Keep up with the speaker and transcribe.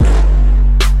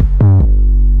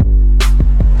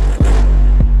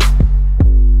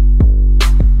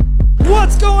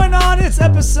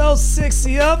episode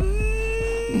 60 of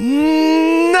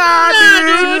Nah,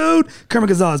 dude. Kermit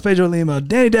Gonzalez, Pedro Lima,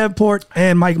 Danny Davenport,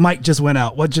 and Mike just went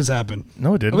out. What just happened?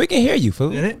 No, it didn't. We can hear you,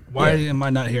 fool. Did it? Why am I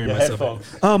not hearing myself?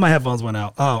 Headphones. Oh, my headphones went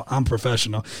out. Oh, I'm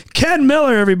professional. Ken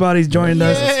Miller, everybody's joined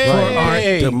us. For our,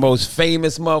 The most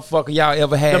famous motherfucker y'all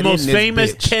ever had. The most in this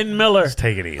famous bitch. Ken Miller.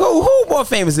 Take it easy. Who more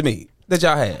famous than me that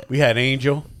y'all had? We had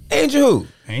Angel Angel who?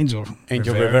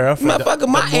 Angel Rivera. for Motherfucker,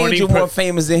 my the morning Angel more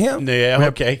famous than him. Yeah,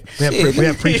 okay. We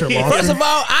have Preacher First Lawson. of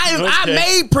all, I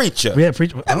made Preacher. We had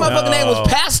Preacher. That motherfucker name was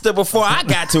Pastor before I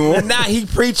got to him. Now he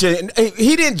preaching.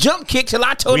 He didn't jump kick till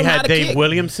I told We him how had to Dave kick.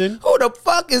 Williamson. Who the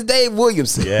fuck is Dave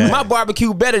Williamson? Yeah. My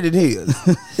barbecue better than his.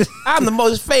 I'm the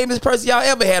most famous person y'all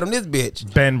ever had on this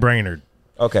bitch. Ben Brainerd.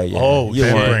 Okay, yeah. Oh, you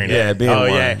Ben won. Brainerd. Yeah, Ben Oh,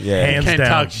 won. yeah. Yeah. Hands Can't down.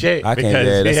 talk shit. I can't. because,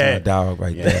 Yeah, that's yeah. my dog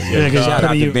right there. Yeah, Yeah. 'cause Shout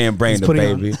out you- to Ben he's Brainerd, putting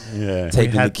on- baby. Yeah.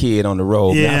 Taking had- the kid on the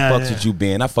road. Man, Yeah, I fucks yeah. with you,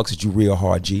 Ben. I fucks with you real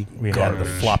hard, G. We had the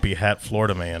floppy hat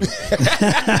Florida man.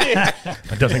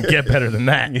 It doesn't get better than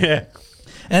that. Yeah.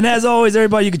 And as always,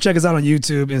 everybody, you can check us out on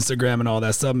YouTube, Instagram, and all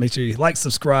that stuff. Make sure you like,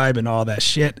 subscribe, and all that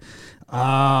shit.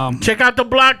 Check out the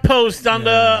blog post on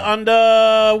the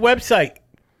website.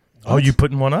 Oh, you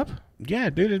putting one up?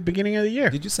 Yeah, dude, at the beginning of the year.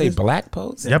 Did you say black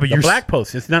post? Yeah, but The you're black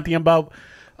post. It's nothing about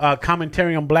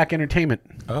commentary on black entertainment.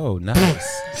 Oh,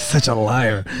 nice. Such a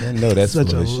liar. I know that's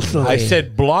Such a bullshit. liar. I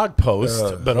said blog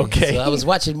post, but okay. So I was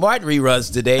watching Martin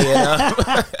reruns today,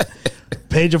 and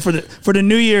Pedro, for the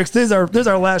new year, 'cause this is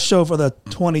our last show for the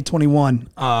 2021.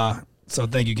 So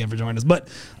thank you again for joining us. But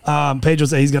Pedro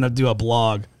said he's gonna do a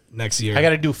blog next year. I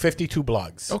got to do 52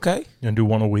 blogs okay. gonna do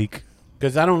one a week.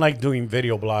 because I don't like doing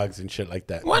video blogs and shit like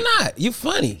that. Why not? You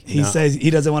funny. He says he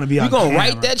doesn't want to be on You gonna camera.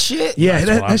 write that shit? Yeah, That's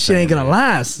what that I'm shit ain't gonna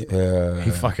saying, last. He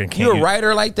fucking can't. You a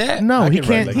writer like that? No, he can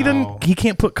can't. write He like- didn't. He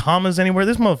can't put commas anywhere.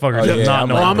 This motherfucker Oh, does yeah, not I'm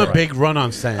know. like- Oh, how I'm to a write. big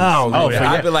run-on sense. Oh,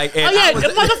 Yeah, I'd be like, and Oh, yeah, I was-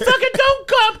 motherfucker, don't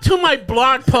go up to my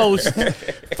blog post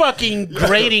fucking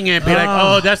grading it. Be like,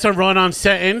 oh, that's a run-on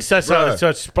sentence. That's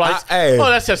a splice. Hey. Oh,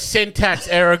 that's a syntax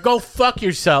error. Go fuck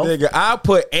yourself. Nigga, I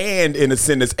put "and" in a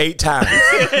sentence 8 times.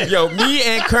 Yo, me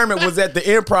and Kermit was at the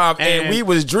Improv and we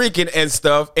was drinking and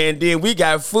stuff, and then we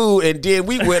got food, and then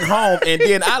we went home, and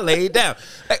then I laid down.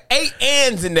 Like 8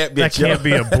 ands in that bitch. That can't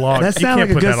be a blog. That You sound can't like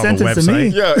a put good that on the sentence to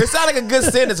me. website. Yo, it sounds like a good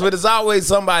sentence, but it's always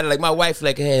somebody like my wife,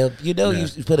 like, hey, you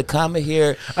should put a comma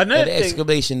here, Another and an thing-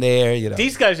 exclamation there. You know,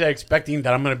 These guys are expecting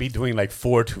that I'm going to be doing like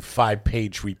 4 to 5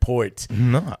 page reports.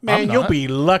 No, Man, I'm you'll not. be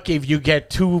lucky if you get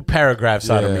 2 paragraphs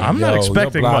out of me. I'm Yo, not your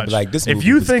expecting blog much. be like, this if movie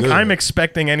you was think good. I'm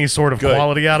expecting any sort of Good.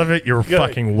 quality out of it, you're Good.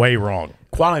 fucking way wrong.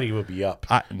 Quality will be up.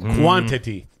 I-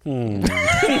 Quantity.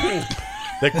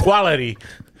 The quality.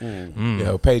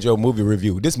 Yo, Pedro movie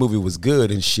review. This movie was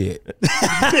good and shit.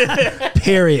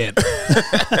 Period.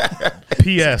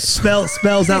 P.S.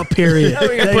 Spells out period.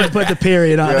 They can put the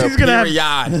period on. He's gonna have.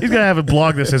 Period. He's gonna have a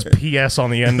blog that says P.S.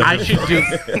 on the end of I it. should do.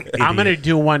 I'm going to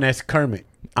do one as Kermit.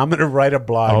 I'm going to write a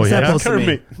blog. Oh, What's that yeah? supposed to mean?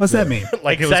 Kermit. What's that mean?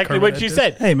 Like it was Exactly Kermit what you that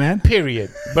said. Hey, man.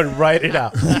 Period. But write it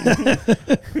out.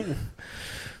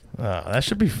 That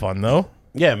should be fun though.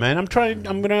 Yeah, man. I'm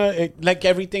gonna like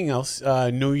everything else.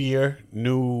 New year,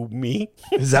 new me.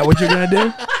 Is that what you're gonna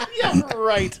do? Yeah,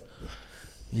 right.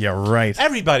 Yeah, right.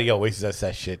 Everybody always does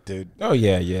that shit, dude. Oh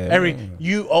yeah, yeah.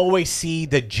 You always see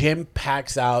the gym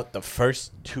packs out the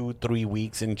first 2-3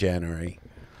 weeks in January.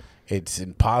 It's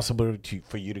impossible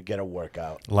for you to get a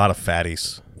workout, A lot of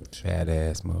fatties. Fat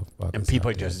ass motherfucker. and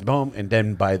people just boom. And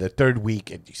then by the 3rd week,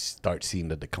 you start seeing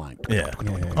the decline. Yeah.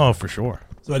 Oh, for sure.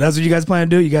 So that's what you guys plan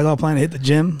to do? You guys all plan to hit the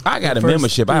gym? I got a First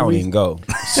membership. 3 I don't weeks? even go.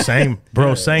 Same,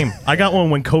 bro. Same. I got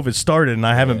one when COVID started, and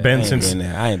I haven't been since.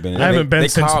 I ain't been there. I haven't been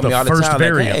since call the me all first time,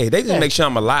 variant. Like, hey, they just make sure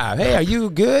I'm alive. Hey, are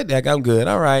you good? Like, I'm good.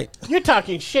 All right. You're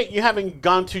talking shit. You haven't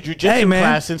gone to jujitsu Hey, man.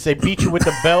 class since they beat you with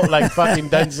the belt like fucking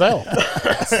Denzel.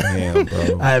 Damn,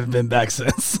 bro. I haven't been back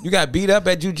since. You got beat up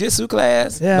at jujitsu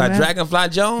class Yeah, by man. Dragonfly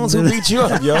Jones? Who beat you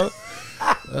up, yo?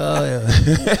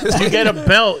 You get a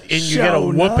belt and you get a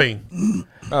Showing whooping.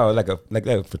 Oh, like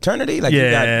a fraternity? Like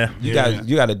Yeah. you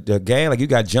got a gang? Like you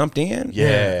got jumped in?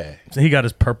 Yeah. He got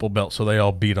his purple belt, so they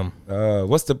all beat him.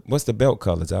 What's the belt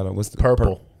colors? I don't. What's the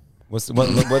Purple. What's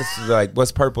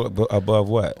purple above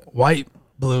what? White,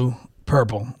 blue,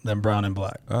 purple, then brown and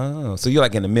black. Oh, so you're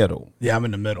like in the middle, Yeah, I'm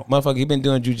in the middle. motherfucker. You've been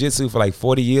doing jujitsu for like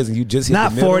 40 years, and you just hit Not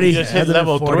the middle? 40. just hit Hasn't been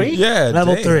level 40. 3? Yeah,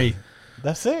 Level damn. 3.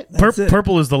 That's it. That's it.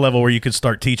 Purple is the level where you could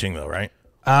start teaching, though, right?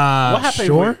 What happened?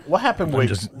 Sure. What happened with?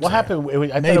 just What happened? I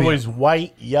thought Maybe. it was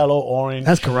white, yellow, orange.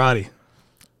 That's karate.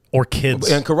 Or kids.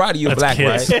 In karate, you're That's black,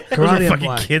 kids. right? Those Karate are and fucking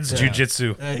black. kids Yeah.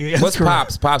 jujitsu. That's What's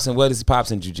correct. pops and what is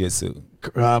pops in jujitsu?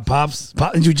 Pops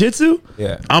in jiu-jitsu?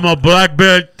 Yeah. I'm a black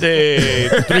belt,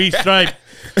 3 stripe.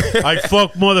 I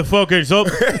fuck motherfuckers up.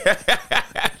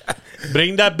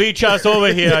 Bring that bitch ass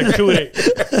over here. I shoot it.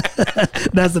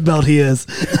 That's the belt he is.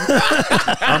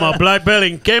 I'm a black belt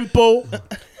in Kempo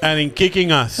and in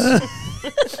kicking ass.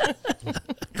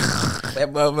 That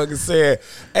motherfucker said,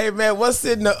 "Hey man, what's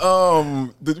in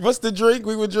what's the drink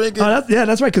we were drinking?"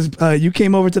 That's right. Because you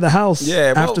came over to the house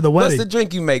after the wedding. What's the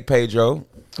drink you make, Pedro?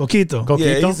 Coquito.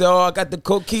 Yeah, he said, "Oh, I got the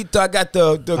coquito. I got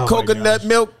the coconut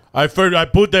milk." I put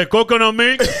the coconut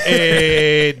milk,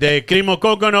 the cream of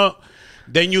coconut.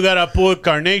 Then you gotta put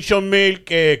carnation milk,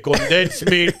 condensed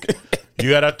milk. You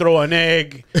gotta throw an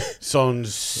egg, some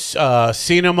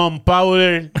cinnamon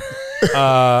powder,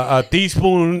 a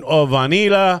teaspoon of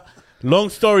vanilla. Long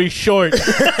story short,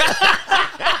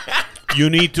 you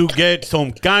need to get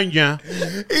some caña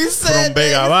from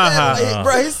Vega Baja.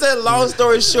 Bro, he said, long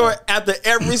story short, after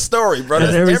every story, bro.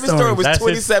 Every story was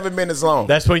 27 minutes long.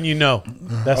 That's when you know.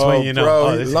 That's when you know.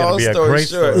 Bro, this is going to be a great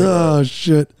story. Oh,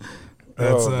 shit.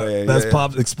 That's yeah.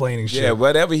 Pops explaining shit. Yeah,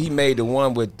 whatever he made, the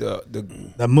one with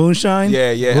the moonshine.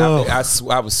 Yeah. Whoa.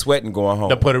 I was sweating going home.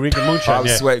 The Puerto Rican moonshine. I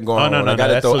was sweating going home. No, like,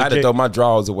 I had to throw my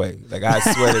drawers away. Like I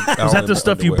sweated. Was that the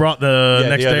stuff you brought the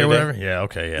next day or whatever? Day. Yeah.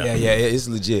 Okay. Yeah. Yeah. It's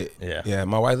legit. Yeah.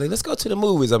 My wife's like, let's go to the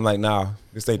movies. I'm like, nah,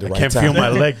 this ain't the right can't time. feel my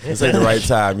leg. This ain't the right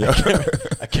time, yo.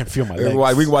 I can't feel my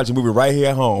legs. We can watch a movie right here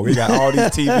at home. We got all these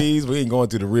TVs. We ain't going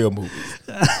to the real movies.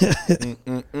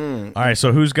 All right.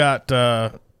 So who's got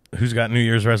New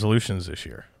Year's resolutions this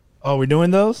year? Oh, we're doing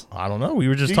those? I don't know. We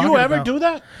were just Do talking you ever about... do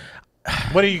that?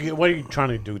 What are you trying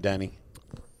to do, Danny?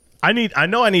 I need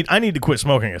to quit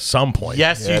smoking at some point.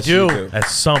 Yes, Yes, you you do. do. At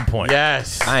some point.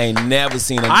 Yes. I ain't never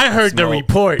seen him. I heard the smoke.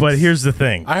 report. But here's the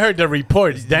thing. I heard the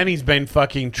reports. Danny's been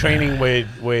fucking training with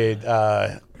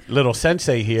Little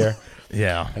Sensei here.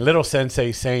 Yeah. And Little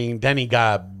Sensei saying Danny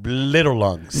got little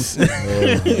lungs.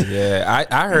 Yeah,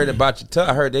 I heard about your tuck.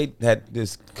 I heard they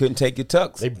couldn't take your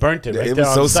tucks. They burnt it. Right It there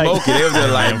was so on site. smoky. They was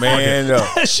just like, man, no.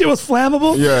 That shit was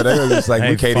flammable? Yeah, they was just like,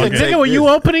 Hey, we can't fuck even it. take Nigga, were this. you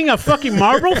opening a fucking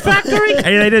Marlboro factory?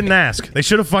 Hey, they didn't ask. They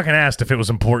should have fucking asked if it was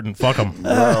important. Fuck them.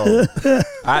 Bro,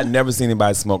 I had never seen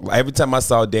anybody smoke. Like, every time I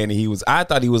saw Danny, I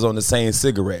thought he was on the same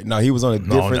cigarette. No, he was on a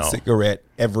different cigarette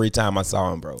every time I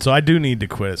saw him, bro. So I do need to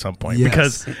quit at some point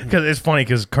Yes. because it's funny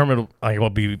because Kermit will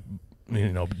be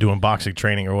doing boxing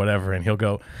training or whatever, and he'll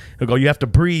go, you have to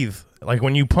breathe. Like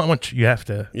when you punch, you have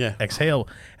to exhale.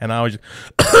 And I was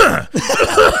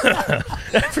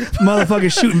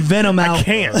Motherfucker shooting venom out. I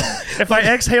can't. If I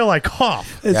exhale, I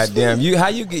cough. Goddamn, how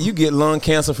you get lung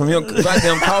cancer from him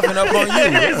goddamn coughing up on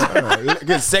you?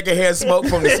 Get secondhand smoke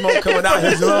from the smoke coming out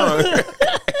his lung.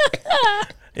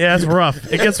 Yeah, it's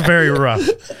rough. It gets very rough.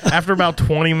 After about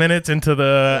 20 minutes into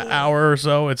the hour or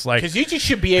so, it's like... Because you just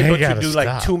should be able to gotta do like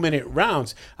stop. 2-minute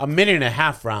rounds, a minute and a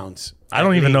half rounds. I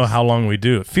don't even know how long we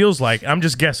do. It feels like... I'm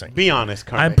just guessing. Be honest,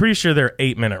 Kermit. I'm pretty sure they're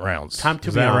 8-minute rounds. Time to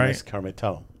Is be that honest, right? Kermit.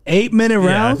 Tell him. 8-minute rounds?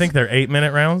 Yeah, I think they're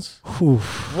 8-minute rounds.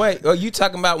 Wait, are you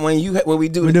talking about when we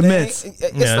do With the the thing? mitts.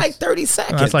 It's Yeah, like 30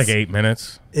 seconds. That's like 8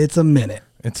 minutes. It's a minute.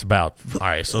 It's about... All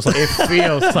right, so it's like... It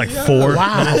feels It's like 4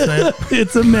 minutes in.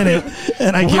 It's a minute,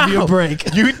 and I give you a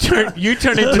break. You turn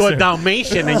into a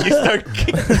Dalmatian and you start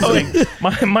going.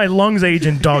 My lungs age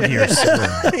in dog years.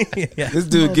 This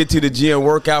dude get to the gym,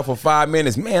 work out for 5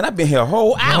 minutes. Man, I've been here a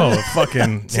whole hour. Oh,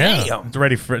 fucking... Yeah. Damn.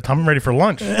 I'm ready for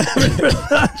lunch.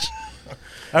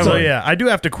 So, yeah, I do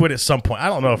have to quit at some point. I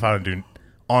don't know if I would do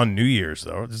on New Year's,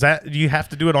 though. Do you have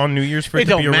to do it on New Year's for it It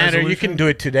to be don't a matter. resolution? You can do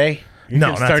it today. You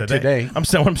No, can not start today. today.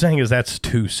 What I'm saying is that's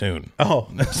too soon. Oh.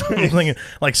 So I'm thinking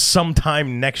like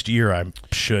sometime next year I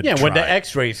should Yeah, when the try.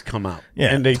 X-rays come out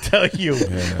Yeah. and they tell you.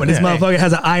 When this motherfucker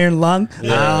has an iron lung,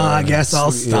 I guess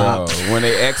I'll stop. Yo, when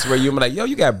they X-ray you, I'm like, yo,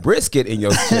 you got brisket in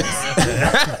your chest.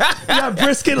 You got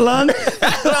brisket lung?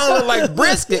 It don't look like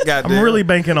brisket, goddamn. I'm really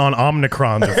banking on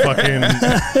Omicron to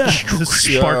fucking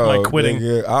spark my quitting.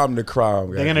 Yeah, I'm the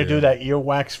crime. They're going to do that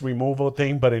earwax removal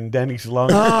thing, but in Denny's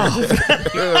lungs.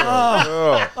 Yeah,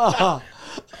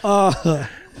 That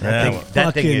thing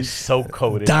Fucking is so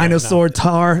coated. Dinosaur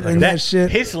tar and that That shit.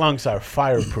 His lungs are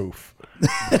fireproof.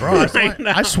 bro,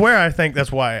 I swear I think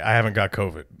that's why I haven't got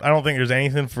COVID. I don't think there's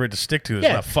anything for it to stick to. It's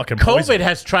not fucking poison. COVID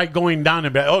has tried going down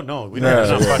and be like, oh no, we're not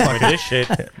fucking with this shit.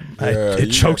 It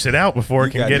chokes it out before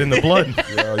it can get in the blood.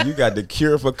 Yo, you got the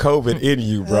cure for COVID in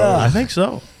you, bro. I think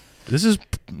so. This is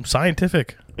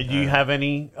scientific. Do you have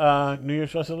any New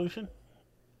Year's resolution?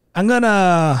 I'm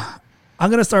gonna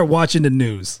start watching the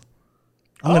news.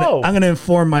 I'm gonna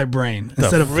inform my brain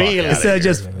instead of really?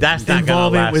 just That's not gonna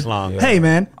involving last with. long. Hey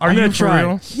man, I'm you gonna for try.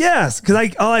 real? Yes,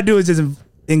 because all I do is just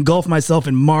engulf myself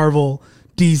in Marvel,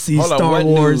 DC, Hold on, Star what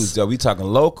Wars, news, though? We talking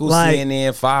local, Like-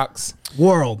 CNN, Fox.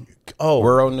 world.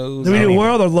 World news. Do we do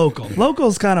world or local?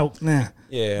 Local's kind of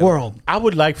Yeah. World. I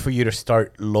would like for you to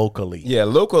start locally. Yeah,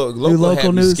 local local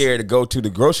have me news? scared to go to the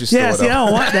grocery store. Yeah, see, I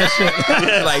don't want that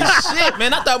shit. Like shit,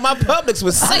 man. I thought my Publix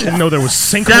was safe. Didn't know there was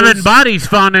sinkholes. 7 bodies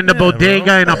found in the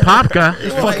bodega in Apopka.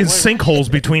 There's fucking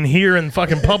sinkholes between here and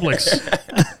fucking Publix.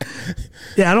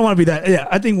 Yeah, I don't want to be that. Yeah,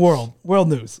 I think world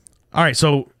news. All right,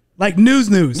 so Like news.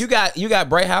 You got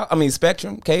Bright House. I mean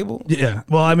Spectrum cable. Yeah.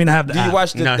 Well, I mean, I have the Do you app.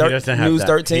 watch the No, he doesn't have News that.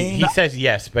 13? He says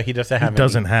yes, but he doesn't have he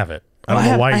doesn't have it. I don't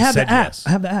I know why I he have said the app. yes. I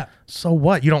have the app. So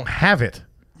what? You don't have it.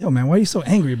 Yo, man, why are you so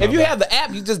angry about If you that? have the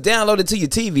app, you just download it to your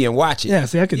TV and watch it. Yeah,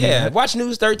 see, I could do that. watch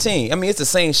News 13. I mean, it's the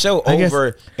same show I guess-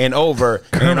 over and over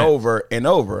and Kermit. over and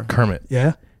over. Kermit,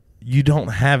 Yeah. you don't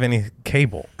have any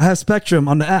cable. I have Spectrum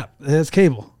on the app. It has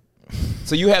cable.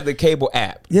 So you have the cable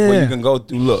app Yeah. where you can go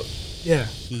through look. Yeah.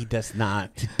 He does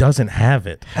not. He doesn't have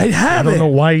it. I have I don't it. know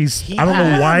why he's. I don't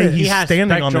know why He he's has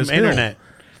standing on Spectrum this hill. internet.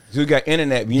 So you got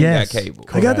internet, but you Yes. got cable.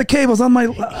 I got the cables on my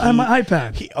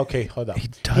iPad. Okay, hold on. He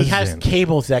doesn't. has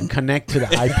cables that connect to the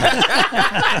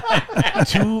iPad.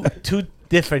 two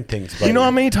different things. You know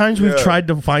how many times we've tried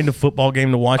to find a football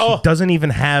game to watch? Oh. He doesn't even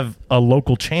have a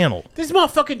local channel. This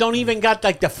motherfucker don't even got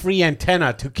like the free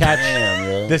antenna to catch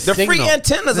the The signal. free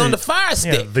antennas on the Fire Yeah,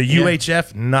 Stick. the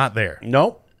UHF not there.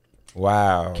 Nope.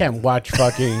 Wow. Can't watch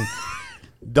fucking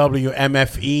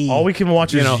WMFE. All we can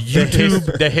watch is the,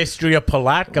 YouTube. the history of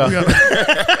Palatka.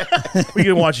 We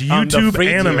can watch On the YouTube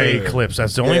free anime TV. clips.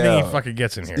 That's the only thing Yeah. he fucking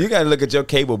gets in here. You got to look at your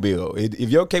cable bill. If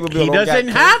your cable bill He don't doesn't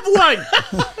got have one.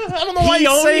 I don't know why He he's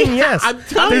only- saying yes. I'm I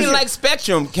telling mean, you. like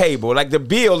Spectrum cable, like the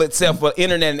bill itself for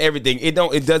internet and everything. It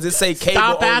don't. It does it say cable?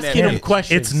 Stop on asking that him bitch?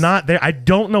 questions. It's not there. I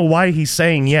don't know why he's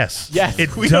saying yes. Yes,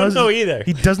 it we don't know either.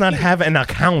 He does not have an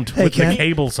account with the Ken.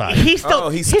 cable side. He's still. Oh,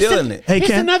 he's still in it. Hey,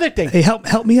 Here's Ken. another thing. Hey,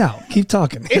 help me out. Keep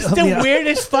talking. It's Help the me out.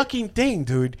 weirdest fucking thing,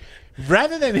 dude.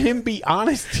 Rather than him be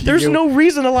honest to There's you, no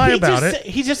reason to lie he about just it.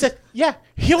 He just said, yeah,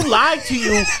 he'll lie to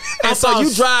you. And so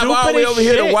you drive all the way over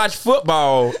here to watch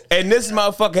football, and this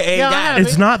motherfucker ain't Yeah, I got have it.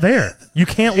 It's not there. You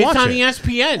can't It's watch on it.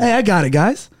 ESPN. Hey, I got it,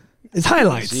 guys. It's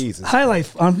highlights. Jesus.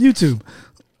 Highlights on YouTube.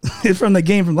 It's from the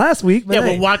game from last week. But Yeah,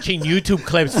 hey. we're watching YouTube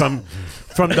clips from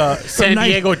the San night-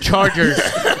 Diego Chargers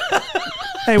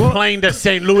Hey, well, playing the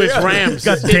St. Louis Rams.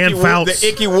 Got Dan Icky Fouts. Wood, the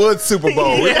Icky Woods Super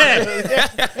Bowl. Yeah.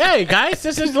 Hey guys,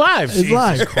 this is live. it's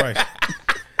live. Christ.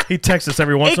 He texts us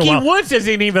every once in a Icky while. Woods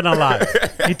isn't even alive.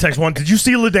 He texts one. Did you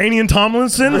see LaDainian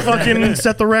Tomlinson fucking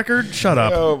set the record? Shut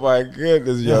up. Oh my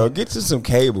goodness, yo! Get you some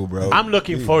cable, bro. I'm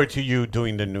looking forward to you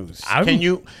doing the news. I'm-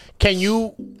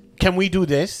 Can we do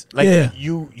this? Like Yeah.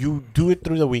 you do it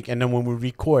through the week, and then when we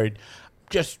record,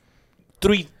 just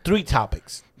three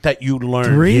topics that you learn.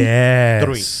 Three?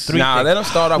 Yes. Three. Nah, things. let them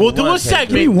start off. We'll with do one a cable.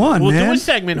 segment. 3-1, We'll do man. a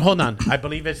segment. Hold on. I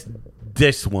believe it's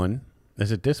this one.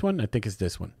 Is it this one? I think it's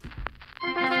this one.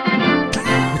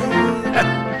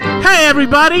 Hey,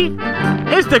 everybody.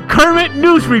 It's the Kermit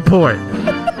News Report.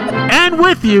 And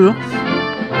with you,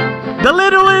 the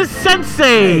littlest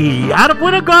sensei out of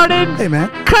Winter Garden, Hey, man.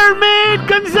 Kermit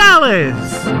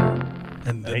Gonzalez.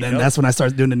 And you then go. that's when I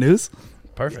started doing the news.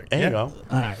 Perfect. There you go.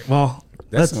 All right. Well,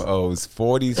 That's let's. some O's,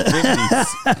 40s,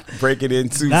 50s. Break it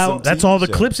into That- some That's TV all the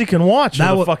show. clips he can watch of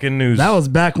the wa- fucking news. That was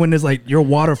back when there's like your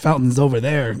water fountain's over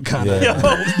there kind of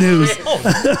Yeah. news.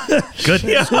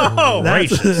 goodness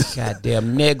gracious.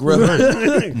 Goddamn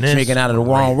nigga. Drinking out of the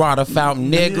wrong water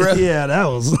fountain, nigga. Yeah, that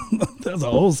was an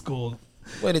old school.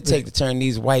 What it take to turn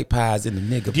these white pies into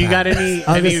nigga Do you got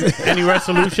pies? any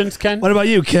resolutions, Ken? What about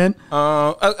you, Ken?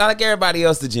 I like everybody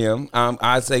else to gym.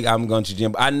 I say I'm going to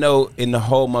gym. I know in the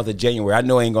whole month of January, I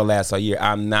know it ain't gonna last all year.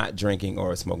 I'm not drinking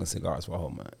or smoking cigars for a whole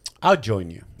month. I'll join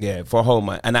you, Yeah, for a whole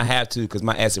month, and I have to because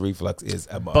my acid reflux is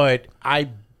above. but I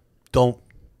don't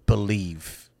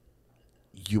believe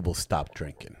you will stop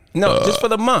drinking. No, just for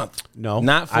the month. No,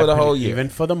 not for I the whole believe- year. Even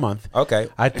for the month. Okay.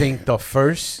 I think your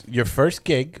first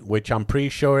gig, which I'm pretty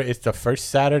sure is the first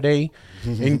Saturday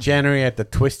in January at the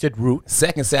Twisted Root,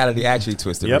 Second Saturday actually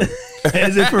twisted. Yep.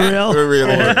 Is it for real? For real.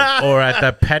 or at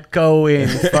the Petco in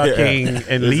fucking in This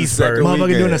is Leesburg, second Motherfucker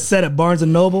weekend. doing a set at Barnes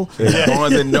and Noble.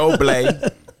 Barnes and Noble.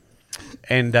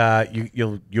 and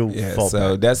you'll Yeah, fall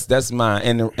so back. that's mine.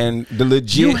 And the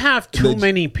legit. You have too leg-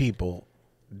 many people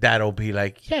that'll be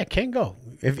like, yeah, can't go.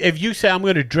 If you say I'm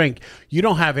going to drink, you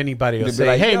don't have anybody They'll else be say,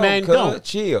 like, hey "Yo, man, cuz, don't.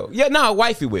 chill." Yeah, no,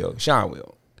 wifey will. Sean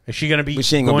will. Is she going to be But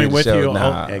she ain't gonna going be with at the you? show.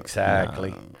 Nah, Oh,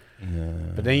 exactly.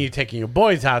 But then you're taking your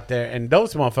boys out there, and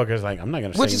those motherfuckers like, I'm not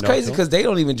going to say Which is no crazy to because they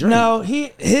don't even drink. No,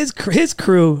 his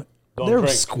crew They're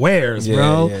squares,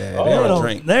 bro. Yeah, they don't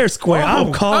drink. They're square.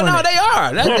 I'm calling Oh no, it. they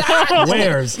are.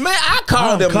 Squares. Man, I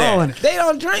call them calling that. it. They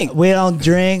don't drink. We don't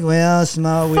drink. We don't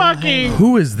smoke. We don't Fucking.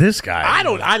 Who is this guy?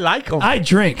 I like them. I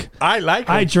drink. I like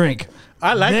them. I drink.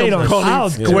 I like They them don't- calling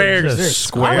I'll- squares. They're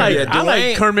Square. I like, Yeah, I like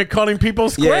Dwayne- Kermit calling people Yeah,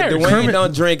 squares. Dwayne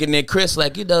don't drink, and then Chris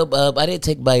like, I didn't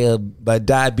take my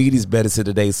diabetes medicine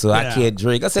today, so I Yeah. can't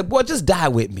drink. I said, boy, just die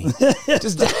with me.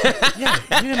 Just die. Yeah,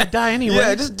 you're gonna die anyway.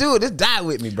 Yeah, just do it. Just die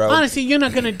with me, bro. Honestly, you're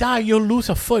not gonna die. You'll lose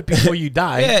a foot before you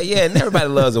die. Yeah, and everybody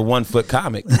loves a 1 foot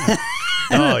comic.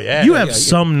 Oh yeah. You have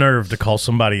some nerve to call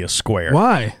somebody a square.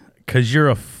 Why? Because you're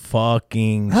a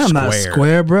fucking I'm square. not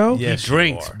square, bro. He Yes, you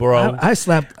drinks, are. bro. I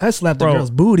slapped the Bro. girl's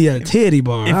booty at a titty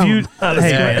bar. If you,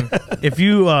 hey man, if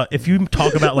you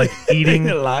talk about like eating,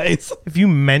 lies. if you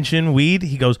mention weed,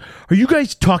 he goes, "Are you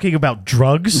guys talking about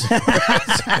drugs?"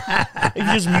 You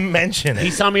just mention He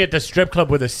it. saw me at the strip club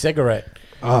with a cigarette.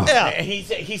 Oh. Yeah. And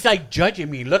he's like judging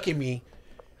me. Look at me.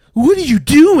 What are you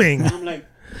doing? I'm like,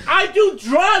 I do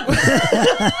drugs.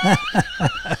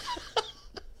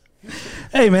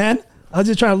 Hey, man, I was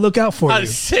just trying to look out for A you.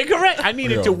 cigarette? I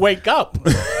needed to wake up.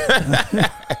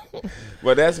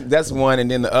 Well, that's one,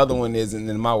 and then the other one is, and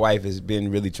then my wife has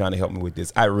been really trying to help me with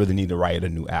this. I really need to write a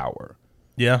new hour.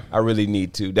 Yeah. I really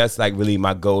need to. That's like really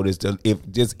my goal is to, if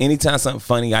just anytime something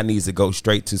funny, I need to go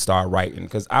straight to start writing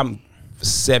because I'm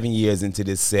 7 years into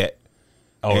this set.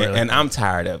 Oh, really? And I'm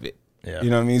tired of it. Yeah.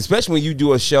 You know what I mean? Especially when you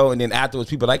do a show and then afterwards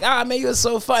people are like, man, you're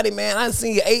so funny, man. I've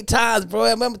seen you 8 times, bro. I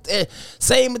remember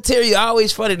same material,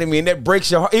 always funny to me. And that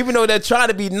breaks your heart. Even though they're trying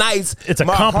to be nice, It's a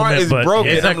my compliment, heart is but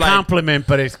broken. It's a I'm like, compliment,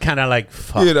 but it's kind of like,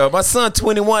 fuck. you know, my son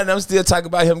 21 and I'm still talking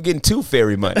about him getting Tooth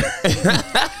Fairy money.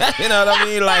 You know what I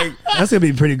mean? Like, That's gonna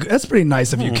be pretty good. That's pretty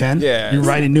nice if you can. Yeah. You're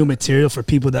writing new material for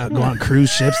people that go on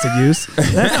cruise ships to use.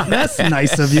 That's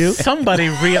nice of you. Somebody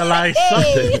realized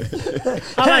something.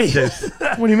 I like this.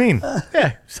 What do you mean?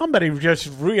 Yeah, somebody just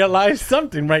realized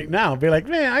something right now. Be like,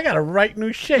 man, I gotta write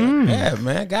new shit. yeah,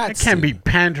 man, I can't be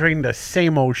pandering the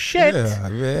same old shit. Yeah,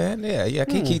 man. Yeah. I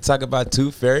can't keep talking about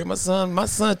Tooth Fairy. My son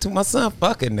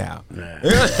fucking now. You know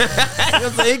what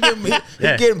I'm saying?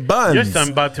 He getting buns. Your son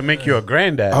about to make you a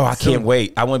granddad. Oh, I can't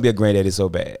wait. I want to be a granddaddy so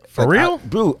bad. For real?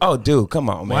 Dude, come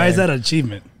on, man. Why is that an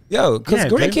achievement? Yo, because Yeah,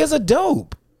 dude. grandkids are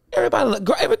dope.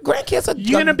 Grandkids are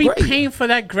You're gonna be great. paying for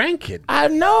that grandkid. I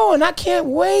know, and I can't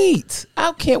wait.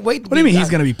 I can't wait. What do you mean he's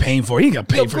gonna be paying for it? He ain't gonna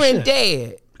pay Yo, for shit.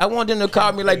 granddad. I want them to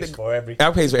call me like pays for everything.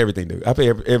 I pays for everything, dude. I pay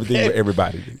everything for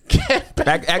everybody. Dude.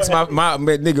 Ask my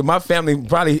family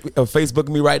probably Facebook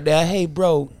me right now. Hey,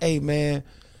 bro. Hey, man.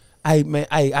 I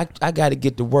got to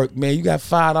get to work, man. You got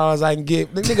 $5 I can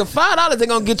get. Nigga, $5 ain't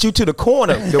gonna get you to the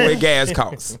corner the way gas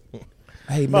costs.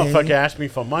 Hey, man. Motherfucker asked me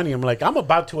for money. I'm like, I'm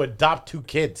about to adopt 2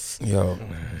 kids. Yo,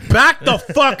 Back the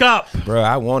fuck up. bro,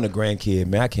 I want a grandkid,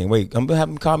 man. I can't wait. I'm gonna have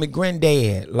them call me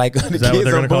granddad, like the that what kids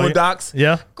they're on gonna call you? Boondocks.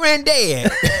 Yeah.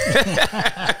 Granddad.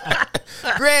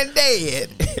 Granddad.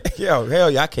 Yo,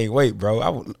 hell yeah, I can't wait, bro.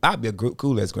 I'll be a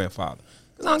cool ass grandfather.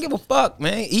 Cause I don't give a fuck,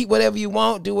 man. Eat whatever you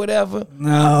want, do whatever.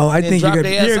 No, I Then think drop you're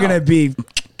their ass gonna off. be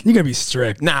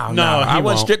strict. No, I he wasn't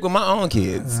won't. strict with my own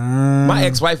kids. My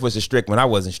ex-wife was a strict when I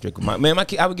wasn't strict with my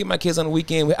I would get my kids on the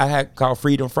weekend. I had called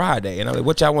Freedom Friday, and I was like,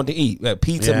 "What y'all want to eat?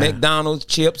 Pizza, Yeah. McDonald's,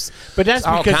 chips." But that's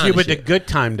all because kind you of were the shit. good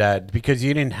time dad, because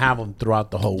you didn't have them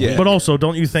throughout the whole Yeah. week. But also,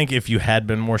 don't you think if you had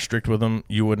been more strict with them,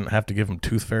 you wouldn't have to give them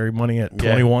Tooth Fairy money at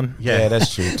 21? Yeah,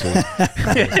 that's true too.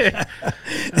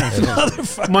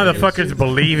 Motherfuckers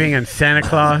believing in Santa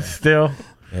Claus still.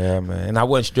 Yeah, man. And I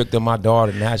wasn't strict on my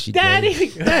daughter. Now she Daddy. gay.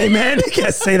 Hey, man, you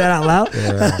can't say that out loud.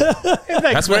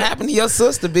 That's what happened to your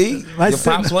sister, B. My Your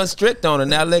son- pops wasn't strict on her.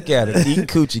 Now look at her. Eating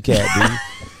coochie cat, B.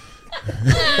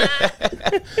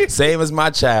 Same as my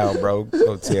child, bro.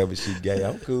 Don't tell me she gay.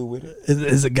 I'm cool with it.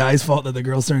 Is it guy's fault that the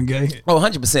girls turn gay? Oh,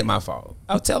 100% my fault.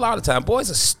 I'll tell all the time, boys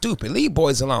are stupid. Leave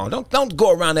boys alone. Don't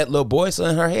go around that little boy. So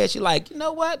in her head, she like, you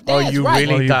know what? Oh, Dad's you right.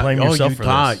 really Oh, you thought? blame yourself for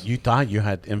this. You thought you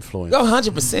had influence. Oh,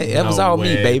 100%. That was No all me,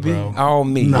 way, baby. bro. All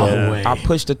me. No bro. way. I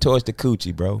pushed her towards the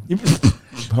coochie, bro.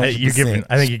 Hey, you're 100%. giving.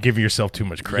 I think you're giving yourself too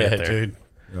much credit there. dude.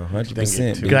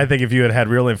 100%. Because I think if you had had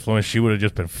real influence, she would have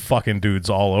just been fucking dudes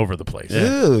all over the place.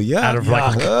 Ew, yeah. Out of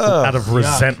like, out of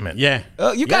resentment. Yeah.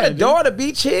 You got a daughter,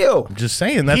 be chill. I'm just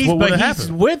saying that's what would have He's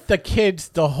happened. with the kids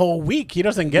the whole week. He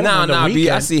doesn't get them on the Nah, B,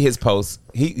 weekend. I see his posts.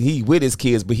 He with his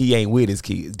kids, but he ain't with his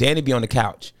kids. Danny be on the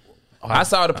couch. I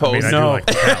saw the post. I mean, I do like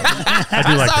the couch. I do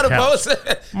I like saw the the couch.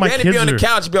 post. My Danny kids be on the are-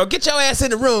 couch, bro. Get your ass in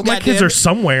the room. My kids goddamn are it.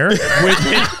 somewhere.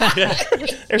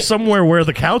 They're somewhere where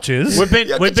the couch is. We've been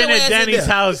Yo, we've get been your at ass in Danny's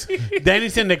there. house.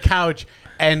 Danny's in the couch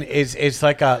and it's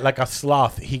like a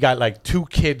sloth. He got like 2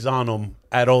 kids on him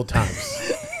at all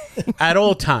times. At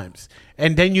all times.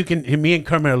 And then me and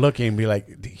Kermit are looking and be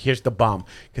like, here's the bomb.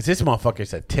 Because this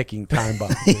motherfucker's a ticking time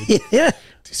bomb. Yeah.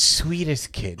 The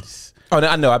sweetest kids. Oh,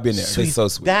 I know. I've been there. They're so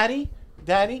sweet.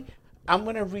 Daddy, I'm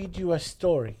going to read you a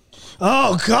story.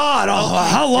 Oh, God. Oh,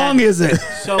 how long is it?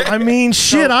 So I mean,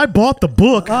 shit, I bought the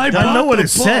book. I know what it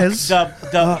says.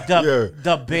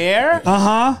 The bear.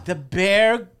 Uh-huh. The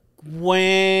bear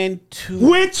went to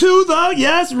the,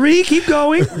 yes, keep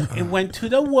going. it went to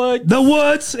the woods. The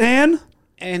woods and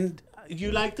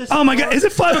you like this? oh my God, is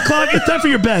it 5 o'clock? It's time for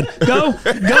your bed. Go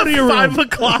to your room. 5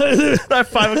 o'clock. That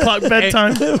 5 o'clock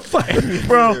bedtime.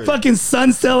 Bro, fucking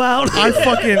sun's still out. I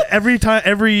fucking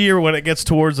every year when it gets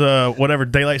towards whatever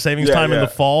daylight savings time in the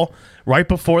fall, right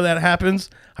before that happens,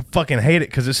 I fucking hate it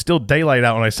because it's still daylight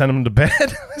out when I send him to bed.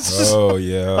 It's just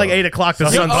like 8 o'clock. The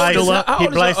sun's still up. He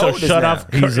plays so shut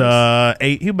off. He's 8.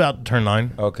 He's about to turn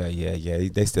 9. Okay, yeah.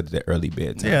 They still at the early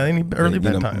bedtime. Yeah, they need early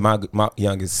bedtime. My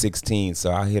youngest 16,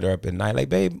 so I hit her up at night like,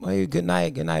 babe, hey, good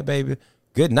night, baby.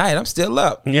 Good night. I'm still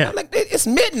up. Yeah. I'm like, it's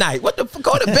midnight. What the fuck?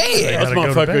 Go to bed. Those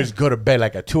motherfuckers go to bed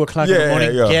like at 2 o'clock in the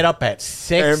morning. Get up at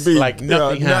 6 like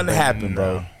nothing happened,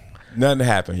 bro. Nothing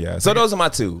happened, yeah. So those are my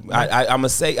two. I'm gonna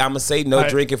say no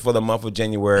drinking for the month of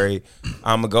January.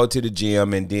 I'm gonna go to the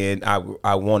gym and then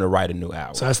I want to write a new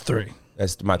album. So that's 3.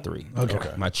 That's my 3.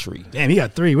 Okay. My tree. Damn, you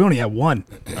got 3. We only have 1.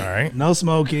 All right. No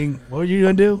smoking. What were you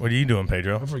gonna do? What are you doing,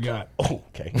 Pedro? I forgot. Oh,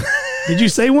 okay. Did you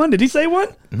say 1? Did he say 1?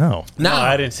 No. No,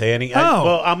 I didn't say any.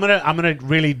 Well, I'm gonna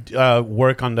really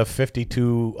work on the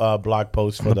 52 blog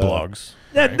posts for the blogs.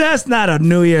 That's not a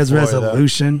New Year's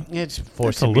resolution. It's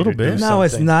forcing a little bit. No,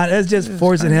 it's not. It's just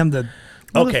forcing him to.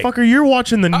 Okay. Motherfucker, you're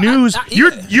watching the news.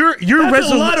 Your That's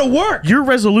a lot of work. Your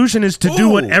resolution is to do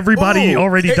what everybody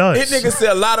already does. That nigga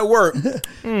said a lot of work.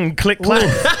 Click clack.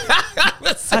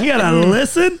 I gotta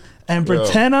listen and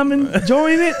pretend I'm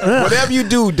enjoying it. Ugh. Whatever you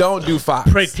do, don't do Fox.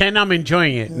 Pretend I'm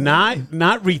enjoying it,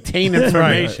 not retain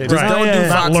information. Just don't do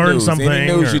Fox Not learn News. something.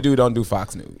 Any news you do, don't do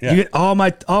Fox News. You get all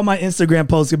my Instagram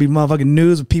posts could be motherfucking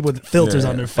news with people with filters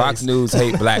on their face. Fox News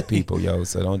hate black people, yo.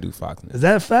 So don't do Fox News. Is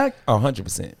that a fact?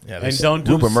 100%. Yeah, And don't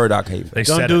do Rupert Murdoch hate.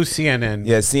 don't do CNN.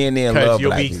 Yeah, CNN love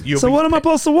black people. So what am I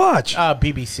supposed to watch?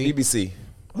 BBC. BBC.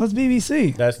 What's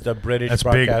BBC? That's the British That's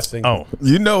broadcasting. big. Oh,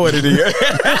 You know what it is.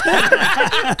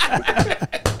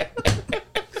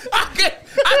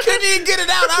 I couldn't even get it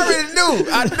out. I already knew.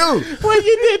 I knew. When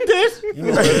you did this,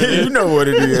 You know what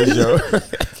it is, yo.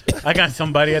 I got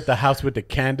somebody at the house with the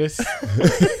Candace.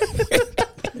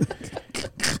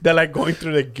 They're like going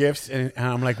through the gifts, and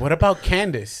I'm like, "What about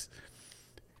Candace?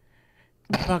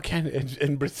 What about Candace?"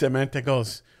 And Samantha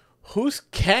goes, "Who's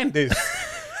Candace?"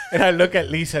 And I look at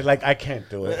Lisa like, "I can't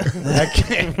do it. I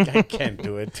can't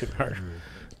do it to her."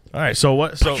 all right. So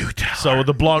what? So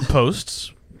the blog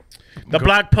posts. The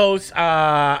blog posts,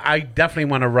 I definitely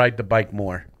want to ride the bike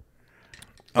more.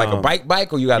 Like a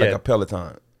bike, or you got like yeah. a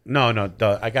Peloton? No,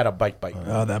 I got a bike.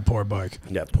 Oh, that poor bike.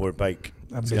 That poor bike.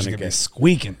 That It's bitch gonna gonna be get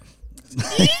squeaking.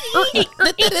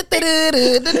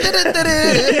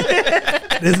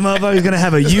 This motherfucker's gonna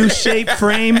have a U-shaped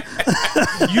frame.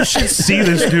 You should see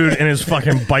this dude in his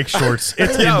fucking bike shorts.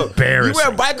 It's embarrassing. You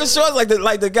wear biker shorts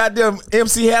like the goddamn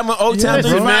MC Hammer Old Town Yes,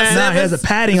 357. nah, he has a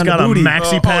padding on got the a booty.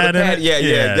 maxi pad in it.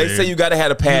 Yeah. They say you gotta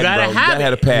have a pad, gotta bro. You have gotta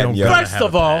have a it. pad, You yo. don't First have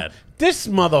of a all, pad. this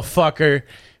motherfucker.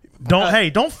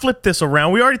 Don't flip this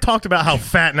around. We already talked about how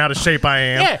fat and out of shape I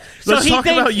am. Yeah, so Let's talk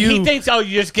about you. He thinks, oh,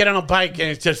 you just get on a bike and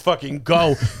it's just fucking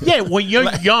go. Yeah, when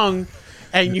you're young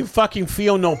and you fucking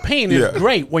feel no pain, it's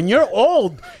great. When you're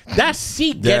old, that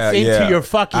seat gets into your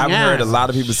fucking ass. I've heard a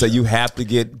lot of people say you have to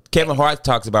get. Kevin Hart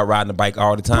talks about riding a bike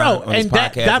all the time. Bro, on his and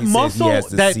podcast. that He says muscle, he has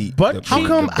the that seat, butt the-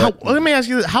 cheek- Let me ask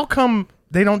you this. How come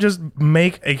they don't just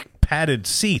make a padded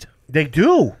seat They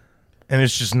do. and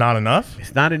it's just not enough?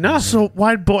 It's not enough. So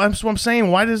why? That's what I'm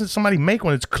saying. Why doesn't somebody make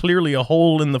one? It's clearly a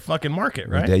hole in the fucking market,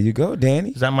 right? There you go, Danny.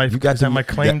 Is that my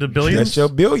claim to billions? That's your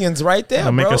billions right there,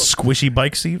 I'll bro. make a squishy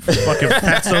bike seat for fucking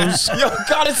fatsos. Yo,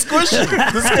 call it squishy.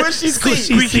 The squishy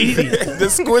seat. Squishy seat. The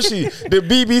squishy. The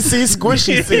BBC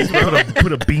squishy seat, bro.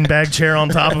 Put a beanbag chair on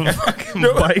top of a fucking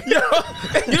bike. Yo,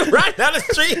 you ride down the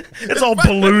street. It's all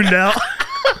ballooned out.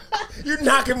 You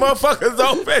knocking motherfuckers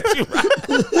off as you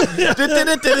ride.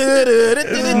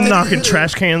 Knocking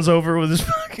trash cans over with his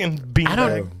fucking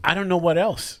beanbag. I don't know what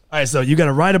else. All right, so you got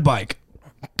to ride a bike.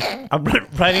 I'm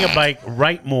riding a bike,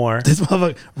 write more. This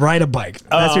motherfucker, ride a bike.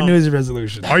 That's your New Year's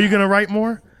resolution. Are you going to write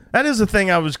more? That is the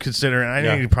thing I was considering. I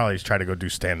need to probably try to go do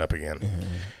stand up again.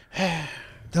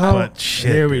 But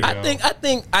shit, There we go. I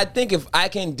think if I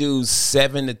can do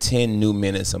 7 to 10 new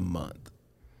minutes a month,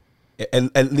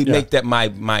 and make that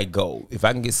my goal. If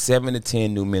I can get 7 to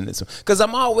 10 new minutes, because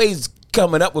I'm always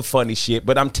coming up with funny shit,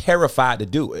 but I'm terrified to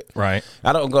do it. Right.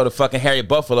 I don't go to fucking Harry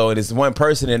Buffalo and there's one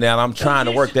person in there and I'm trying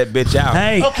to work that bitch out.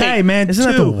 Hey, man, Isn't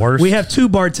that the worst? We have 2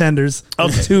 bartenders.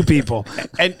 Okay. 2 people.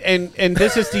 And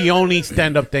this is the only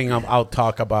stand-up thing I'll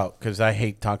talk about because I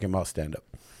hate talking about stand-up.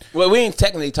 Well, we ain't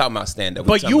technically talking about stand-up.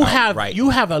 But you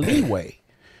have a leeway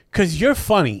because you're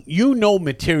funny. You know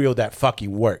material that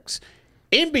fucking works.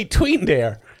 In between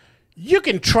there, you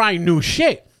can try new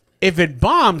shit. If it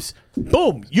bombs,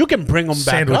 boom, you can bring them back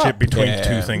Sandwich up. it between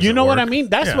 2 things. You know what work. I mean?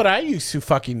 That's what I used to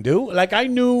fucking do. Like I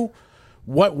knew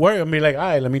what worked. I'd be like, all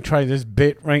right, let me try this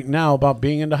bit right now about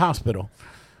being in the hospital.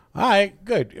 All right,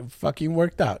 good. It fucking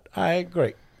worked out. All right,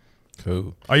 great.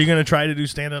 Cool. Are you going to try to do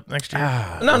stand-up next year?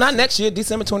 No, not next year.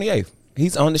 December 28th.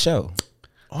 He's on the show.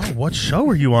 Oh, what show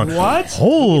are you on? What?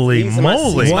 Holy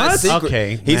moly. He's my secret.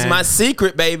 Okay, He's man. my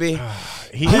secret, baby.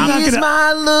 He's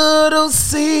my little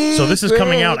secret. So this is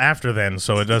coming out after then,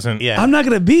 so it doesn't... Yeah. I'm not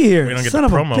going to be here. We don't get Son the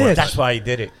of a promo. bitch. That's why I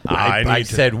did it. I I need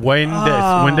to- said, when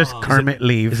does Kermit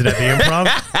leave? Is it at the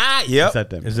Improv? Yep.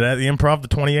 Is it at the Improv the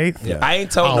 28th? Yeah. I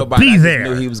ain't told I'll nobody. be I just there.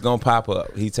 knew he was gonna pop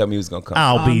up. He told me he was gonna come.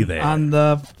 I'll be there. On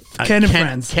the Ken and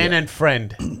Friends. Ken and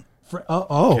Friend.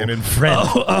 Ken and Friend.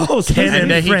 So Ken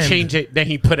And then he Friend. changed it. Then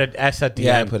he put an S at the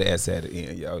Yeah, I end. put an S at the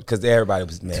end, yo, because everybody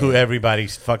was mad. To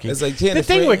everybody's fucking. It's like Ken the and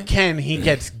thing Friend. with Ken, he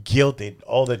gets guilted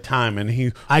all the time, and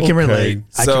he. I can relate.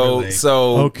 I can relate.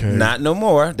 So not no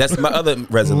more. That's my other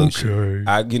resolution.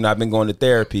 Okay. I've been going to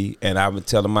therapy, and I've been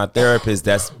telling my therapist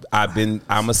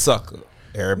I'm a sucker.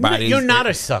 Everybody, You're not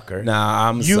a sucker. Nah,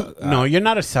 I'm. No, you're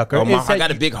not a sucker. Oh, It's I that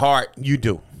got a big heart. You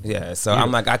do. Yeah, so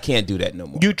I'm like, I can't do that no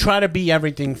more. You try to be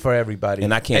everything for everybody,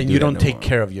 And I can't And do you that don't no take more.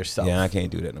 care of yourself. Yeah, I can't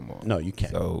do that no more. No, you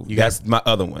can't. So You that's my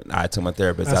other one. I told my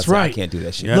therapist, That's I said, I right. can't do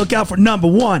that shit. Look out for number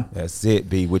 1. That's it,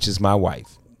 B, which is my wife.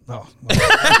 Oh.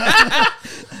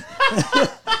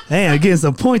 Man, getting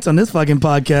some points on this fucking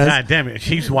podcast. God damn it!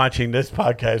 She's watching this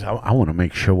podcast. I want to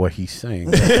make sure what he's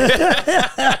saying.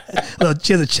 Look,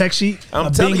 she has a check sheet. I'm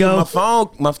a telling bingo. you,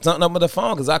 my number the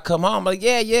phone, because I come home, I'm like,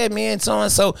 yeah, man, so and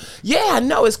so. Yeah, I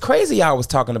know, it's crazy I was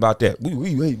talking about that.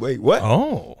 Wait, what?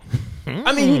 Oh.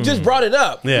 I mean, you just brought it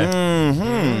up.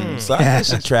 Yeah. So I think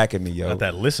she's tracking me, yo. Got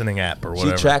that listening app or She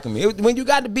whatever. tracking me. When you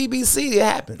got the BBC, it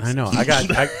happens. I know.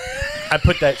 I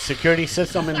put that security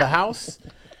system in the house.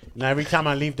 Now every time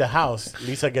I leave the house,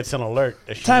 Lisa gets an alert.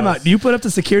 That she Time knows. out. Do you put up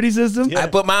the security system? I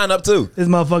put mine up too. This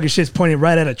motherfucker shit's pointing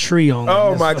right at a tree on.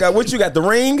 Oh my God. What you got? The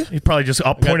ring? He probably just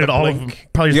pointed the all of them. blink.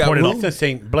 Probably just Yeah, pointed who? all. Lisa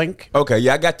saying blink. Okay,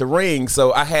 yeah, I got the ring,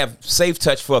 so I have Safe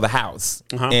Touch for the house,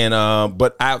 and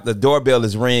but out the doorbell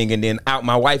is ring, and then out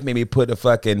my wife made me put the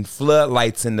fucking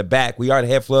floodlights in the back. We already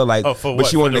have floodlights, Oh, for but what?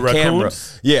 she For wanted the the camera.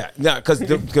 raccoons? Yeah, no, because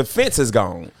the fence is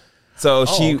gone. So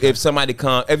if somebody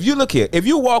come, if you look here, if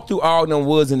you walk through all them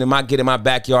woods and get in my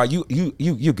backyard, you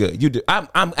good. You do. I'm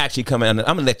actually coming. I'm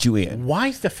gonna let you in. Why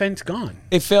is the fence gone?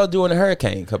 It fell during a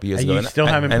hurricane a couple years And ago. you still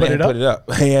haven't I put didn't it put it up.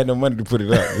 I had no money to put it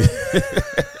up.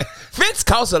 Fence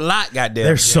costs a lot, goddamn.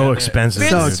 They're so expensive.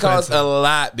 Fence dude. costs a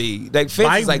lot, B. Like fence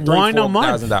Buy is like one a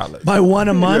month. $3,000-$4,000. By one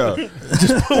a month.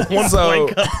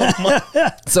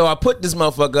 So I put this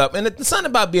motherfucker up, and it's something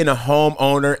about being a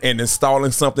homeowner and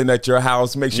installing something at your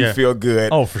house makes you Yeah. feel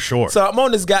good. Oh, for sure. So I'm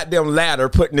on this goddamn ladder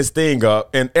putting this thing up,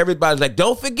 and everybody's like,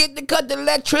 "Don't forget to cut the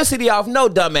electricity off." No,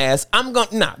 dumbass. I'm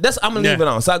gonna leave it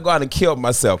on. So I go out and kill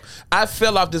myself. I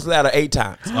fell off this ladder 8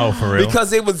 times. Oh, for real?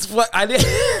 Because it was I did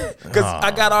because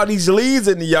I got all these leaves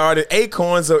in the yard and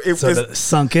acorns, so it So was the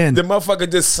sunk in. the motherfucker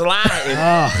just sliding.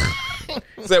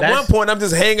 So at one point, I'm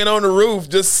just hanging on the roof,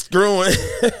 just screwing.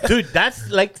 Dude, that's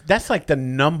like the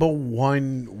number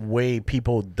one way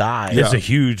people die. It's a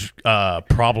huge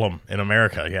problem in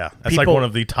America. Yeah, that's like People- one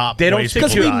of the top. they don't ways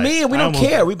Because people we die. mean we don't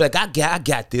care. We be like, I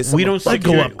got this. We I'm don't gonna I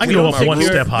go up. I We go don't up one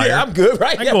secure- step higher. Yeah, I'm good,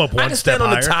 right? I go up I one can step stand on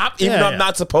the higher. top, even Yeah, though I'm yeah.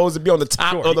 not supposed to be on the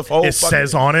top of the whole. It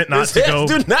says on it not to go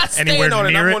Do not stand anywhere on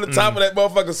it. near I'm it. on the top of that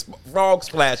motherfucking frog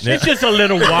splash. It's just a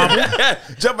little wobble.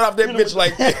 Jumping off that bitch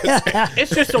like this.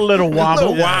 It's just a little A wobble.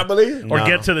 little wobbly. Or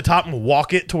get to the top and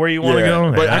walk it to where you want to Yeah.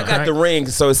 go. But Yeah, I got the ring,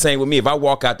 so it's saying with me, if I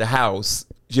walk out the house,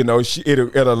 you know,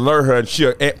 it'll alert her and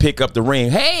she'll pick up the ring.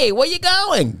 Hey, where you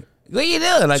going? What you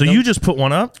doing? Like, So you just put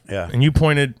one up, Yeah. and you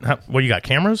pointed. What you got?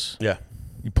 Cameras? Yeah.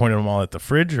 You pointed them all at the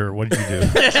fridge, or what did you do?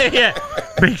 Yeah.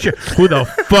 Make sure. Who the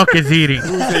fuck is eating?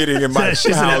 eating in my That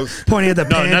shit's house. pointing at the No,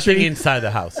 pantry. nothing inside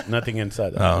the house. Nothing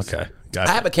inside the Oh, house. okay. I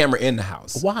Gotcha. have a camera in the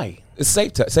house. Why? It's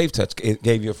Safe Touch. Safe Touch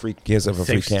gives you a free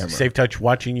camera. Safe touch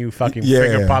watching you fucking Yeah.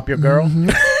 finger pop your girl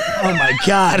Oh my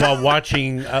god. while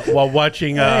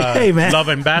watching Hey, man. Love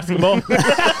and Basketball.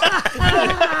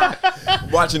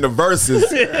 Watching the verses.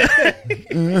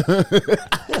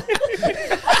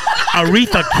 I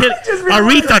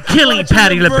Aretha killing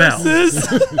Patti LaBelle.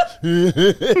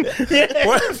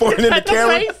 Pointing in the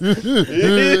camera.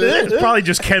 It's probably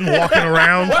just Ken walking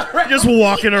around,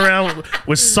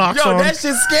 with socks on. That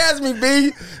shit scares me,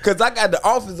 B. Because I got the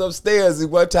office upstairs.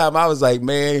 And one time I was like,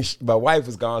 man, my wife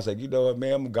was gone. She's like, you know what,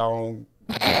 man, I'm gone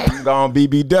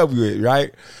BBW it,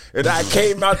 right? And I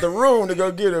came out the room to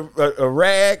go get a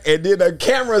rag, and then the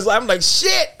camera's like, I'm like,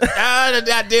 shit.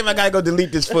 Damn, I gotta go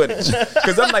delete this footage.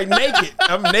 Because I'm like naked.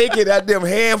 I'm naked, that damn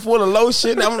hand full of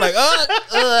lotion. I'm like,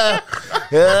 well,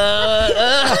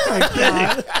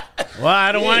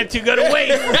 I don't want it to go to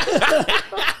waste.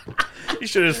 You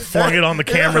should have just flung it on the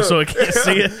camera so it can't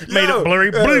see it. Made it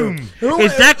blurry. Boom.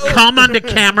 Is that cum on the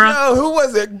camera? No, who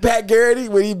was it? Pat Garrity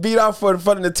when he beat off in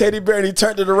front of the teddy bear and he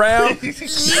turned it around.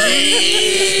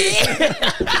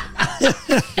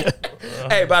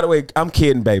 Hey, by the way, I'm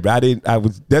kidding, baby.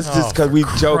 That's just because we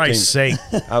joking. Christ's sake.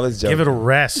 I was joking. Give it a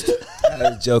rest. I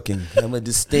was joking. I'm a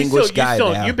distinguished guy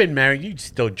now. You've been married. You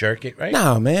still jerk it, right?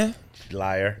 No, man.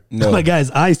 Liar. No. Oh my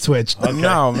guy's eyes twitched. Okay.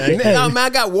 No, man. Hey. No, man. I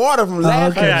got water from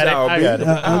laughing at y'all, I got it.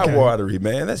 I'm watery,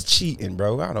 man. That's cheating,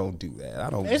 bro. I don't do that. I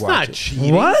don't. It's watch not it.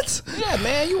 cheating. What? Yeah,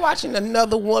 man. You watching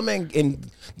another woman and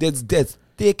that's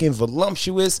thick and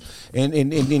voluptuous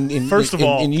and First of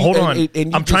all, hold on.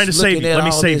 I'm trying to save you. Let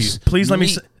me save you. Please let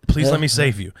me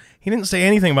save you. He didn't say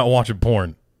anything about watching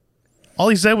porn. All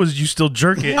he said was you still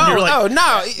jerk it. And you're like,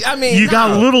 no. I mean, you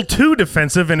got a little too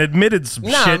defensive and admitted some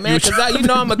shit. No, man, because you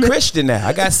know I'm a Christian now.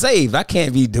 I got saved. I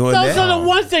can't be doing Those that. are the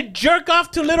ones that jerk off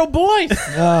to little boys.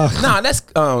 No, that's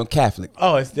Catholic.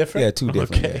 Oh, it's different? Yeah, two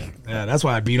different. Okay. Yeah, that's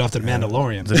why I beat off the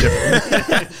Mandalorian.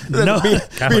 No,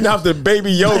 beating off the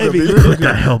baby Yoda. Put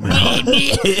that helmet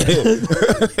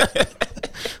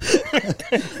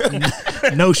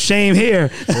on. No shame here.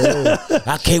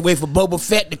 I can't wait for Boba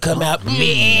Fett to come out.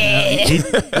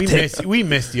 We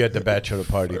missed you at the bachelor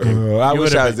party. I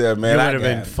wish I was there, man. It would have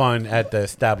been fun at the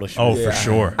establishment. Oh, for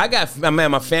sure. I got,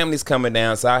 man, my family's coming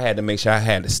down, so I had to make sure I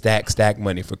had to stack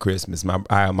money for Christmas. My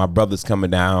brother's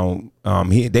coming down.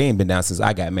 They ain't been down since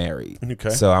I got married. Okay.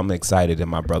 So I'm excited that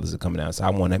my brothers are coming down. So I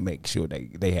want to make sure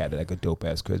they had like a dope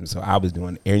ass Christmas. So I was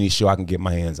doing any show I can get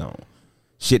my hands on.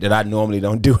 Shit that I normally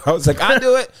don't do. I was like, I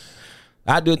do it.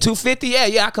 I do it. 250.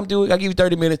 Yeah, I come do it. I give you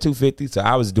 30 minutes, 250. So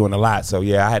I was doing a lot. So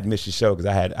yeah, I had to miss the show because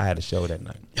I had a show that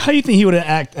night. How do you think he would have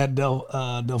acted at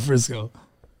Del Frisco?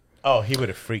 Oh, he would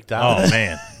have freaked out. Oh,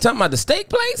 man. Talking about the steak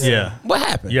place? Yeah. What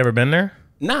happened? You ever been there?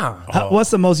 Nah.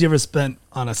 What's the most you ever spent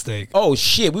on a steak? Oh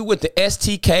shit, we went to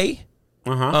STK.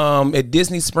 At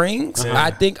Disney Springs.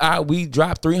 I think we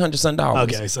dropped $300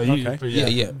 Okay, so you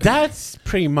yeah. That's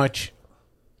pretty much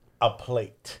a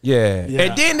plate. Yeah. Yeah.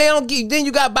 And then they don't get. Then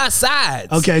you got to buy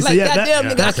sides. Okay, so like, yeah, goddamn,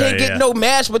 nigga, I can't get yeah. no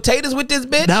mashed potatoes with this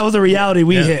bitch. That was the reality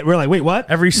we hit. We're like, wait, what?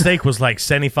 Every steak was like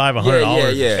 $75,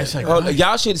 $100. Yeah. It's like,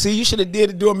 Y'all should see. You should have did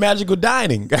it doing magical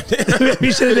dining.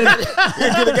 We should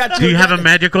have got Do you have a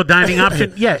magical dining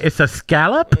option? Yeah, it's a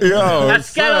scallop. Yo, A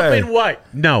scallop in what?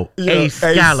 No, Yeah, a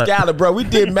scallop. scallop, bro. We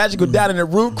did magical dining at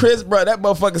Root Chris, bro. That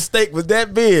motherfucking steak was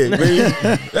that big, man.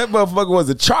 That motherfucker was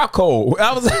a charcoal.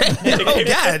 I was like, oh,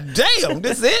 god damn,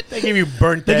 this it? They give you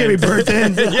burnt They gave me burnt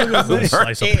ends.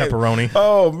 Slice of pepperoni.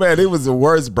 Oh man, it was the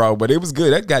worst, bro. But it was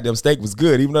good. That goddamn steak was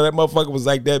good, even though that motherfucker was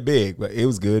like that big. But it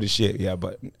was good as shit. Yeah,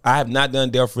 but I have not done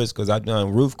Del Frisco's. I've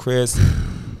done Ruth Chris,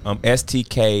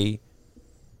 STK.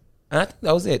 And I think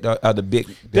that was it. The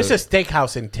big. There's a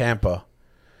steakhouse in Tampa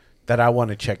that I want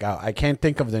to check out. I can't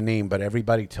think of the name, but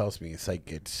everybody tells me it's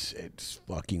like it's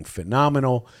fucking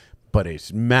phenomenal, but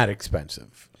it's mad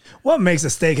expensive. What makes a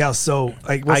steakhouse so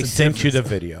like? What's I the sent you difference?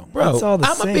 the video. Bro, It's all the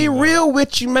I'm gonna same, be bro. real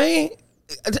with you, man.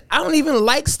 I don't even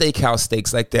like steakhouse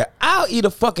steaks like that. I'll eat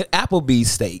a fucking Applebee's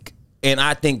steak, and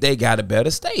I think they got a better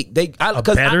steak.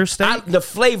 Better steak? The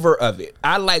flavor of it.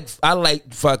 I like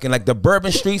fucking like the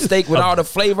Bourbon Street steak with all the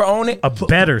flavor on it. A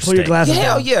better Pull your steak. glasses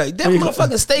Hell down. yeah, that Pull your motherfucking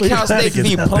pull your steakhouse steak glasses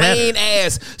be down. plain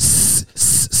ass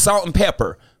salt and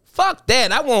pepper. Fuck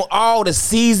that. I want all the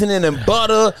seasoning and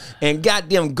butter and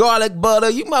goddamn garlic butter.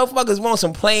 You motherfuckers want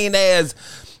some plain ass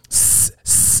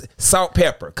salt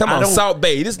pepper. Come on, Salt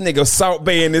Bay. This nigga Salt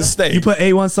Bay in this steak. You put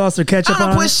A1 sauce or ketchup I on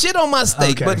don't put it? shit on my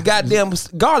steak, Okay. but goddamn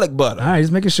garlic butter. All right,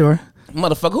 just making sure.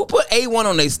 Motherfucker, who put A1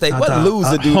 on their steak? What thought-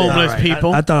 loser do that? Homeless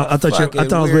people. I thought I Fucking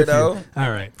was with you. weirdo. All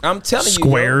right. I'm telling you.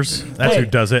 Squares. That's who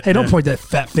does it. Hey, don't point that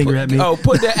fat finger at me. Oh,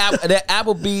 put that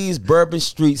Applebee's Bourbon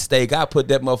Street steak. I put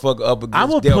that motherfucker up against I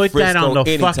will Del put that Frisco on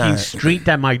the anytime. fucking street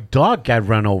that my dog got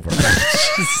run over.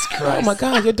 Jesus Christ. Oh my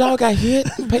God, your dog got hit,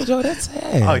 Pedro. That's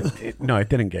sad. No, it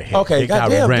didn't get hit. Okay, it got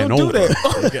goddamn, ran don't over. do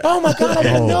that. Oh my God, I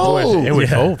didn't know. It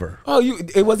was over. Oh,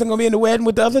 it wasn't gonna be in the wedding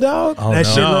with the other dog. Oh, That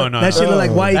shit looked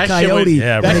like White That shit Coyote.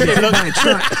 Yeah, That right.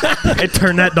 shit looked It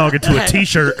turned that dog into a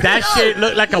T-shirt. That shit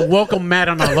looked like a welcome mat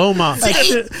on a Loma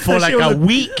for like a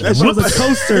week. That shit was a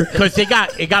coaster. Because it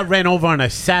got ran over on a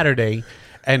Saturday,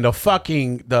 and the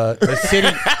city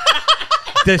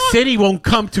the city won't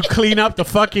come to clean up the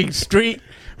fucking street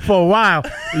for a while.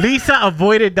 Lisa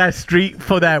avoided that street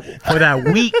for that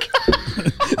week.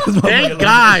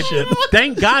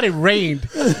 Thank God it rained.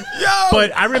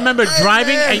 But I remember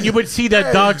driving and you would see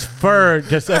that dog's fur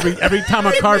just every time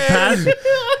a car passed.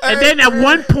 And then at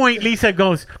one point Lisa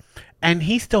goes, and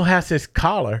he still has his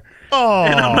collar. Oh,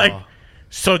 And I'm like,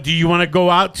 so do you want to go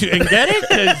out and get it?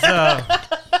 'Cause,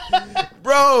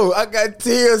 Bro, I got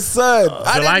tears, son.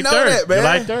 I didn't know that, man.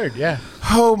 July 3rd, yeah.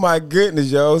 Oh my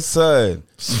goodness, yo, son.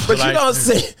 But you don't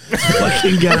see.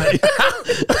 Fucking guy.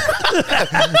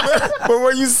 But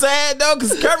were you sad though?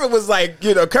 Because Kermit was like,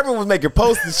 Kermit was making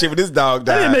posts and shit with his dog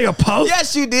died. I didn't make a post.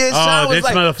 Yes, you did. Oh, this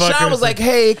motherfucker. Sean was like,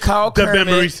 hey, call The Kermit.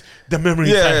 memories I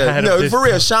had of this for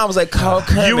real. time. Sean was like, call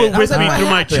Kermit. You were I was with like, me what through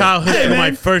my happened? childhood, Hey, through my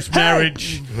man. first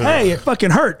marriage. Hey, it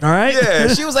fucking hurt, all right? Yeah,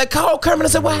 she was like, call Kermit. I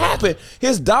said, what happened?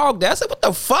 His dog died. I said, what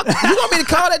the fuck? You want me to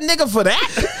call that nigga for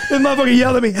that? This motherfucker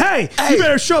yelled at me, hey, you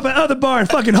better show up at other bar and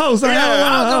fucking host. I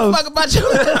don't I don't give a fuck about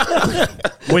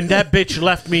you. When that bitch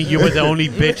left me, you were the only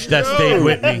bitch that stayed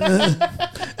with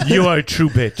me. You are a true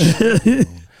bitch.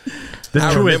 The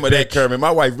I truest remember that, bitch. Kermit.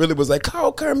 My wife really was like,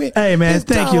 call Kermit. Hey, man, His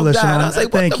thank you, dog LaShawn. died. I was like,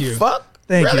 what Thank the you. fuck?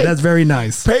 Thank Really? you. That's very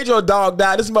nice. Pedro dog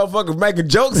died. This motherfucker making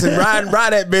jokes and riding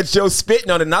that bitch, yo, spitting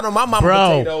on it. Not on my mama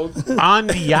Bro, potatoes. on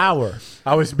the hour,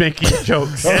 I was making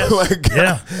jokes. Oh my God.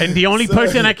 yeah. And the only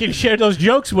person I can share those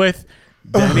jokes with,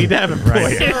 Danny Davenport.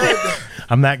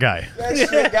 I'm that guy. That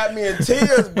shit got me in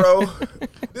tears, bro.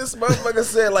 This motherfucker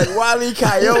said like Wile E.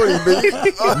 Coyote,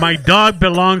 bitch. My dog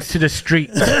belongs to the street.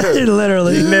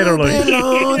 Literally.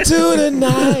 Belong to the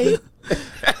night.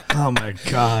 Oh, my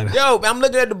God. Yo, I'm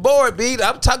looking at the board, B.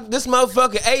 I'm talking this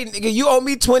motherfucker. Hey, nigga, you owe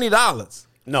me $20.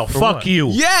 No, fuck you.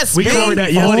 Yes, We B. covered that I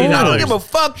yesterday. don't give a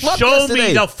fuck. Fuck Show yesterday.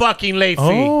 me the fucking late fee.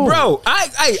 Oh. Bro, I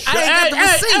ain't got the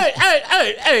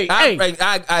receipt. Hey.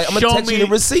 I'm gonna Show text you me- the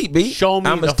receipt, B. show me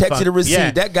I'm gonna the text you the fuck- receipt.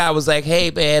 yeah. That guy was like, "Hey,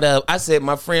 man," I said,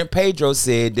 "My friend Pedro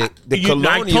said that the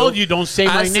Colonial." I told you don't say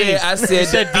my name. I said, You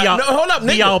said no, hold up, nigga.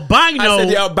 the albino. I said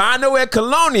the albino at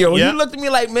Colonial. Yeah. You looked at me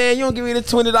like, "Man, you don't give me the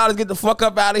 $20. Get the fuck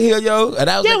up out of here, yo." And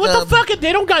I was Yeah, like, what the fuck?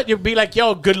 They don't got you. Be like,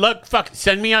 yo, good luck. Fuck,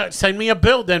 send me a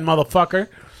bill, then, motherfucker.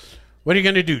 What are you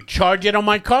gonna do? Charge it on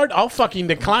my card? I'll fucking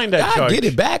decline that I charge. get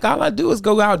it back. All I do is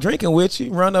go out drinking with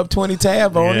you, run up 20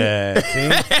 tab on it. Yeah,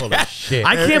 see? Full of shit.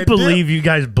 I can't believe you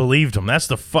guys believed him. That's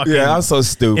the fucking Yeah, I'm so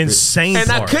stupid. insane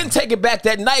And I part. couldn't take it back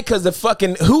that night because the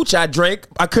fucking hooch I drank,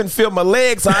 I couldn't feel my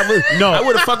legs. So I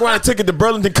would have fucked around and took it to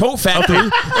Burlington Coat Factory.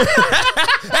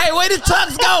 Hey, where the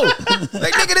tux go?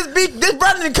 Like, nigga, this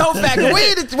Burlington Coat Factory.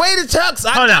 Where the tux?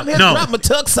 Hold I'm up, here no. to drop my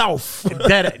tux off.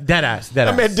 Dead ass.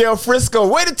 I'm at Del Frisco.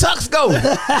 Where the tux go?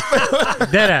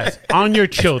 Dead ass. On your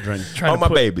children. On my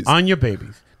babies. On your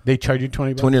babies. They charge you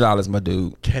 $20. $20, my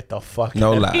dude. Get the fuck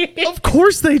No out. lie. Of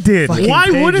course they did. Fucking Why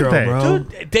Pedro, wouldn't they? bro.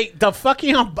 Dude, the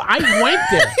fucking I went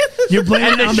there. You're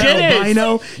blaming And the it on the shit is-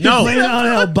 albino? You're No. blaming it on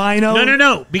the albino?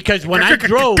 No. Because when I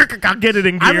drove, I'll get it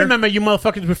in gear. I remember you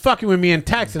motherfuckers were fucking with me in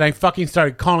taxi, and I fucking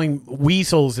started calling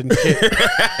weasels and shit.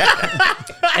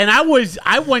 And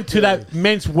I went to that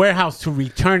Men's Warehouse to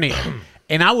return it,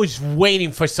 and I was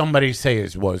waiting for somebody to say,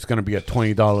 it's going to be a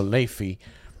 $20 late fee.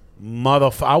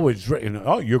 Motherfucker, I was written.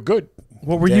 Oh, you're good.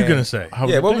 What were you gonna say?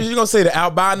 Yeah, what was you going to say? The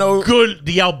albino? Good.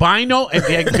 The albino, and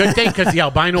the good thing because the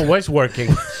albino was working.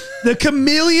 The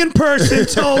chameleon person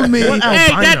told me. What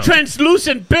Hey, albino? that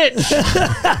translucent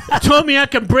bitch told me I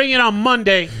can bring it on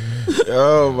Monday.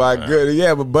 Oh, my goodness.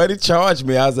 Yeah, but Buddy charged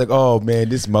me. I was like, oh, man,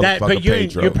 this motherfucker But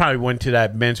Pedro. you probably went to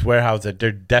that Men's Warehouse that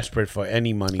they're desperate for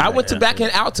any money. I like went to that. back in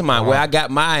Altamont where I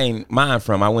got mine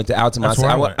from. I went to Altamont. That's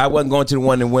where I went. I wasn't going to the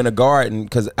one in Winter Garden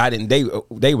because I didn't.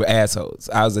 They were assholes.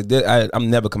 I was like, I'm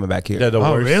never coming back here. They're the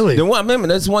Oh, worst. really? The one, remember,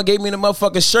 this one gave me the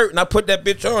motherfucking shirt and I put that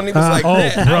bitch on. He was like, Oh,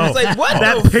 that. bro. I was like, what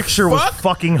That the picture was fuck?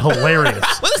 fucking hilarious.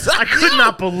 What's up, I could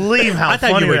not believe how I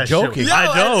thought funny you were that shit joking. was. Yo,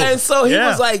 I know. and so he Yeah.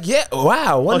 was like, yeah,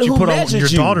 wow. Wonder Thought who put on measured your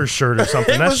you. daughter's shirt or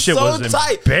something. It That was shit so was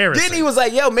tight. embarrassing. Then he was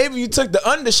like, "Yo, maybe you took the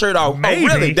undershirt off." Maybe. Oh,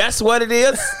 really? That's what it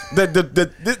is.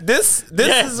 This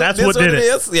is that's this what did it it.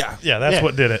 is. Yeah. Yeah, that's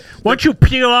what did it. Why don't you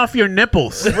peel off your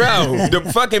nipples? Bro, the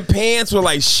fucking pants were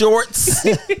like shorts.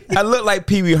 I look like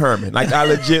Pee Wee Herman. Like I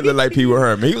legit look like Pee Wee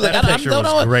Herman. He was like, That I picture don't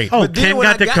was know. great. Oh, But then Ken when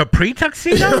got I the capri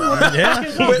tuxedo?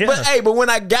 But when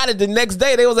I got it the next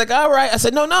day, they was like, "All right." I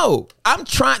said, "No, I'm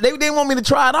trying." They didn't want me to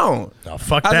try it on. Oh,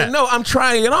 fuck I that. said, "No, I'm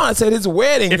trying it on." I said, "His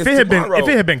wedding If is it had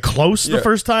tomorrow." been close the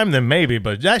first time, then maybe.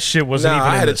 But that shit wasn't No,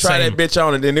 even. I had in to the try same. that bitch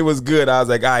on, and then it was good. I was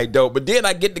like, "All right, dope." But then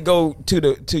I get to go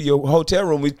to your hotel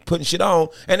room. We putting shit on,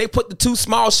 and they put the 2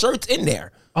 small shirts in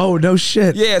there. Oh, no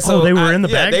shit. Yeah, so they were in the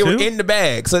bag, They were too? in the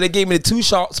bag. So they gave me the 2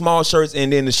 small shirts,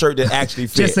 and then the shirt that actually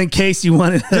fit. Just in case you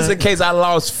wanted to. Just in case I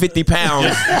lost 50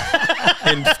 pounds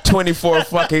in 24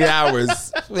 fucking hours.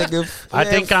 Nigga, I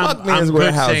man, think fuck I'm Men's good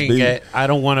Warehouse, saying B. it. I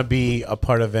don't want to be a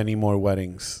part of any more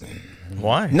weddings.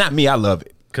 Why? Not me. I love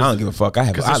it. I don't give a fuck.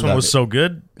 Because this one was so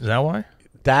good. Is that why?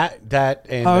 That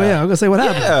and Oh, yeah. I was going to say, what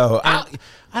happened? Yeah,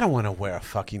 I don't want to wear a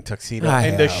fucking tuxedo I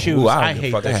and the have. shoes. Ooh, I don't I give a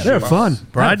hate fuck. I the have They're to. fun.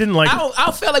 Bro, I didn't like.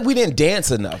 I feel like we didn't dance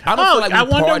enough. I don't Oh, feel like we I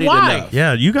wonder partied why. enough.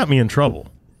 Yeah, you got me in trouble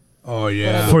Oh,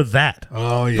 yeah. for that.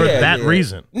 Oh, yeah. For Yeah, that yeah.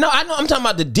 reason. No, I know. I'm talking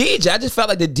about the DJ. I just felt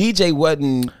like the DJ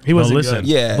wasn't. He wasn't listen. good.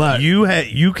 Yeah. But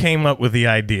You came up with the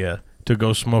idea to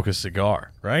go smoke a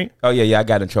cigar, right? Oh yeah, I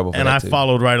got in trouble for And that I too.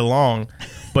 followed right along.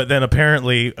 But then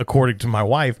apparently, according to my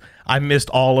wife, I missed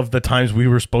all of the times we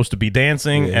were supposed to be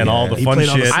dancing and all the He fun played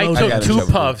on the shit. side. I I took got in 2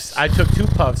 trouble. puffs. I took 2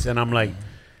 puffs, and I'm like,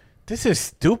 this is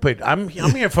stupid. I'm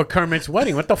here for Kermit's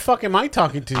wedding. What the fuck am I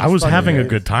talking to? I was having a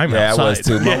good time Yeah, outside. I was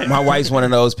too. My wife's one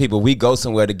of those people. We go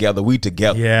somewhere together. We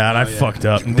together. Yeah, and I fucked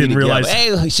up and We didn't together. realize.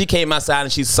 Hey, she came outside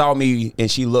and she saw me and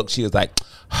she looked. She was like,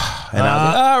 and I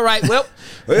was like, all right, well,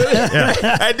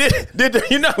 I did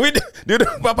you know we did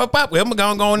the pop pop pop. Well, I'm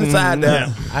gonna go inside now.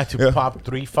 Yeah. I had to pop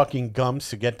 3 fucking gums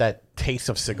to get that taste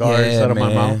of cigars Yeah, out of my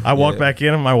man. mouth. I walked back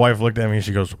in and my wife looked at me and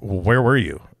she goes, well, "Where were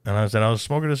you?" And I said, "I was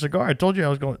smoking a cigar. I told you I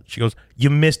was going." She goes, "You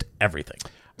missed everything."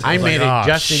 I was made like, it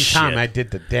 "Oh, just in time. shit." I did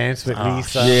the dance with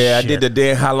Lisa. Yeah, I Shit. did the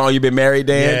dance. How long you been married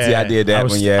dance? Yeah. Yeah, I did that I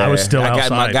was- one. Yeah, I was still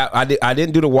outside. I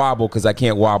didn't do the wobble because I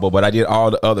can't wobble, but I did all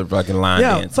the other fucking line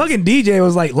yeah, dances. fucking DJ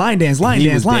was like line dance, line He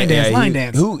dance, was line dan- dance, yeah, line he-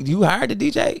 dance. Who you hired the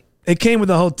DJ? It came with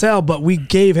the hotel, but we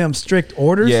gave him strict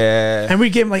orders. Yeah. And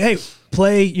we gave him like, hey,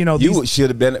 play, You these.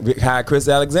 should have been hired Chris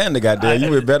Alexander. Goddamn,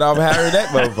 you were better off hiring that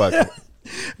motherfucker.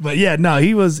 But yeah, no,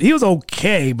 he was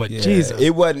okay, but Yeah, Jesus.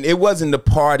 it wasn't the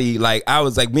party. Like I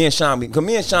was like me and Sean, because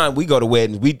me and Sean, we go to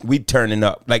weddings, we turning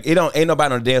up. Like ain't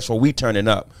nobody on the dance floor, we turning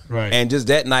up. Right. And just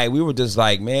that night, we were just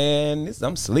like, man,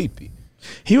 I'm sleepy.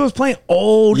 He was playing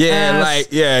old Yeah, ass,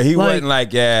 he wasn't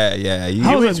like, yeah. He,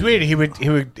 I It was was weird. He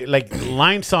would like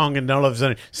line song and all of a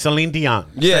sudden Celine Dion.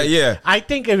 Yeah, Like, yeah. I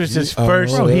think it was his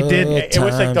first. Bro, he did. It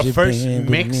was like the Times first you've been with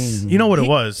mix. me. You know what it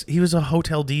was? He was a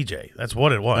hotel DJ. That's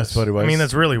what it was. That's what it was. I mean,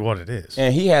 that's really what it is.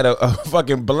 And he had a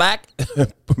fucking black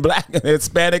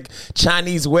Hispanic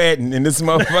Chinese wedding, and this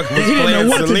motherfucker was didn't know playing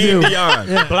what to Celine do.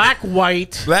 Dion. Black,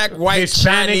 white, Black, white,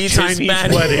 Hispanic, Chinese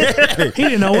Hispanic. wedding. he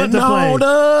didn't know what And to all play.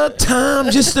 the time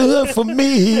just stood for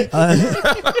me.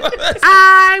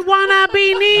 I wanna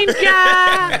be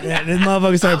ninja. Yeah, this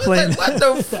motherfucker started playing. Like, what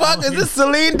the fuck is this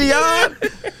Celine Dion?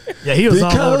 Yeah, he was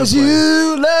all over the Because place.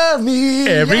 you love me.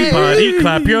 Everybody,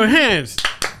 clap your hands.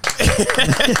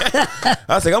 I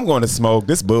was like, I'm going to smoke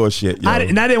this bullshit. Yo. I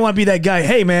didn't want to be that guy.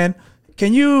 Hey, man,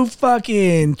 can you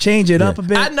fucking change it up a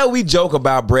bit? I know we joke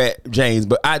about Brett James,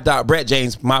 but I thought Brett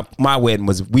James, my wedding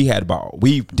was, we had a ball.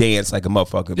 We danced like a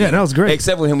motherfucker. Yeah, that was great.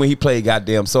 Except for him when he played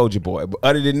goddamn Soulja Boy. But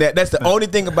other than that, that's the only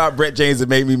thing about Brett James that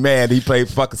made me mad. He played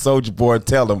fucking Soulja Boy and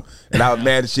Tell Him, and I was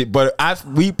mad as shit. But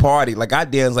we partied. Like, I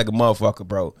danced like a motherfucker,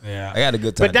 bro. Yeah. I had a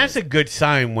good time. But that's a good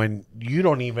sign when you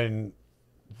don't even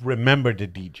remember the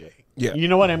DJ. Yeah. You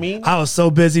know what I mean? I was so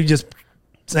busy just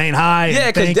saying hi. Yeah, and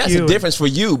because thank that's you. the difference for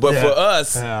you. But Yeah. for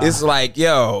us, Yeah. it's like,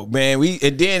 yo, man,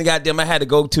 and then goddamn, I had to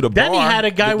go to the Then bar. he had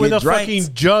a guy to with get a drinks.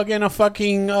 fucking jug and a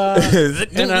fucking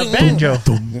and a banjo.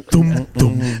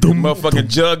 The motherfucking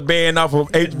jug band off of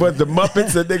the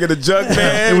Muppets, the nigga, the jug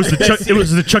band. It was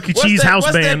the Chuck E. What's Cheese that, house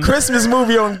what's band. that Christmas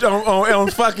movie on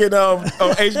fucking on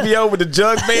HBO with the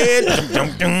jug band?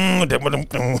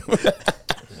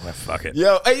 Fuck it.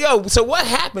 Yo, so what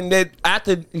happened that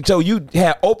after? So you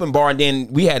had open bar and then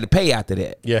we had to pay after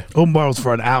that. Yeah. Open bar was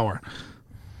for an hour,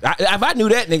 If I knew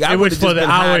that nigga, I It would was have for just the been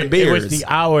hour. high It beers. was the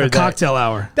hour. a cocktail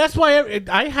hour. That's why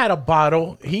I had a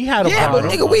bottle. He had a Yeah, bottle.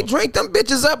 but nigga, we drank them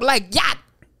bitches up like yacht.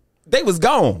 They was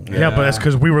gone. Yeah, but that's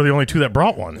because we were the only two that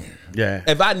brought one. Yeah.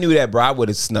 If I knew that, bro, I would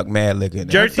have snuck mad liquor in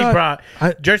there.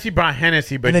 Jersey brought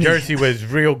Hennessy, but Jersey was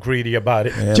real greedy about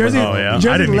it. Yeah, Jersey, Oh, yeah. I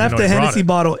Jersey didn't left even know the he brought Hennessy it.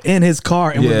 bottle in his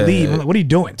car and Yeah. would leave. I'm like, what are you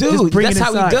doing? Just Dude, bring that's it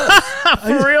how he inside. does.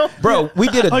 For real? Bro, we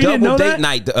did a Oh, you didn't double know date that?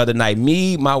 night the other night.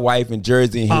 Me, my wife, and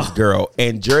Jersey and his girl.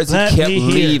 And Jersey Let kept me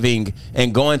hear. leaving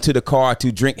and going to the car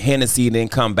to drink Hennessy and then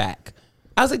come back.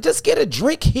 I was like, just get a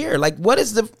drink here. Like, what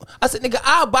is the... I said, nigga,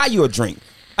 I'll buy you a drink.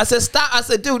 I said, stop. I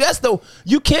said, dude,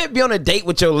 you can't be on a date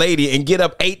with your lady and get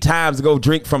up 8 times to go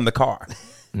drink from the car.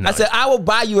 I said, I will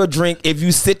buy you a drink if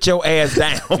you sit your ass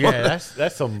down. Yeah,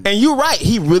 that's some. And you're right.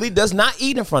 He really does not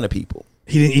eat in front of people.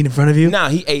 He didn't eat in front of you? Nah,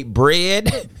 he ate bread.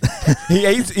 he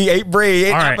ate bread. He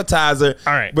ate All right. appetizer.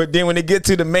 All right. But then when they get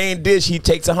to the main dish, he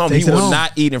takes it home. Takes he it will home.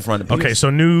 not eat in front of people. Okay, so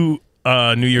New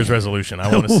Year's resolution. I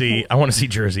want to see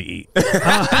Jersey eat.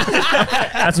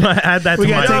 That's my add that We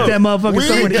to got to my. take that motherfucker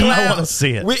somewhere to eat. I wanna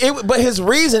see it. But his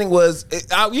reasoning was,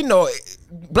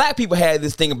 black people had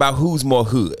this thing about who's more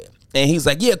hood. And he's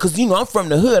like, yeah, because, I'm from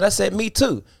the hood. I said, me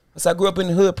too. I said, I grew up in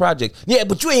the hood project. Yeah,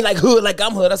 but you ain't like hood like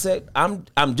I'm hood. I said, I'm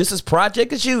just as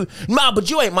project as you. Nah, but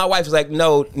you ain't. My wife was like,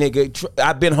 no, nigga,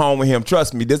 I've been home with him.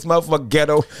 Trust me, this motherfucker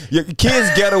ghetto. Your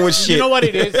kid's ghetto as shit. You know what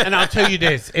it is, and I'll tell you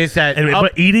this: is that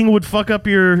But eating would fuck up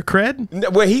your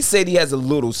cred. Well, he said he has a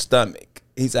little stomach.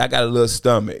 He said, I got a little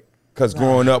stomach. Because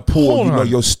growing up poor, Hold on.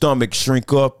 your stomach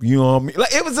shrink up. You know what I mean?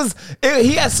 Like, it was just,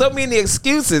 he had so many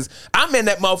excuses. I'm in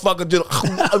that motherfucker just,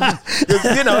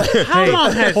 how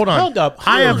long has Hold on. hold up?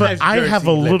 How I long have has I Jersey have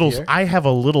a lived little here? I have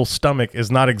a little stomach is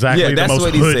not exactly Yeah, the that's most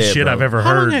what he hood said, shit bro. I've ever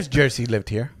How long heard. has Jersey lived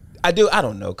here? I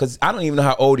don't know. Because I don't even know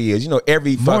how old he is.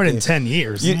 Every More fucking. than 10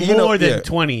 years. More than yeah.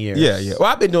 20 years. Yeah. Well,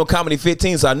 I've been doing comedy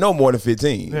 15, so I know more than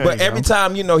 15. There But you every go.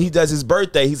 time, he does his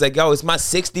birthday, he's like, yo, it's my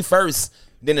 61st.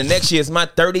 Then the next year it's my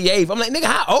 38th. I'm like, nigga,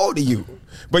 how old are you?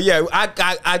 But yeah,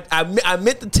 I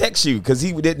meant to text you because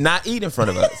he did not eat in front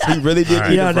of us. He really did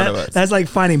eat in front of us. That's like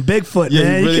finding Bigfoot, Yeah,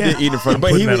 man. he You really can't- did eat in front of us.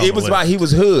 But putting that on it the was list. about he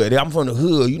was hood. I'm from the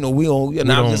hood. We don't.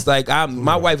 And I'm just like,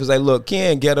 my wife was like, look,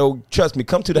 Ken, ghetto, trust me,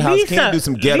 come to the house. Ken do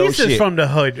some ghetto Lisa's shit. from the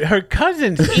hood. Her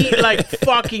cousins eat like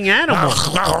fucking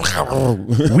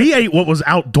animals. We ate what was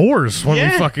outdoors when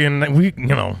Yeah.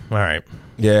 all right.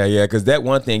 Yeah, because that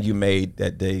one thing you made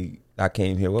that day I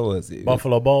came here, what was it?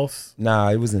 Buffalo balls, Nah,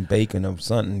 it was in bacon or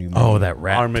something you made. Oh, that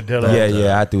rat. armadillo.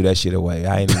 Yeah, I threw that shit away.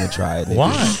 I ain't even tried it.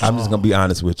 Why? I'm just gonna be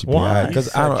honest with you. Why? Because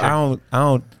I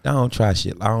don't try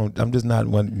shit. I'm just not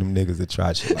one of them niggas that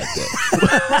try shit like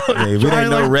that. Yeah, if it ain't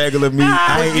no regular meat,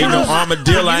 I ain't eat no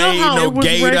armadillo. I ain't eat no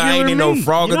gator. I ain't eat no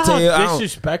frog You know tail. I how don't-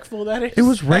 disrespectful that is? It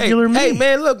was regular meat. Hey,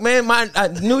 man, look, man, my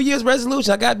New Year's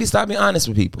resolution, I gotta stop being honest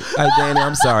with people. Like, Danny,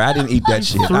 I'm sorry, I didn't eat that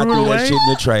shit. I Threw it threw that away? shit in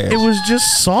the trash. It was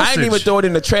just sausage. I didn't even throw it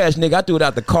in the trash, nigga. I threw it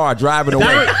out the car driving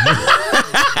away.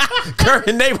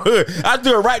 Current neighborhood. I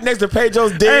threw it right next to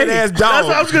Pedro's dead ass dog. That's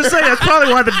what I was gonna say. That's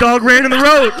probably why the dog ran in the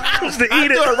road. Was to I eat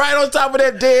threw it. it right on top of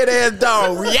that dead ass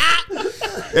dog.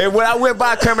 Yeah. And when I went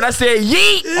by Kermit, I said,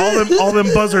 yeet. All them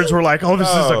buzzards were like, "Oh, this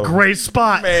is Oh, a great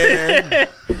spot." Man.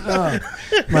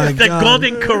 My the God.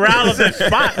 golden corral of the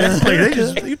spot.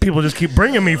 Like, these people just keep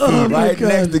bringing me food. Right God.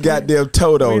 next to goddamn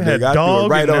Toto, We had nigga. I threw it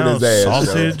dog right and on now his ass. yo.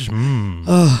 sausage.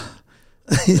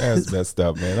 That's messed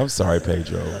up, man. I'm sorry,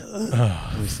 Pedro.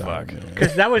 I'm sorry, man.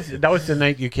 Because that was the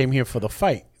night you came here for the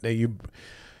fight. That you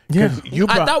Yeah.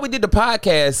 I thought we did the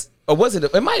podcast, or was it?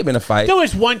 It might have been a fight. There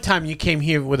was one time you came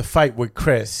here with a fight with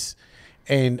Chris,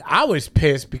 and I was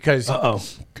pissed because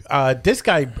this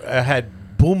guy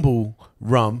had Boom Boo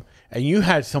rum, and you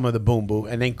had some of the Boom Boo,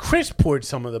 and then Chris poured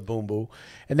some of the Boom Boo,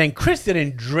 and then Chris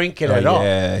didn't drink it at all.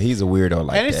 Yeah, he's a weirdo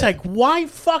like that. And it's like, why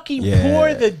fucking Yeah.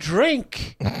 pour the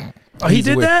drink? Oh, he He's a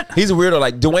did weird- that? He's a weirdo.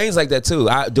 Like Dwayne's like that too.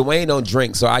 Dwayne don't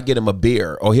drink, so I get him a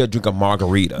beer or he'll drink a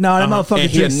margarita. No, that motherfucker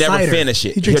and he'll drinks never cider. finish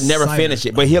it. He drinks He'll never cider. finish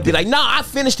it, but he'll be like, "No, I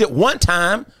finished it one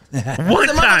time. One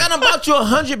I done bought you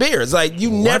 100 beers. Like you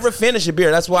never finish a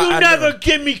beer. That's why You I never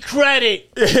give me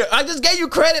credit. I just gave you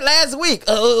credit last week.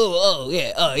 Oh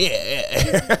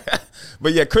yeah.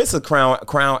 But yeah, Chris is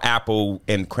crown apple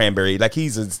and cranberry. Like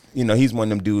he's one of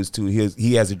them dudes too.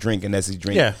 He has a drink and that's his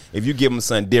drink. Yeah. If you give him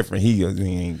something different, he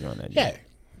ain't doing that. Yeah,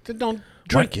 so don't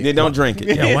drink They it. don't drink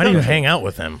it. Yeah, why do you hang out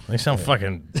with them? They sound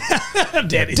fucking.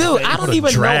 Daddy. Dude, I don't a even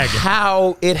know drag.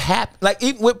 how it happened. Like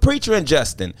even with Preacher and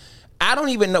Justin, I don't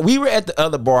even know. We were at the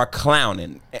other bar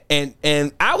clowning, and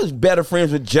I was better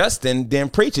friends with Justin than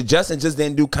Preacher. Justin just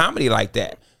didn't do comedy like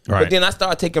that. Right. But then I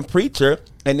started taking Preacher,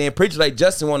 and then Preacher like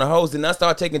Justin want to host, and I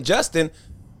started taking Justin.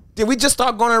 Then we just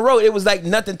started going on the road. It was like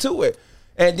nothing to it.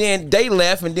 And then they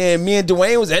left, and then me and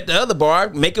Dwayne was at the other bar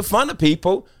making fun of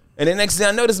people. And then next thing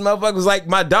I know, this motherfucker was like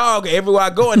my dog everywhere I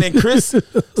go. And then Chris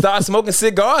started smoking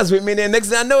cigars with me. And then next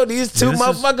thing I know, these two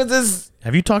motherfuckers is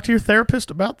Have you talked to your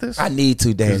therapist about this? I need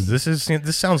to, Dan.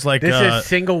 This sounds like This is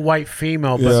single white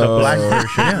female, but the black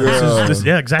version.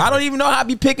 Yeah, exactly. I don't even know how I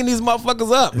be picking these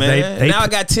motherfuckers up, man. They now I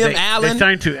got Tim They're Allen.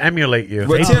 trying to emulate you.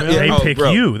 But They Oh, pick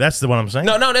bro. you. That's the one I'm saying.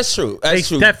 No, that's true. That's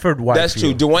true. Stepford wife That's true.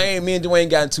 you. Me and Dwayne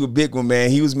got into a big one, man.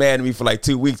 He was mad at me for like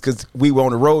 2 weeks because we were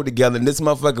on the road together, and this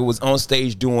motherfucker was on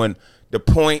stage doing The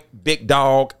Point, Big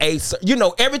Dog, Ace,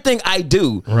 everything I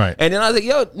do. Right. And then I was like,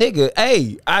 yo, nigga,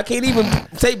 hey, I can't even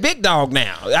say Big Dog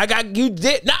now. You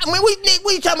did. Nah, I mean,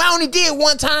 we talking. I only did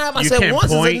one time. I You said can't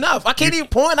once point. is enough. I can't even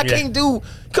point. I can't do.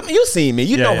 Come on, you seen me.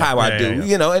 You know how I do.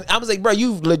 yeah. And I was like, bro,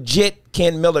 you legit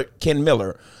Ken Miller.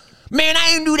 Man,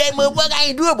 I ain't do that, motherfucker. I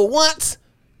ain't do it but once.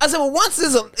 I said, well, once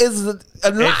is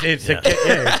a lot. It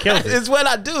kills it. It's what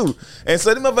I do. And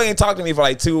so the motherfucker ain't talked to me for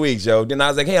like 2 weeks, yo. Then I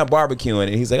was like, hey, I'm barbecuing.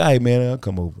 And he's like, hey, man, I'll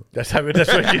come over. That's what you do.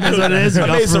 That's what it is. I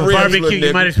made some ribs, Barbecue, little you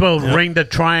nigga. might as well ring the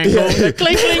triangle. Clink,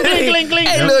 clink, clink, clink, clink.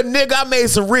 Hey, little nigga, I made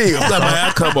some ribs. I'm like,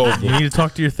 I'll come over. You need to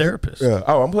talk to your therapist. Yeah.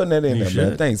 Oh, I'm putting that in You there, man.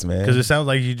 should. Thanks, man. Because it sounds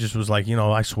like he just was like,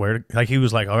 I swear to, like he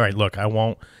was like, all right, look, I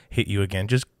won't hit you again.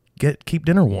 Just keep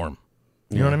dinner warm.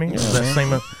 You know what I mean? That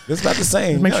same. It's not the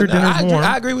same. Make sure dinner's warm.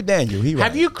 I agree with Daniel. He right.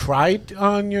 Have you cried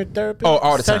on your therapist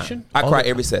all the session? time. I cry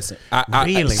every session.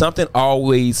 Really? Something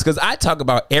always, because I talk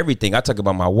about everything. I talk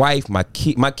about my wife, my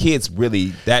kids.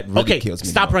 Really, that really Okay, kills me.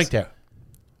 stop the most. right there.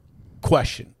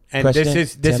 Question. And Question?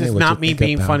 this Tell is me what not you me think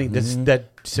being about funny. This is that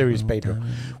serious paper.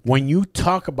 When you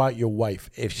talk about your wife,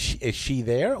 is she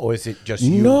there or is it just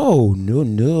you? No.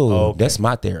 Okay. That's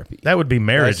my therapy. That would be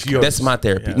marriage. That's yours. That's my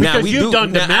therapy. Yeah. Now Because you've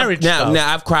done the marriage stuff.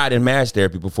 Now I've cried in marriage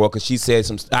therapy before because she said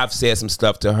I've said some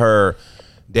stuff to her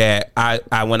that I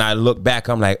when I look back,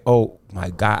 I'm like, oh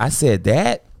my God, I said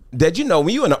that. That when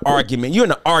you're in an argument, you're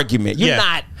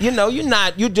Yeah.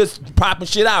 not, you're just popping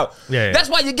shit out. Yeah. That's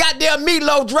why you goddamn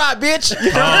meatloaf dry, bitch.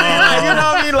 You know what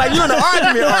I mean? Like you're in an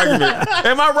argument.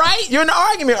 Am I right? You're in an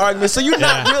argument. So you're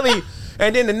not really.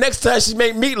 And then the next time she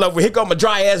make meatloaf, here go my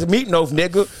dry ass meatloaf,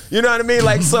 nigga. You know what I mean?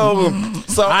 Like so.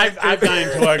 I've gotten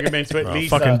into arguments with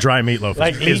Lisa. Fucking dry meatloaf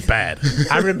Like is Lisa- bad.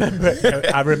 I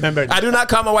remember. I do not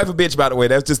call my wife a bitch, by the way.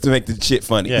 That's just to make the shit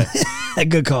funny. Yeah.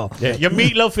 Good call. Yeah, your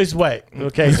meatloaf is wet.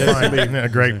 Okay, that's Fine. Yeah,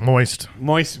 great, moist.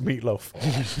 moist meatloaf.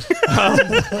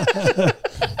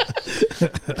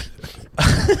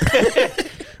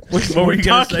 What were you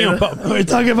gonna say? We're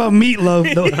talking about meatloaf.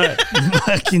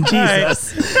 Fucking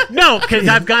Jesus. No, because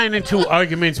I've gotten into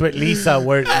arguments with Lisa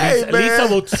where Hey, Lisa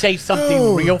man. will say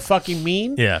something real fucking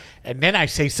mean. Yeah. And then I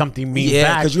say something mean Yeah,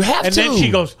 back. 'cause you have and to. then she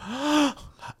goes,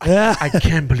 Yeah. I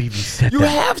can't believe you said You that.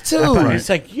 have to. It's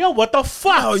like, yo, what the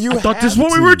fuck? No, you I thought this is have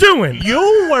what we to. were doing.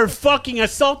 You were fucking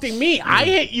assaulting me. I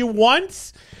hit you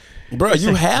once. Bro,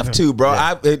 you have to, bro.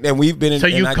 And we've been in. So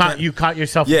and I can't- you caught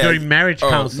yourself during marriage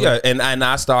counseling. Yeah, and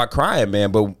I start crying,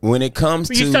 man. But when it comes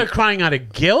But to you start crying out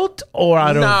of guilt or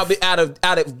out of but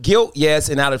out of guilt, yes,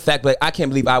 and out of fact, but I can't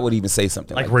believe I would even say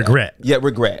something like regret. That. Yeah,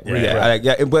 regret.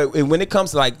 Yeah. But when it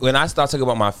comes to when I start talking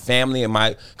about my family and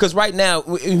because right now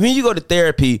when you go to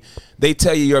therapy, they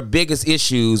tell you your biggest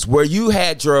issues where you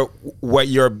had your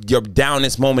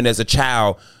downest moment as a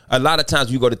child. A lot of times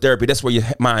when you go to therapy, that's where your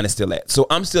mind is still at. So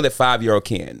I'm still at 5-year-old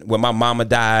Ken when my mama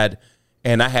died.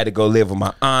 And I had to go live with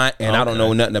my aunt, and I don't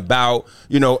know nothing about,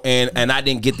 and I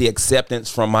didn't get the acceptance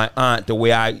from my aunt the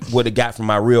way I would have got from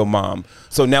my real mom.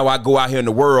 So now I go out here in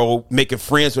the world making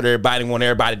friends with everybody and want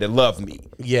everybody to love me.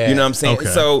 Yeah. You know what I'm saying? Okay.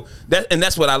 So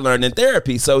that's what I learned in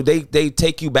therapy. So they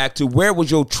take you back to where was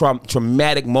your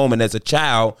traumatic moment as a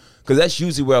child, because that's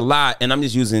usually where a lot, and I'm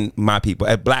just using my people,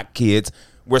 at black kids,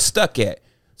 we're stuck at.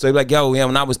 So they're like, yo,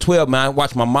 when I was 12, man, I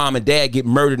watched my mom and dad get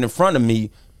murdered in front of me.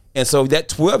 And so that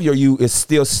 12-year you is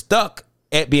still stuck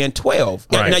at being 12.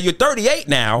 Right. Now you're 38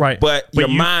 now, Right. but your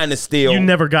mind is still. You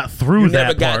never got through You that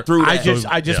never got part. through I that.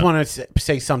 just Yeah. want to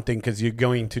say something because you're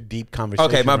going to deep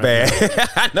conversation. Okay, my right bad. now.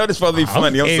 I know this is supposed to be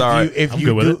funny. I'm sorry. If I'm you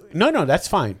good with do, no, that's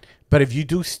fine. But if you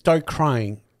do start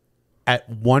crying, at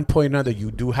one point or another,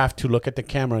 you do have to look at the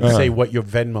camera and say what your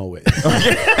Venmo is.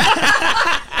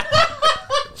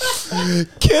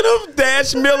 Kenneth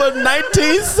Dash Miller,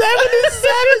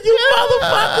 1977, you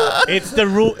motherfucker. It's the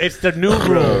rule. It's the new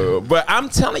rule. But I'm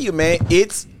telling you, man,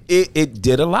 it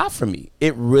did a lot for me.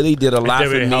 It really did a lot for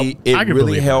really me. helped. It I can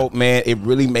really believe helped, man. It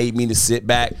really made me to sit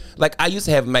back. Like I used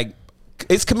to have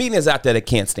it's comedians out there that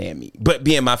can't stand me, but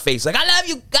be in my face like I love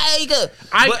you, guy.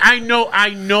 I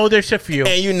know. There's a few.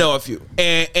 And you know a few,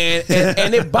 and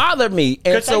it bothered me.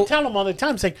 And Because so I tell them all the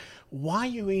time, it's like, why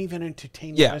you even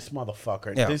entertaining Yeah. this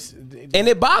motherfucker? Yeah. This, And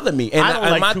it bothered me. And, I don't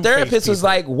like my two-faced therapist was people.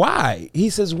 like, why? He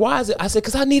says, why is it? I said,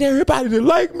 because I need everybody to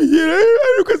like me.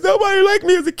 Because nobody liked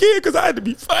me as a kid because I had to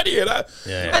be funny.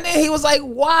 And then he was like,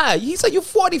 why? He said, you're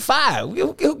 45.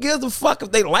 Who gives a fuck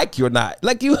if they like you or not?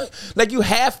 Like you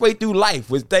halfway through life,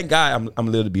 which thank God I'm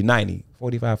little to be 90.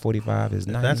 45 is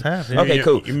 90. That's half. Yeah, Okay, yeah.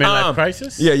 cool. You midlife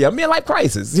crisis? Yeah, midlife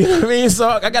crisis. You know what I mean? So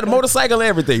I got a motorcycle and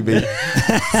everything, baby.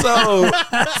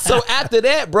 so after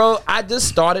that, bro, I just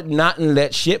started not to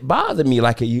let shit bother me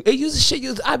like it used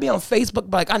to. I'd be on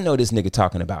Facebook, like, I know this nigga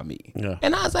talking about me. Yeah.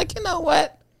 And I was like, you know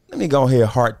what? Let me go ahead and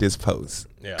heart this post.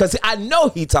 Because I know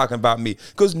he talking about me.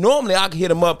 Because normally I could hit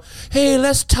him up, hey,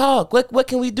 let's talk. What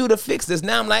can we do to fix this?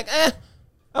 Now I'm like,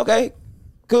 okay,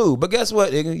 cool. But guess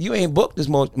what, nigga? You ain't booked as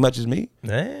much as me.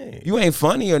 Hey. You ain't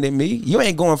funnier than me. You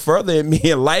ain't going further than me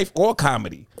in life or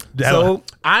comedy. So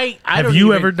I Have don't you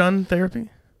even- ever done therapy?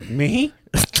 me?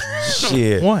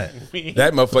 shit. What?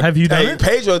 That motherfucker. Have you done it?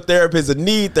 Pedro therapist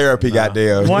need therapy.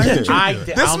 Goddamn. Why? This I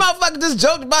motherfucker just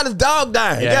joked about his dog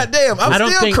dying. Yeah. Goddamn. I'm I don't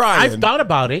still think crying. I've thought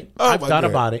about it. Oh I've my thought God.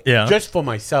 about it. Yeah. Just for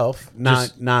myself,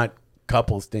 not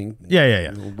couples thing.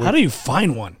 Yeah. How do you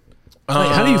find one?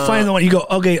 Like, how do you find the one you go,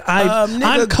 okay, I'm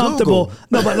nigga, comfortable. Google.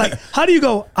 No, but like, how do you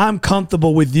go, I'm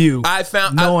comfortable with you? I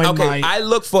found. knowing I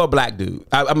look for a black dude.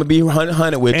 I'm gonna be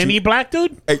 100 with Any you. black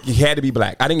dude? He had to be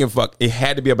black. I didn't give a fuck. It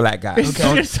had to be a black guy. You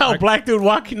just saw a black dude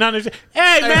walking down the street.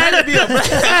 Hey, It had to man. be a black.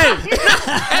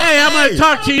 Hey, I'm going to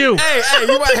talk to you. Hey,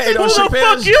 you want to hate on Who the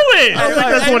Chappelle? fuck you is? I think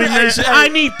that's what he meant. I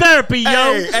need therapy, yo.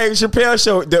 Hey, Chappelle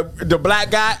show the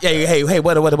black guy. Hey,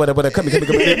 what? Come here.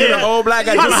 The old black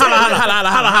guy.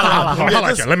 Holla.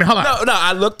 Let me holla. No,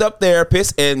 I looked up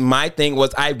therapists, and my thing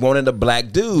was I wanted a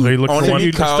black dude. So you looked for only one-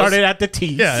 You because- started at the T.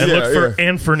 Yeah, Yeah, look for yeah.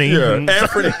 Anthony. Yeah, and-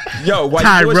 Anthony. Yo, why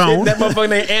Tyrone. you that motherfucker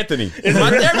named Anthony? My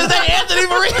therapist named Anthony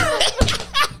for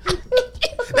real.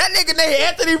 That nigga named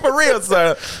Anthony for real,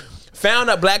 son. Found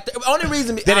a black. Only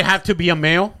reason Did it have to be a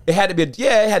male? it had to be. It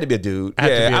had to be a dude. Had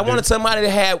to Yeah, be a I wanted dude. somebody that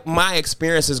had my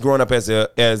experiences growing up as a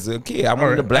kid. I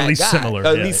wanted a black at least guy. similar,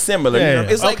 At yeah. least similar. Yeah, you know? yeah.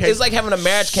 It's like Okay. it's like having a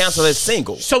marriage counselor that's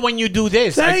single. So when you do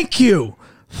this, Thank you.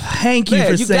 Thank you Man,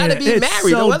 for you saying gotta it. be It's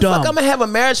married. so What the fuck? dumb. I'm gonna have a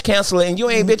marriage counselor and you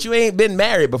ain't been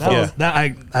married before. Anyways.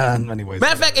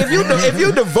 Matter of fact, if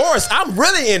you divorce, I'm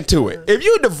really into it. If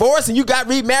you divorce and you got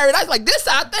remarried, I was like, this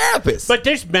our therapist. but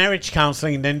there's marriage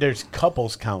counseling, then there's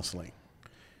couples counseling.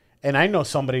 And I know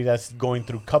somebody that's going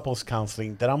through couples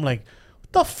counseling that I'm like,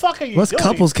 what the fuck are you What's doing?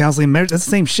 couples counseling? Marriage? That's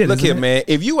the same shit. Look isn't here, it? man.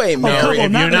 If you ain't married, couple,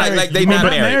 if not you're not married. like they You not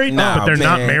mean married, married? Nah, But they're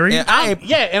not man. married? Yeah, I ain't.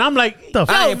 Yeah, and I'm like, The yo, fuck?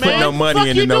 I ain't putting man, no money fuck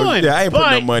into you no- doing? yeah, I ain't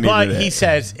putting no money But into that. he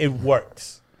says it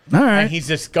works. All And right. he's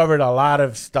discovered a lot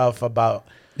of stuff about,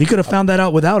 He could have found that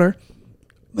out without her.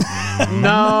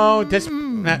 no, this,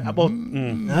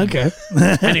 Okay.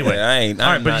 Anyway. I ain't.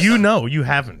 All right, but you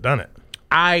haven't done it.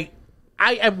 I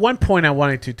at one point I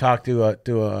wanted to talk to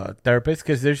a therapist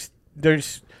because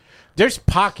there's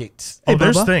pockets. Hey,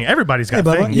 There's Bubba. thing. Everybody's Hey,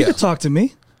 got Bubba, things. you could talk to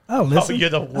me. I'll listen. you're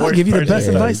the I'll worst give you the person. best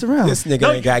advice around. This nigga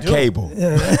No, ain't got you do. cable.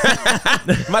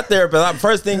 My therapist,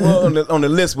 first thing on the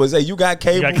list was, hey, you got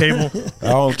cable? You got cable? I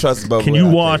don't trust Bubba. Can you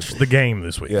without watch cable. the game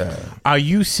this week? Yeah. Are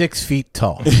you 6 feet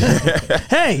tall?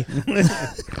 Hey,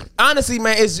 Honestly,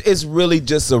 man, it's really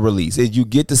just a release. You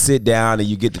get to sit down and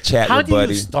you get to chat How with do you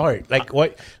buddy. start? Like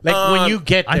what? Like when you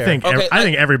get there. I think Okay, I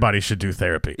think everybody should do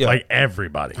therapy. Yeah. Like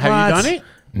everybody. Have you What? done it?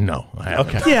 No, I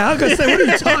haven't. Okay. yeah, I was gonna say, what are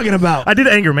you talking about? I did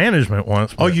anger management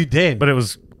once. Oh, but- you did? But it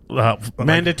was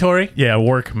Mandatory? Yeah,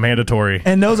 work mandatory.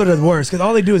 And those are the worst because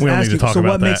all they do is We don't ask need to you, talk so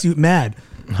about what makes that. you mad?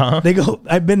 They go,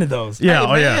 I've been to those. Yeah, Hey,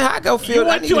 oh man, yeah. I go feel. You I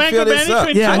went need to to fill anger this up.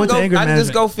 management? Yeah, I went to go, anger I can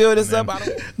just management. go fill this up. I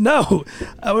don't, No,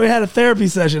 we had a therapy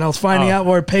session. I was finding out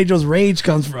where Pedro's rage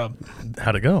comes from.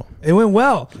 How'd it go? It went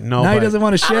well. No, now he but- doesn't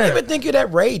want to I don't share. even think you're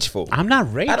that rageful. I'm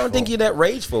not rageful. I don't think you're that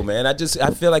rageful, man. I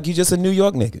feel like you're just a New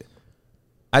York nigga.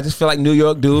 I just feel like New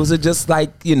York dudes are just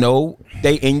like,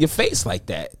 they in your face like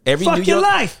that. Every Fuck New your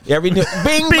York, life.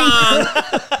 Bing bong.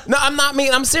 No, I'm not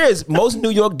mean. I'm serious. Most New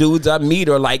York dudes I meet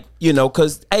are like,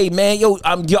 cause hey man, you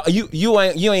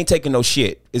ain't taking no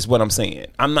shit, is what I'm saying.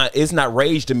 I'm not, it's not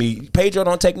rage to me. Pedro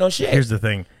don't take no shit. Here's the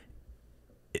thing.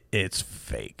 It's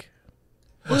fake.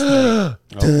 Dun,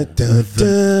 dun, dun.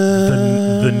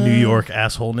 The New York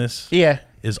assholeness Yeah.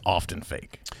 is often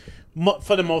fake.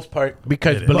 For the most part,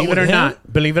 because It is. believe But it or with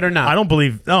not, believe it or not, I don't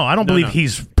believe no.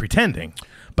 he's pretending,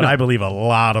 but I believe a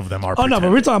lot of them are Oh no, pretending.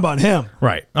 but we're talking about him.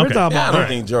 Right. We're Okay. talking Yeah, I about don't him.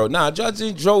 think Joe. Nah,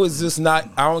 Joe is just not.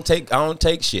 I don't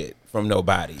take shit from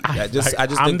nobody. I just I'm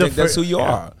think the that's who you yeah.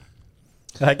 are.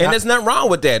 And there's nothing wrong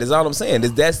with that. Is all I'm saying.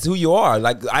 That's who you are.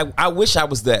 Like I wish I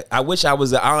was that. I wish I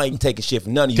was that. I ain't taking shit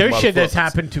from none of you. There's shit that's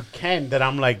happened to Ken that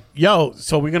I'm like, yo,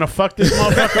 so we're gonna fuck this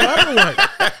motherfucker up or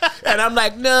what? And I'm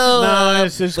like, no,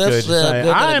 it's just good. Like,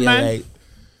 all right, man. Right.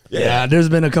 Yeah, there's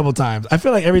been a couple times. I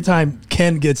feel like every time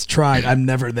Ken gets tried, I'm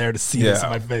never there to see this in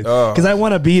my face because I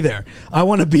want to be there. I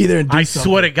want to be there and do something.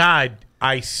 Swear to God.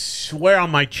 I swear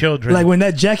on my children. Like when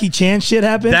that Jackie Chan shit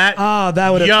happened, I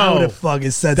would have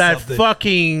fucking said that something.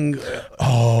 Fucking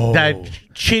that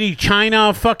Chitty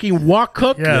China fucking wok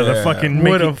cook. Yeah, the fucking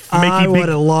I would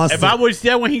have lost. If I was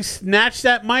there when he snatched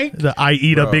that mic, the I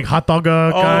eat a big hot dog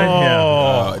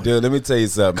guy. Dude, let me tell you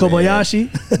something.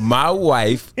 Kobayashi. My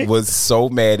wife was so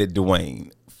mad at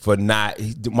Dwayne for not.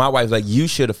 My wife's like, you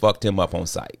should have fucked him up on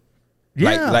sight.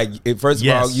 Yeah. Like first of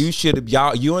all, you should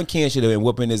have you and Ken should have been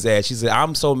whooping his ass. She said,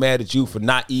 I'm so mad at you for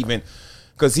not even,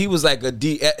 because he was like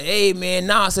hey man,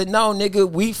 I said, no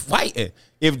nigga, we fighting.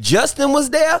 If Justin was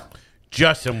there,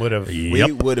 Justin would have.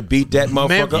 We would have beat that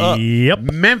motherfucker up.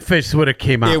 Yep. Memphis would have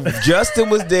came out. If Justin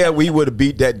was there, we would have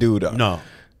beat that dude up. No,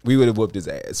 we would have whooped his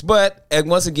ass. But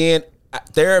once again,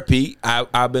 therapy.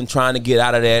 I've been trying to get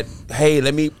out of that. Hey,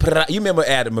 let me put it out. You remember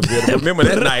Adam a bit? Remember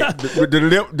that night with the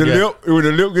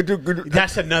lip.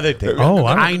 That's another thing. Oh,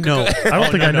 I know. I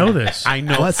don't think I know this. I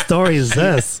know. What story is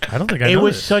this? I don't think I know. It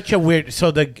was this. such a weird.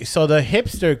 So the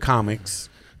hipster comics,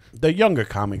 the younger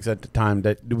comics at the time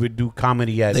that would do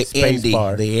comedy at Space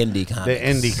Bar, the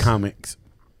indie comics,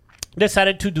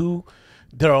 decided to do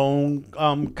their own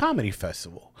comedy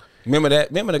festival. Remember that?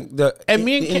 Remember the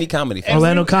indie comedy festival?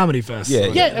 Orlando Comedy Fest.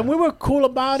 Yeah, and we were cool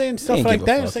about it and stuff like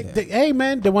that. It's like, hey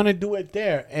man, they want to do it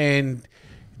there, and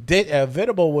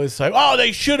Vitable was like, oh,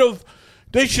 they should have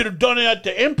done it at the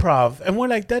Improv, and we're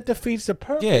like, that defeats the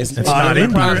purpose. Yeah, it's not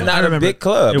Improv. It's not a big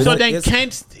club. So then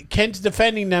Ken's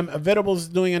defending them. Vitable's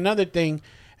doing another thing,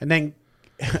 and then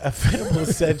Vitable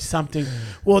said something.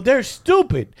 Well, they're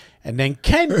stupid, and then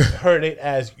Ken heard it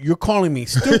as, you're calling me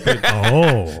stupid.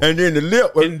 And then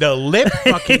the lip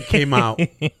fucking came out,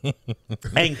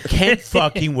 and Ken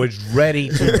fucking was ready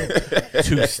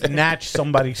to snatch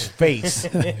somebody's face.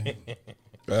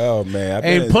 Oh man!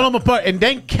 And pull them apart. And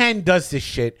then Ken does this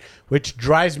shit, which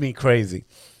drives me crazy.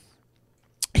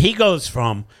 He goes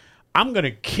from, I'm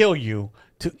gonna kill you,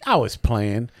 to, I was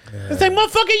playing. It's like,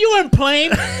 motherfucker, you weren't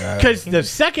playing. Because the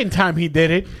second time he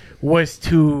did it was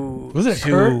to... Was it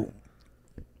Kurt?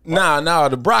 No,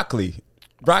 the broccoli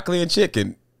and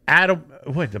chicken. Adam,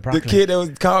 what, the broccoli? The kid that was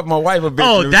called my wife a bitch.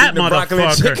 Oh, that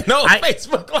motherfucker. No,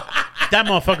 Facebook Live. That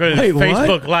motherfucker is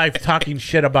Facebook Live talking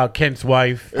shit about Kent's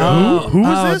wife. Who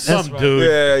was this? Some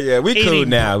dude. Yeah, we cool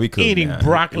now. We cool eating now.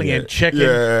 broccoli and chicken.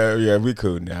 Yeah, we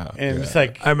cool now. And it's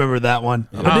like, I remember that one.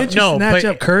 But didn't you snatch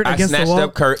up Kurt against the wall? I snatched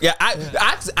up Kurt. Yeah,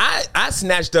 I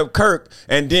snatched up Kurt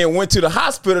and then went to the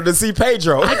hospital to see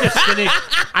Pedro.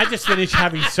 I just finished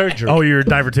having surgery. Oh, your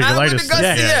diverticulitis.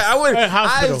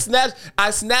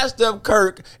 I snatched up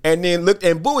Kirk and then looked,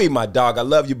 and Bowie, my dog, I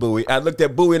love you, Bowie. I looked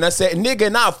at Bowie and I said, nigga,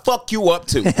 and I'll fuck you up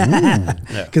too.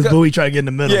 Because Bowie tried to get in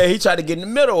the middle. Yeah, he tried to get in the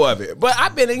middle of it. But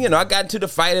I've been, I got into the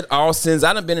fight at Austin's.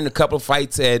 I done been in a couple of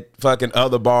fights at fucking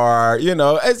other bar.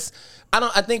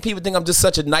 I think people think I'm just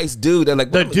such a nice dude. They're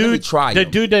like, let me try him.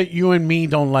 Dude that you and me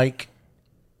don't like.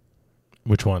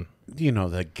 Which one? You know,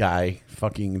 the guy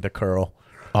fucking the curl.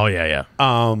 Oh yeah.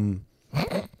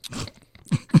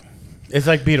 It's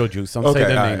like Beetlejuice. Don't say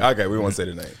the name. Okay, we won't say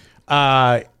the name.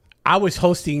 I was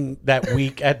hosting that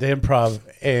week at the Improv,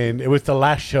 and it was the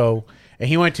last show, and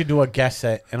he went to do a guest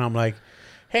set, and I'm like,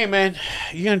 hey man,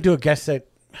 you're gonna do a guest set,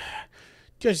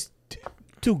 just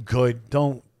do good.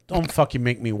 Don't fucking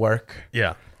make me work.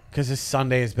 Yeah. Because this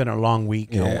Sunday has been a long week.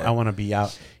 Yeah. I want to be out.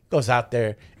 He goes out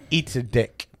there, eats a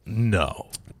dick. No.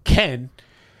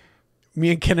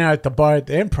 Me and Ken are at the bar at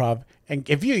the Improv, and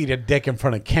if you eat a dick in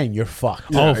front of Ken, you're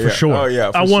fucked. For sure. Oh,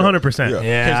 yeah, for 100%.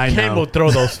 Yeah, I Ken know. will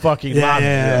throw those fucking lobs,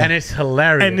 and it's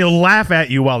hilarious. And he'll laugh at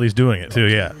you while he's doing it, too,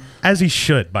 yeah. As he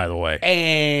should, by the way.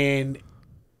 And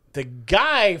the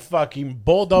guy fucking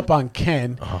bowled up on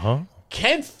Ken.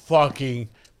 Ken fucking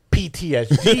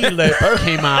PTSD lip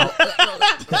came out.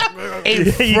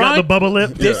 You got the bubble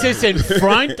lip? This is in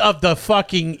front of the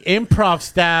fucking Improv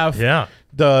staff. Yeah.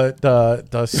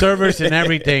 The servers and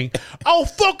everything. Oh,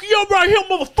 fuck you right here,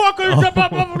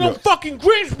 motherfucker. No fucking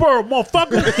Greensboro,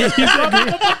 motherfucker.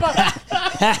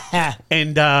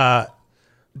 And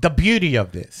the beauty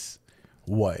of this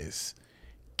was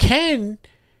Ken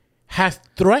has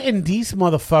threatened these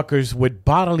motherfuckers with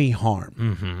bodily harm.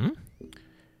 Mm-hmm.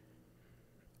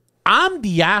 I'm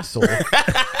the asshole.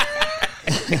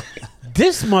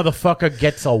 This motherfucker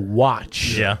gets a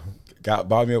watch. Yeah.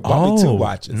 Bought me 2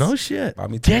 watches. No shit.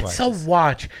 Bought me 2 Gets watches. a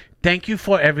watch. Thank you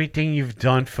for everything you've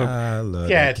done for. I love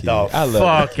Get that kid. the I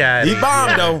love fuck out of He here.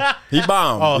 bombed though. He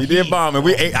bombed. Oh, he did bomb, and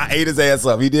I ate his ass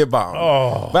up. He did bomb.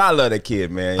 Oh. But I love that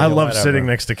kid, man. I love whatever. sitting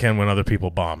next to Ken when other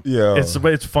people bomb. Yeah.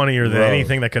 It's funnier than Bro.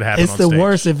 anything that could happen. It's on the stage.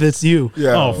 worst if it's you. Yeah.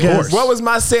 Oh, of Yes. course. What was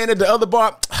my saying at the other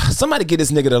bar? Somebody get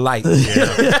this nigga the light.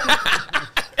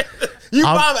 You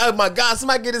bomb? Oh my God!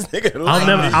 Somebody get this nigga the light.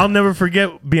 I'll never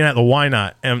forget being at the Why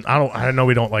Not, and I know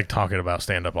we don't like talking about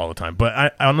stand up all the time,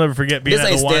 but I'll never forget being This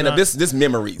at ain't the Why stand up. Not. This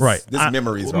memories. Right. This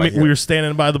memories right We here. were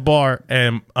standing by the bar,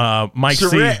 and Mike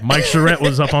Charette. Charette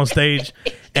was up on stage,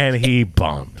 and he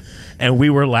bombed. And we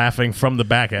were laughing from the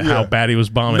back at how bad he was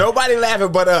bombing. Nobody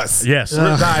laughing but us. Yes.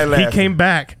 We're dying He laughing. came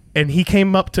back, and he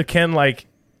came up to Ken like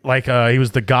he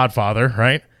was the Godfather,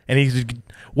 right? And he's,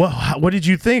 what did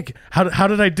you think? How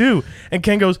did I do? And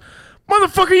Ken goes,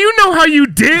 motherfucker, you know how you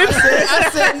did. I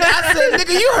said,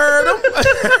 nigga, you heard him.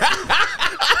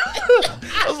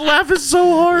 I was laughing so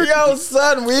hard. Yo,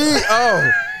 son, bro.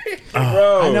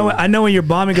 I know when you're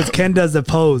bombing because Ken does the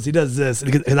pose. He does this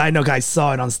because I know guys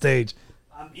saw it on stage.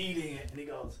 I'm eating it, and he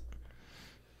goes.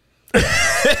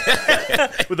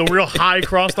 With the real high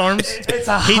crossed arms. It's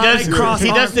a He high does. cross He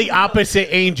arm. does the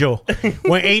opposite. Angel.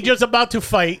 When Angel's about to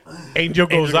fight, Angel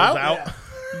goes out.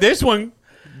 This one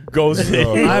goes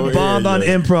in. I bombed on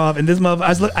improv, and this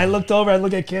motherfucker. I looked over. I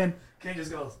looked at Ken. Ken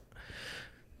just goes.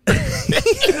 And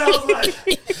I was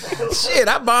like, Shit,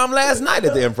 I bombed last night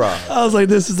at the Improv.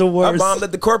 this is the I worst. bombed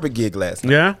at the corporate gig last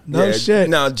night. Yeah. No shit.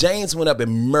 Now, James went up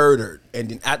and murdered. And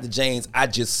then after James,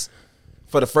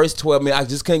 for the first 12 minutes, I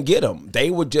just couldn't get them. They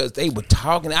were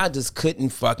talking. I just couldn't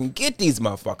fucking get these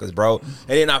motherfuckers, bro. And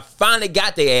then I finally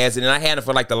got their ass, and then I had them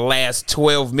for like the last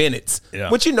 12 minutes. Yeah.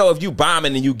 But you know, if you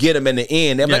bombing and you get them in the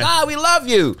end, they're like, Yeah. we love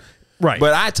you. Right.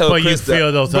 But I told But you Krista,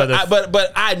 feel those other-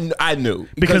 but I knew.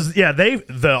 Because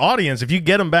the audience, if you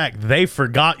get them back, they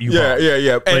forgot you. Yeah, bombed. yeah,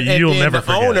 yeah. But you'll then never the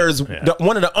forget. owners, Yeah.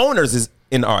 one of the owners is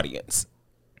in the audience.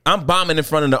 I'm bombing in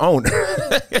front of the owner.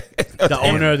 The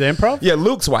owner of the Improv. Yeah,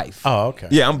 Luke's wife. Oh, okay.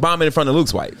 Yeah, I'm bombing in front of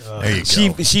Luke's wife. There you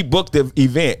go. She booked the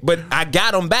event, but I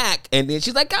got them back, and then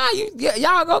she's like,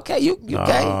 y'all okay? You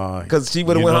okay? Because she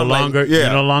would have You're went no home longer. like, yeah.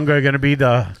 You're no longer gonna be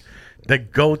the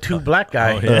go-to black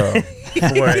guy. yeah.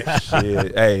 For it.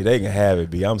 Shit. Hey, they can have it,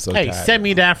 B. I'm so Hey, tired. send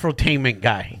me the Afrotainment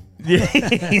guy.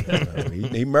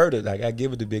 He murdered. Like, I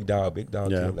give it to Big Dog. Big Dog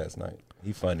killed last night.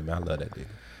 He funny, man. I love that nigga.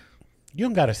 You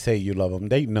don't gotta say you love him.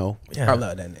 They know. I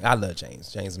love that nigga. I love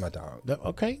James. James is my dog.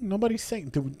 Okay, nobody's saying.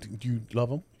 Do you love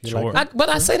him? You Sure. like him? But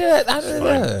I say that.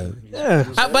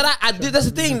 But I did. That's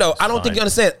the thing, though. I don't think you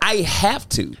understand. I have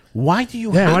to. Why do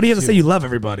you? Yeah, why do you have to say you love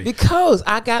everybody? Because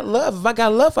I got love. If I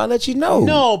got love, I'll let you know.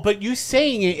 No, but you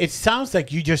saying it. It sounds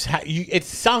like you just. It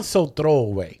sounds so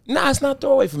throwaway. Nah, it's not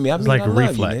throwaway for me. I mean, like I a love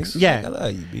reflex. You, nigga. Yeah. I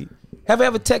love you, B. Have I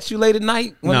ever text you late at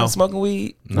night when No. I'm smoking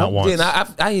weed? Not once. Then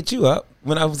I hit you up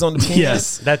when I was on the pen.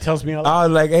 Yes. That tells me a lot. I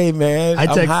was like, hey, man, I'm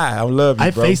high. I love you,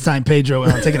 I bro. FaceTime Pedro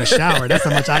when I'm taking a shower. That's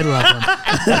how much I love him.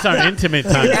 That's our intimate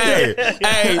time.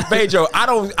 hey, Pedro,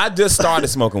 I just started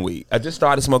smoking weed. I just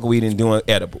started smoking weed and doing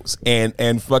edibles.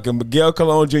 And fucking Miguel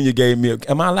Colon Jr. gave me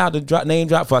am I allowed to name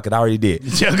drop? Fuck it, I already did.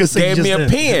 Yeah, I was gonna say Gave you me just a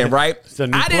did. pen, right? a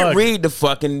new I didn't plug. read the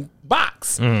fucking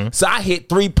box. So I hit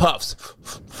 3 puffs.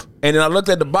 And then I looked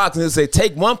at the box and it said,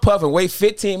 take 1 puff and wait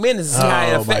 15 minutes to see how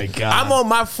it Oh, my affects. God. I'm on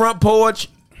my front porch.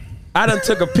 I done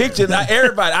took a picture.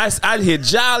 Everybody, I hit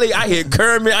Jolly, I hit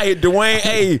Kermit, I hit Dwayne.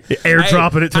 Hey,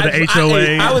 airdropping it to the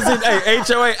HOA. I was in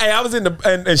HOA. Hey, I was in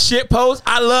the shit post.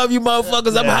 I love you,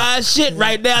 motherfuckers. I'm high as shit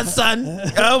right now, son.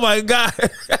 Oh my God.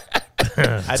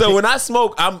 So when I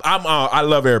smoke, I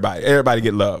love everybody. Everybody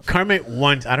get love. Kermit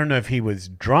once, I don't know if he was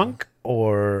drunk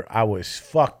or I was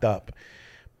fucked up,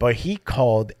 but he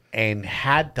called and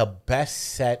had the best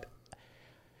set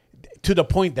to the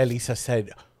point that Lisa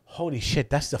said, holy shit,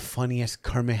 that's the funniest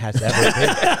Kermit has ever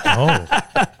been. Oh.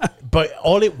 But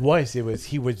all it was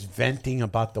he was venting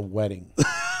about the wedding.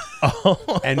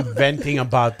 And venting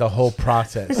about the whole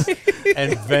process.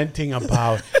 And venting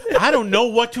about, I don't know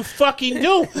what to fucking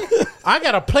do. I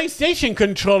got a PlayStation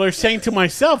controller saying to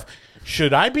myself,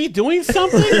 should I be doing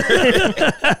something?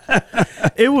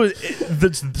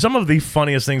 Some of the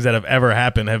funniest things that have ever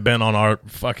happened have been on our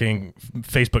fucking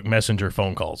Facebook Messenger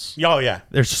phone calls. Oh, yeah.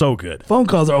 They're so good. Phone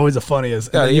calls are always the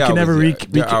funniest. Yeah, You can never you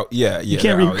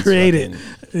can't recreate it.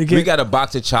 You We can't- got a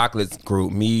box of chocolates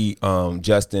group. Me,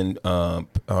 Justin,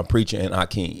 Preacher, and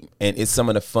Akeem, and it's some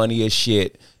of the funniest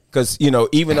shit. Because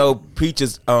even though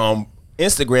Preacher's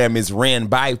Instagram is ran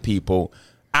by people,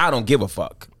 I don't give a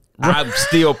fuck. I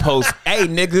still post, hey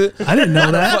nigga. I didn't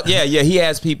know that. Yeah. He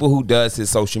has people who does his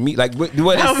social media. Like what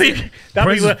That'll be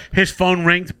what his phone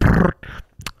rings.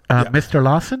 Mr.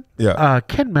 Lawson? Yeah.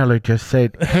 Ken Miller just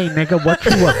said, hey, nigga, what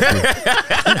you up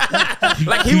to?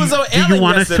 Like he was on Ellen Do you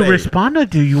want yesterday. us to respond or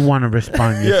do you want to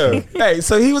respond yourself? Yeah. Hey,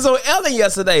 so he was on Ellen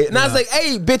yesterday. And I was like,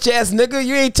 hey, bitch ass nigga,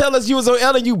 you ain't tell us you was on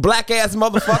Ellen, you black ass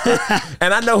motherfucker.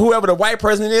 And I know whoever the white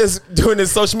person is doing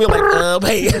this social media, like,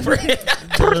 hey.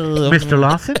 Mr.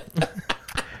 Lawson?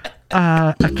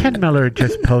 Ken Miller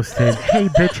just posted, hey,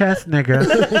 bitch ass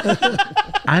nigga.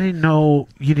 I didn't know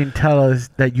you didn't tell us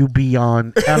that you be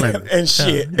on Ellen. And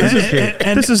shit.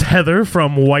 And this is Heather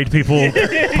from White People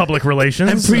Public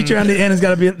Relations. And preacher on the end has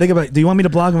got to be. They go like, do you want me to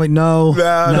blog? I'm like, no,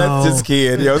 That's just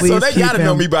kid, yo. So Please they keep gotta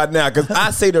know him. me by now, because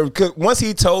I say once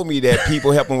he told me that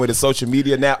people helping with the social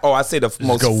media now, I say the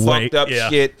most go fucked wait, up yeah.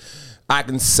 shit I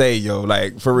can say, yo,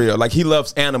 like for real. Like he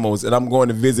loves animals, and I'm going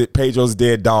to visit Pedro's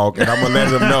dead dog, and I'm gonna let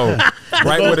him know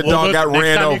right where the dog got Next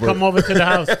ran time over. you come over to the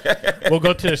house, we'll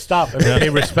go to the stop and pay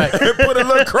respect. Put a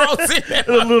little cross in there.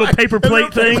 A little paper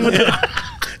plate thing with the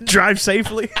drive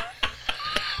safely.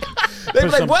 They be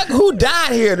like, what? Who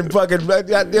died here? The fucking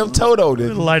goddamn Toto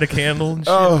did. Light a candle and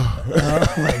shit.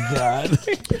 Oh my god.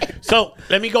 So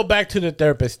let me go back to the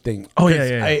therapist thing. Oh, yeah,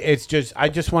 'Cause yeah. I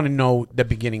just want to know the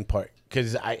beginning part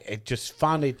because I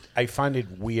find it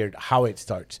weird how it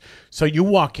starts. So you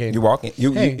walk in. You walk in.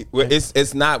 Hey.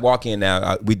 It's not walk in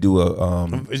now. We do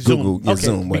a Zoom. Google, Okay,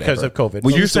 Zoom, whatever. because of COVID.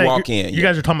 We So used to walk in. You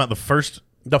guys are talking about the first,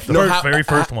 how- very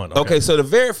first one. Okay, so the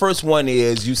very first one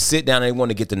is you sit down and they want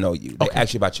to get to know you. They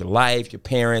ask you about your life, your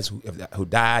parents who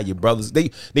died, your brothers.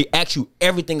 They ask you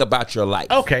everything about your life.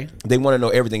 Okay. They want to know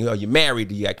everything. Are you married?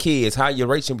 Do you got kids? How your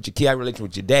relationship with your kid? How your relationship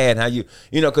with your dad? How you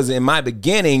know? Because in my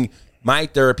beginning, my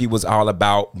therapy was all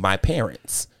about my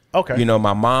parents. Okay. You know,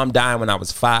 my mom died when I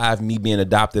was 5. Me being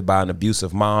adopted by an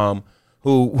abusive mom,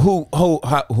 who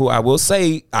I will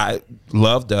say I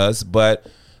loved us, but.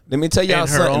 Let me tell y'all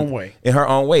something. In her own way. In her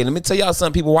own way. Let me tell y'all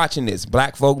something, people watching this,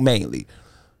 black folk mainly.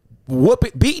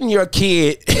 Beating your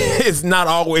kid is not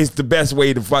always the best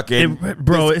way to fucking...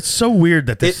 It's so weird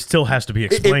that this still has to be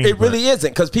explained. It really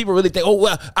isn't, because people really think,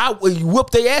 I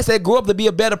whoop their ass, they grow up to be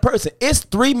a better person. It's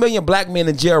 3 million black men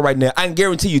in jail right now. I can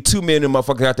guarantee you 2 million of them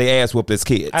motherfuckers got their ass whooped as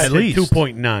kids. At least.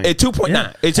 2.9. It's 2.9.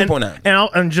 Yeah. It's 2.9.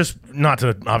 And just not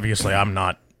to, obviously, I'm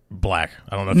not black.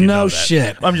 I don't know if you No know that.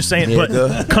 shit. I'm just saying,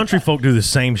 but country folk do the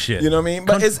same shit. You know what I mean?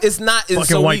 But it's not... Fucking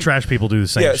so white trash people do the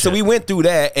same shit. So we went through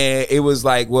that, and it was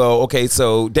like, well, okay,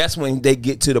 so that's when they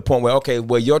get to the point where, okay,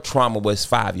 well, your trauma was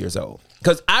 5 years old.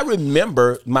 Because I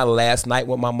remember my last night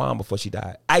with my mom before she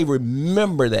died. I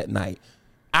remember that night.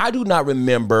 I do not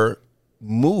remember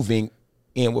moving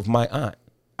in with my aunt.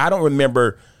 I don't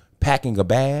remember packing a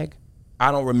bag.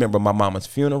 I don't remember my mama's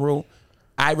funeral.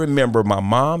 I remember my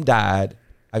mom died.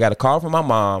 I got a call from my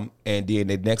mom, and then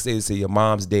the next day they said, your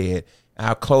mom's dead. And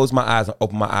I closed my eyes and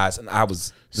opened my eyes, and I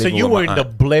was So you were in the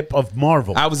blip of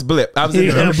Marvel. I was blip. I was in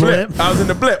the blip. I was in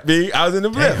the blip, B. I was in the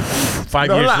blip. 5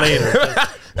 No years lie. later.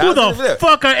 I Who was in the blip.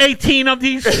 fuck are 18 of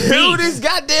these? Dude, these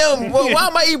goddamn. Why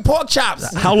am I eating pork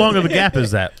chops? How long of a gap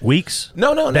is that? Weeks?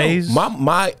 No. Days?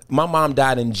 My mom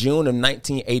died in June of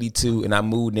 1982, and I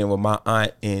moved in with my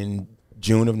aunt in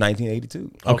June of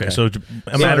 1982. Okay, so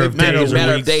a matter of matter days or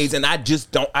of weeks. days, and I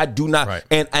do not. Right.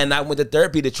 And I went to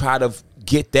therapy to try to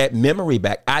get that memory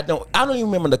back. I don't even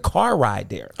remember the car ride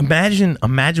there. Imagine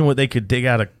what they could dig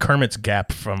out of Kermit's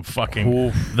Gap from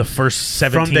fucking the first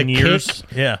 17 years.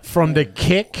 Kick, Yeah. From the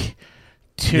kick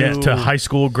to To high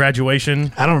school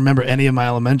graduation. I don't remember any of my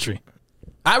elementary.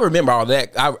 I remember all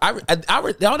that. I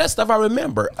all that stuff I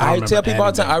remember. I remember tell people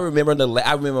all the anything. time.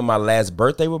 I remember my last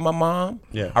birthday with my mom.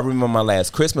 Yeah. I remember my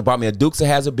last Christmas. Bought me a Dukes that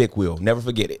has a big wheel. Never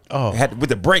forget it. Oh. With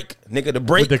the brake, nigga, the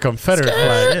brake. with the Confederate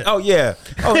flag. Oh yeah.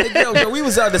 Oh, nigga, yo, we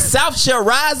was the South shall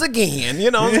rise again. You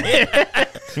know. What I'm saying?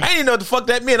 I didn't know what the fuck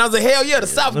that meant. I was like, hell yeah, the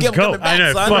South Let's give go. coming back, I know,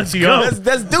 it son. fucks you up.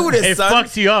 Let's do this, It son.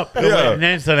 fucks you up. Yeah. And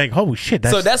then it's like, oh shit.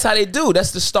 So that's how they do.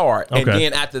 That's the start. And Okay.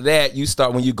 then after that, you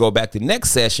start when you go back to the next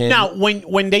session. now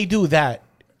when they do that,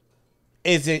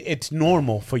 it's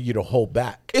normal for you to hold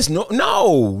back. It's no,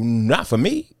 not for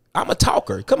me. I'm a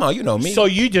talker. Come on, you know me. So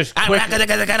you just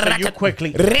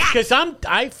quickly because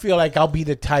I feel like I'll be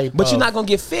the type. But you're not gonna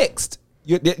get fixed.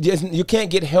 You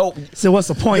can't get help. So what's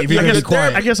the point if you're gonna be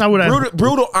quiet? I guess I would have.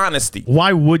 Brutal honesty.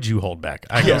 Why would you hold back?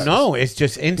 I I guess. don't know. It's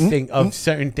just instinct of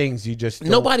certain things. You just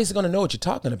don't. Nobody's gonna know what you're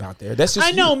talking about there. That's just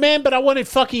I know, man, but I want to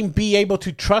fucking be able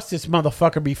to trust this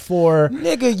motherfucker before.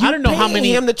 Nigga, you I don't know how paying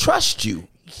many. him to trust you.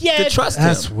 Yeah, To trust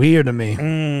That's him. weird to me.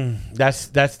 that's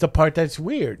the part that's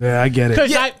weird. Yeah, I get it.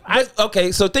 Because Yeah,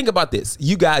 okay, so think about this.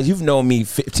 You guys, you've known me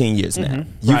 15 years now.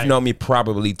 You've Right. known me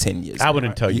probably 10 years. I now.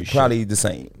 wouldn't tell you shit. Probably the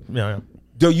same. Yeah.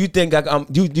 Do you think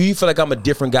do you feel like I'm a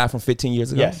different guy from 15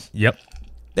 years ago? Yes. Yep.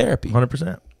 Therapy.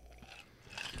 100%.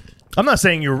 I'm not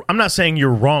saying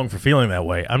you're wrong for feeling that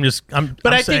way.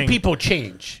 But I think people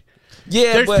change.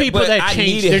 Yeah, There's people that I change.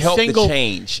 needed There's help single, to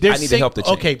change. I needed help to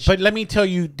change. Okay, but let me tell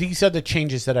you, these are the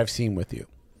changes that I've seen with you.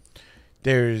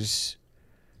 There's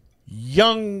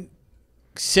young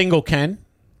single Ken.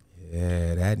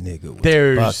 Yeah, that nigga was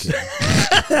There's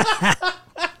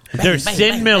there's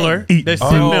Sin Miller. There's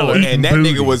Sin Miller. And that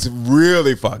nigga was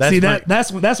really fucked. See,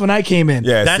 that's when I came in.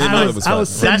 Yeah, That's Sin my- Miller was I was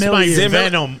fucked. Sin That's my Miller.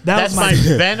 Venom. That That's was my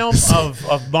my- Venom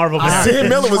of Marvel. Sin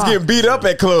Miller was getting beat up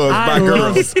at clubs by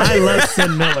girls. I love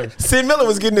Sin Miller. Sin Miller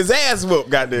was getting his ass whooped,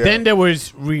 goddamn. Then there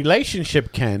was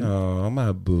relationship Ken. Oh,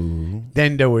 my boo.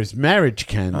 Then there was marriage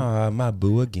Ken. Oh, my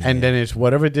boo again. And then it's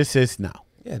whatever this is now.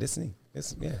 yeah, this me.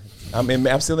 Yeah.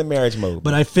 I'm still in marriage mode.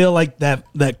 But I feel like that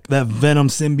Venom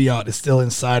symbiote is still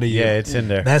inside of you. Yeah, it's in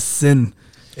there. That's Sin.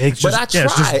 It's But just, I tried.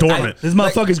 it's just dormant. This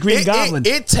motherfucker's Green Goblin.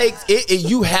 It takes it.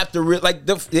 You have to like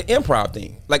the improv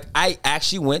thing. Like I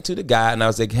actually went to the guy and I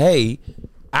was like, "Hey,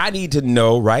 I need to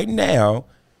know right now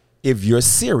if you're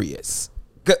serious."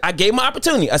 'Cause I gave him an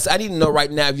opportunity. I said, "I need to know right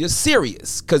now if you're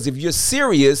serious. Because if you're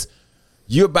serious,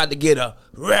 you're about to get a,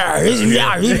 you know what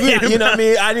I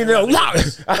mean? I need to know.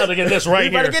 I gotta get this right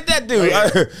You better here. get that dude."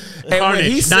 And Carnage,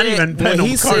 when he not said, even Venom,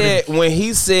 when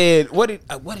he said, what did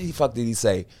the fuck did he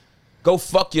say? Go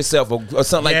fuck yourself or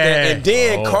something like that. Yeah. And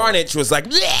then Carnage was like,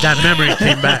 That memory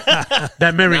came back.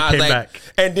 That memory and I was came like- back.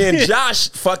 And then Josh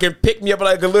fucking picked me up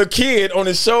like a little kid on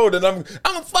his shoulder, and I'm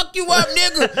gonna fuck you up,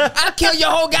 nigga. I'll kill your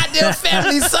whole goddamn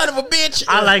family, son of a bitch.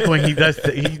 I like when he does.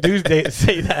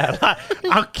 Say that a lot.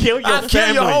 I'll kill your I'll kill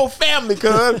family. your whole family,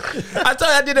 cuz. I told you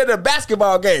I did that at a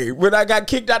basketball game when I got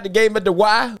kicked out the game at the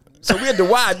Y. So we at the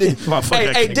Y.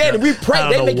 Hey, Danny, we pray. Out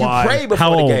of They the make you Y. pray before How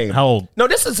the old? game. How old? No,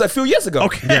 this is a few years ago.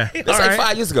 Okay. Yeah. This All like right.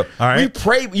 5 years ago. All right. We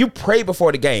pray. You pray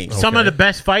before the game. Some of the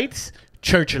best fights,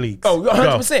 church leagues. Oh,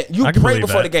 100%. You I can pray believe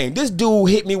before that. the game. This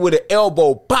dude hit me with an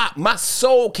elbow. Pop. My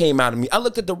soul came out of me. I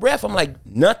looked at the ref. I'm like,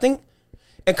 nothing.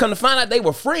 And come to find out they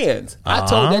were friends. I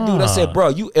told that dude, I said, bro,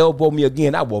 you elbow me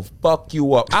again, I will fuck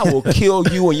you up. I will kill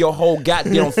you and your whole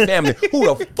goddamn family. Who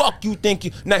the fuck you think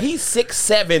you... Now, he's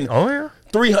 6'7". Oh, yeah.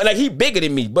 300, like he bigger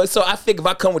than me. But so I figure if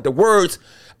I come with the words,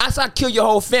 I said, I kill your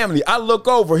whole family. I look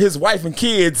over, his wife and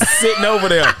kids sitting over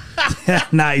there.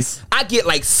 Nice. I get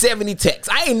like 70 texts.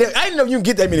 I didn't know you can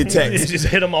get that many You texts. just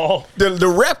hit them all. The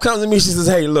rep comes to me. She says,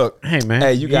 "Hey, look, Hey, man.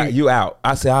 hey, you out."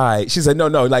 I said, "All right." She said, "No,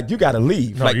 like you got to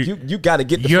leave. No, like you- you got to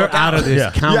get the You're fuck out of this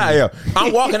Yeah. county. Yeah.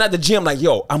 I'm walking out the gym like,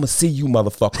 yo, I'm gonna see you,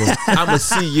 motherfucker. I'm gonna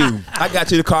see you. I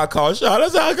got you the car call shot. I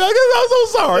said, I'm so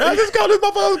sorry. I just called this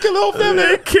motherfucker kill the whole family.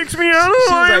 It kicks me out of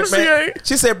She the was like, YMCA. man,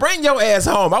 she said, bring your ass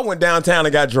home. I went downtown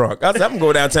and got drunk. I said, I'm gonna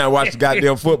go downtown and watch the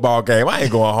goddamn football game. I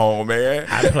ain't going home, man.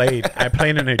 I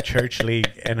played in a church league,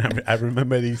 and I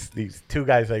remember these two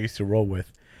guys I used to roll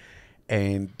with,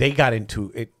 and they got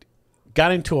into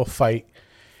a fight,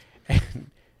 and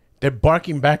they're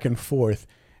barking back and forth,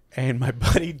 and my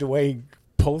buddy Dwayne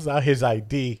pulls out his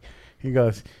ID. He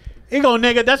goes,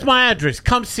 nigga, that's my address.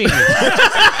 Come see me.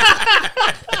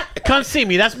 Come see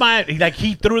me. That's my, like,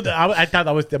 he threw I thought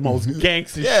that was the most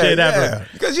gangster shit ever.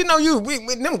 Because you know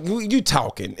you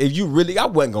talking. If you really, I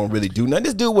wasn't gonna really do nothing.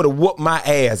 This dude would have whooped my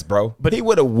ass, bro. But he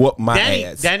would have whooped my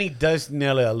ass. Danny does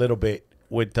nail it a little bit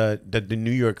with the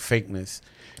New York fakeness.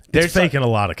 There's fake in a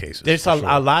lot of cases. There's for a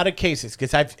sure. lot of cases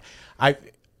because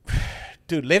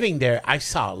dude, living there, I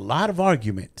saw a lot of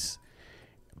arguments,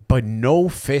 but no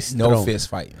fist thrown. fist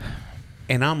fighting.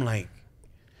 And I'm like,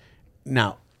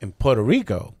 now in Puerto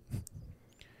Rico,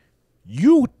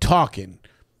 you talking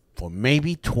for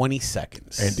maybe 20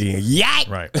 seconds. And then yak.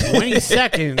 Right. 20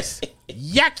 seconds,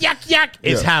 yak,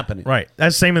 is happening. Right.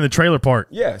 That's same in the trailer park.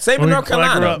 Yeah, same in When North when I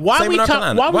grew Carolina. up. Why Same we in North talk-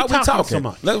 Carolina. why we talking so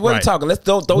much? What are Right. we talking? Let's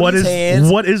throw What these is hands.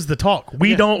 what is the talk?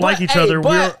 We don't like each hey, other.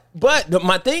 But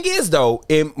my thing is though,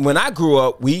 when I grew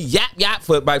up, we yap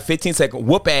for about 15 seconds,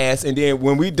 whoop ass, and then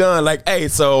when we done, like, hey,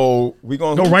 so we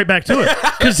gonna Go right back to it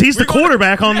because he's the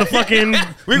quarterback on the fucking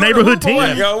we gonna neighborhood hoop away.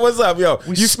 team. Yo, what's up, yo?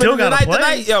 We you still spending the gotta night play.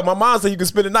 tonight? Yo, my mom said you can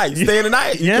spend the night. You stay in the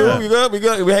night. You Yeah. cool? We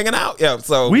good? We hanging out? Yeah.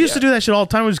 So We used to do that shit all the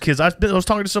time as kids. I was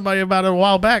talking to somebody about it a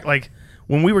while back. Like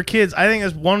when we were kids, I think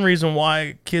that's one reason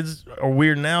why kids are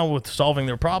weird now with solving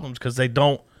their problems because they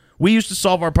don't. We used to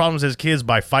solve our problems as kids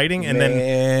by fighting, and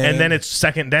then it's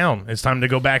second down. It's time to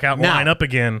go back out and Now- line up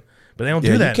again. But they don't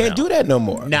Yeah, do that. you can't now. do that no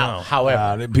more. Now, No.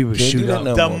 however, People Can't do shoot that up.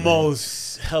 no the more, man.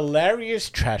 most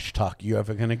hilarious trash talk you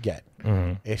ever gonna get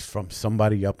is from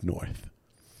somebody up north.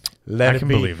 I can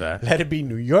believe that. Let it be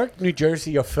New York, New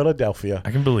Jersey, or Philadelphia.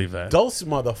 I can believe that. Those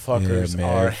motherfuckers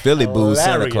are Philly booze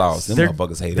Santa hilarious. Claus. Them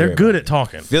motherfuckers hate They're everybody. good at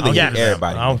talking. Philly hate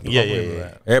everybody. I'll believe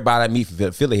that. Everybody I meet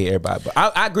from Philly hate everybody. But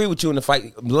I agree with you in the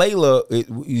fight.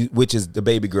 Layla, which is the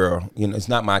baby girl, it's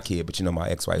not my kid, but my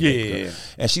ex-wife. Yeah.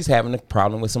 And she's having a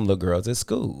problem with some little girls at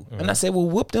school. And I said, well,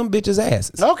 whoop them bitches'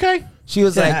 asses. Okay. She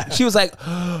was like,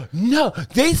 no,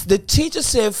 the teacher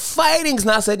said fighting's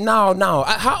not. I said, no.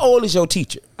 How old is your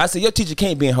teacher? I said, your teacher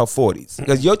can't be in her 40s.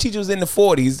 Because your teacher was in the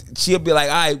 40s, she'll be like,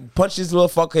 all right, punch this little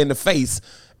fucker in the face.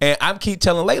 And I keep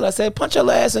telling Layla, I said, punch her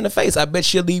ass in the face. I bet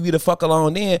she'll leave you the fuck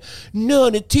alone then.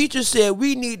 No, the teacher said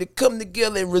we need to come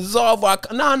together and resolve our...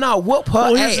 No, whoop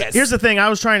her ass. Here's the thing. I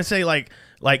was trying to say, like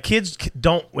kids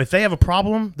don't... If they have a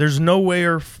problem, there's no way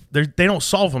they don't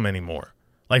solve them anymore.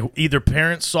 Like, either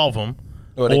parents solve them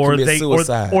or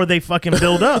they fucking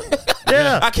build up.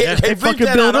 Yeah, I can't they fucking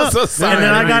build up. So sorry.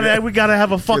 And then we gotta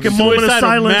have a fucking moment of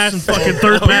silence and fucking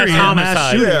third period.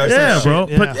 Homicide. Yeah, bro.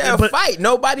 But fight.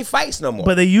 Nobody fights no more.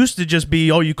 But they used to just be,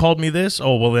 you called me this?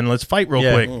 Oh, well, then let's fight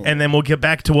real quick. And then we'll get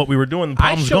back to what we were doing. The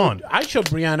problem's gone. I showed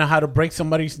Brianna how to break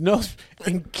somebody's nose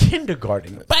in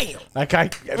kindergarten. Bam.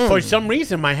 Like for some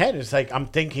reason, in my head, it's like I'm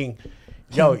thinking,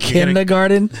 yo,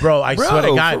 kindergarten, bro. I swear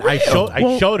to God, I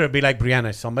showed her, be like,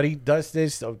 Brianna, somebody does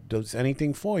this, or does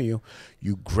anything for you,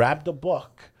 you grab the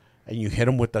book and you hit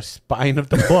them with the spine of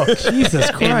the book. Jesus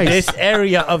Christ! In this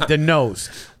area of the nose.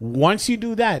 Once you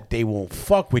do that, they won't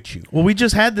fuck with you. Well, we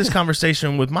just had this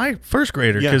conversation with my first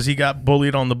grader because he got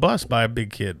bullied on the bus by a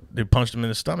big kid. They punched him in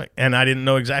the stomach, and I didn't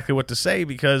know exactly what to say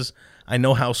because I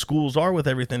know how schools are with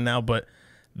everything now, but.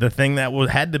 The thing that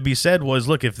had to be said was,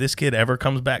 look, if this kid ever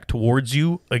comes back towards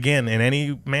you again in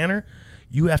any manner,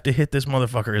 you have to hit this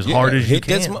motherfucker as hard as you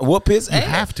can. Whoop his ass. You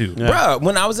have to. Bro,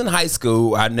 when I was in high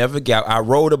school, I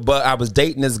rode a bus. I was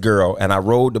dating this girl, and I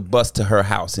rode the bus to her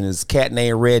house, and this cat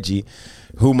named Reggie,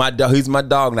 he's my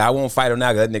dog now. I won't fight him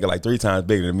now because that nigga like 3 times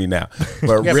bigger than me now.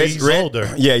 But he's older.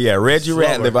 Yeah, Reggie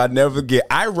Ratliff, I never forget.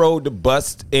 I rode the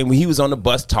bus, and he was on the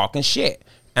bus talking shit.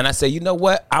 And I said, you know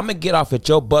what? I'm going to get off at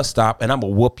your bus stop and I'm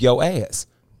going to whoop your ass.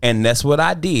 And that's what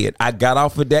I did. I got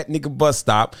off of that nigga bus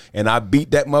stop and I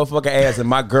beat that motherfucker ass in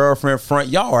my girlfriend's front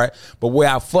yard. But where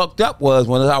I fucked up was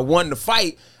when I wanted to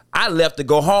fight, I left to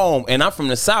go home. And I'm from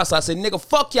the south, so I said, nigga,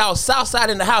 fuck y'all south side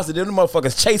in the house. And then the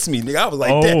motherfuckers chased me, nigga. I was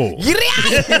like,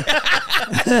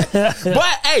 that.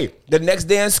 But, hey, the next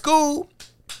day in school,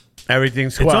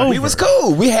 everything's squad. We was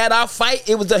cool. We had our fight.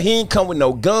 He didn't come with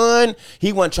no gun.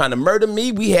 He wasn't trying to murder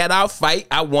me. We had our fight.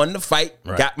 I won the fight.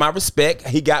 Right. Got my respect.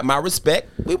 He got my respect.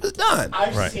 We was done.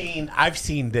 I've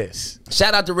seen this.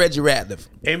 Shout out to Reggie Ratliff.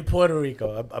 In Puerto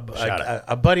Rico,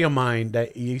 a buddy of mine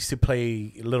that used to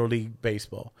play Little League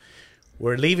Baseball.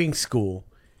 We're leaving school,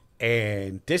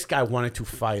 and this guy wanted to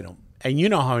fight him. And you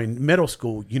know how in middle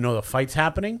school, the fight's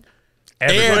happening?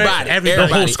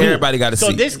 Everybody got to see.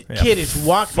 So this kid is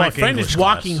walking. My friend is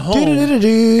walking home,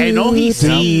 and all he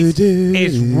sees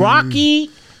is Rocky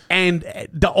and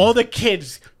all the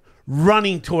kids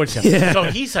running towards him. Yeah. So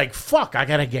he's like, "Fuck, I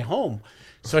gotta get home."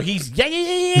 So he's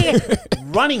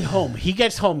running home. He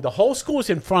gets home. The whole school is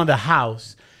in front of the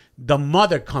house. The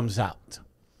mother comes out.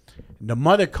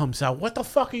 What the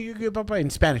fuck are you in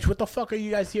Spanish? What the fuck are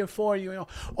you guys here for?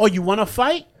 Oh, you want to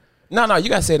fight? No, you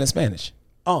gotta say it in Spanish.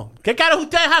 Oh, ¿qué caros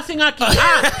ustedes hacen aquí?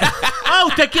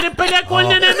 ¿Ustedes quieren pelear con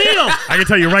el enemigo? I can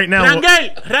tell you right now.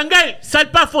 Rangel, sal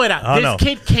pa afuera. This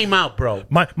kid came out, bro.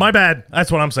 My bad.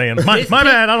 That's what I'm saying. My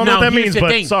bad. I don't know what that means,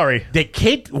 but sorry. The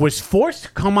kid was forced to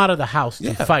come out of the house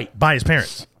to fight. By his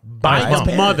parents. By his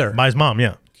mother. By his mom,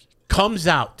 yeah. Comes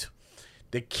out.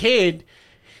 The kid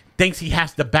thinks he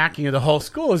has the backing of the whole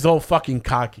school. Is all fucking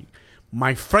cocky.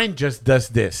 My friend just does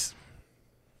this.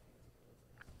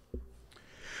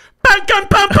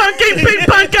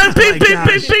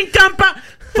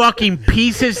 Fucking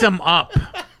pieces him up.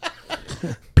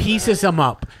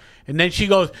 And then she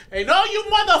goes, "Hey, no, you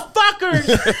motherfuckers!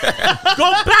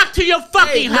 Go back to your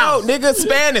fucking house." No, nigga,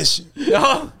 Spanish.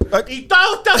 No. Y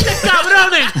todos ustedes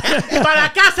cabrones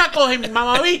para casa cogen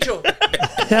mamabicho.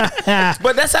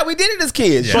 But that's how we did it as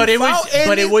kids. Yeah.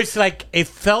 It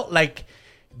felt like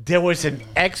there was an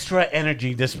extra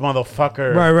energy, this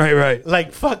motherfucker. Right.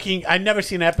 Like fucking, I never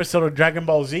seen an episode of Dragon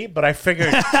Ball Z, but I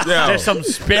figured there's some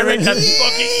spirit that's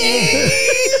fucking...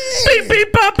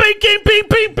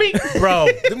 beep. Bro.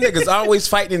 Them niggas always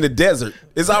fighting in the desert.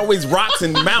 There's always rocks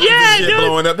and mountains and shit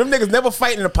blowing up. Them niggas never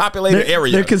fight in a populated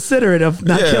area. They're considerate of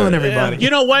not killing everybody.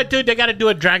 You know what, dude? They got to do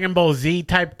a Dragon Ball Z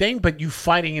type thing, but you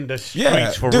fighting in the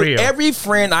streets for real. Every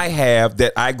friend I have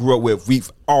that I grew up with,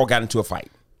 we've all got into a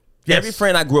fight. Yes. Every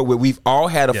friend I grew up with, we've all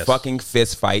had a fucking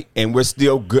fist fight, and we're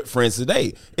still good friends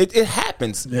today. It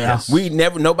happens. Yes.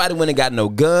 Nobody went and got no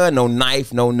gun, no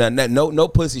knife, no nothing, no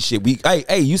pussy shit.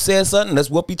 Hey, you said something,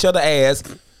 let's whoop each other ass.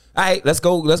 All right, let's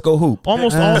go hoop.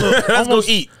 Almost all let's go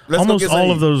eat. Almost all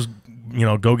of those,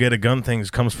 go get a gun things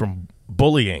comes from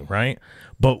bullying, right?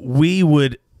 But we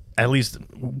would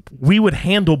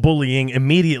handle bullying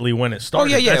immediately when it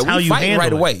started. Oh yeah. That's how you fight handle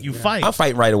right away. You fight. I'm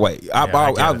fighting right away.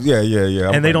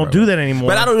 Yeah. And they don't do that anymore.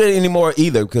 But I don't do it anymore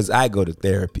either because I go to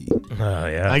therapy.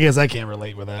 I guess I can't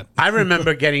relate with that. I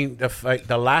remember getting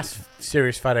the last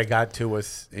serious fight I got to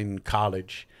was in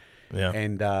college. Yeah.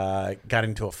 And got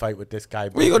into a fight with this guy.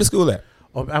 Where you go to school at?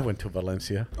 Oh, I went to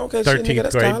Valencia. Okay,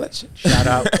 13th grade. College.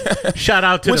 Shout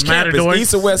out to Which the campus? Matadors.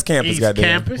 East or West campus? East Goddamn.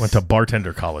 campus. Went to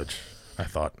bartender college, I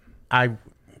thought. I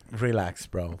relax,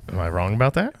 bro. Am I wrong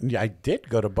about that? Yeah, I did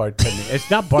go to bartending. It's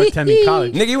not bartending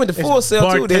college. Nigga, you went to It's Full Sail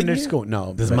too, didn't bartender you? school.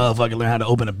 No, This but- motherfucker learned how to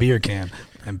open a beer can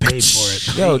and paid for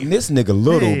it. Yo, this nigga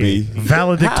little B.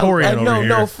 Valedictorian over here.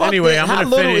 No, fuck Anyway, that. I'm How gonna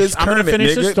little finish- is I'm gonna Kermit,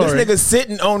 finish the nigga? story. This nigga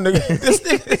sitting on the. This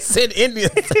nigga sitting Indian.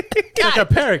 It's like a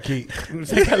parakeet.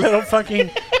 It's like a little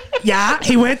fucking. Yeah,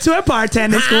 he went to a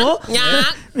bartending school.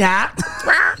 Yeah.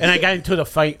 And I got into the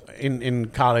fight in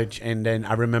college, and then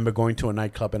I remember going to a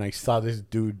nightclub, and I saw this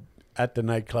dude at the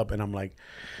nightclub, and I'm like,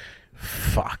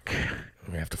 fuck.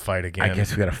 We have to fight again. I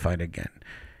guess we gotta fight again.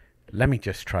 Let me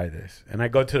just try this. And I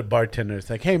go to the bartender. It's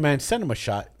like, hey man, send him a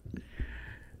shot.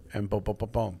 And boom, boom, boom,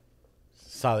 boom.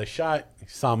 Saw the shot. He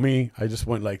saw me. I just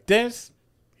went like this.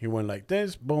 He went like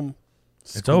this. Boom.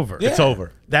 It's over. Yeah. It's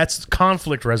over. That's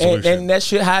conflict resolution. And that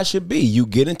shit how it should be. You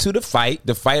get into the fight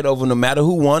over no matter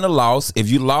who won or lost. If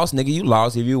you lost, nigga, you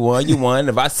lost. If you won, you won.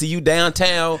 If I see you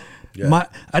downtown,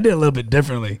 I did a little bit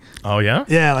differently. Oh yeah.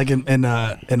 Yeah, like in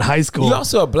high school. you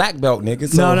also a black belt, nigga.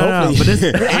 So no. hopefully, But this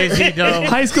Is he though?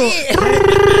 high school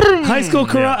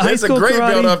karate. High that's a school great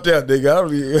belt karate. up there,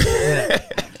 nigga.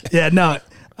 Yeah, no.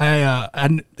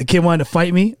 The kid wanted to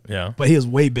fight me. Yeah. But he was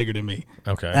way bigger than me.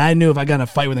 Okay. And I knew if I got in a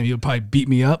fight with him, he would probably beat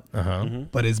me up.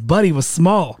 But his buddy was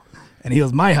small, and he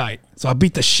was my height, so I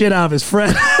beat the shit out of his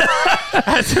friend.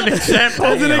 As an example.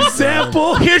 As an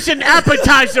example, Here's an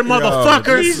appetizer,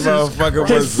 motherfucker. This motherfucker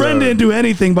his was, friend didn't do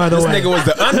anything. By the This way, nigga was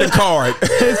the undercard.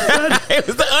 his friend, It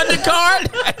was the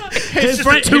undercard. His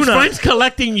friend's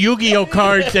collecting Yu-Gi-Oh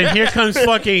cards, and here comes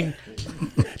fucking.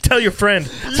 Tell your friend.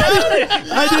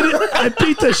 I did it. I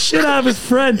beat the shit out of his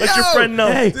friend. Let your friend know.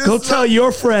 Hey, go tell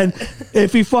your friend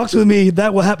if he fucks with me,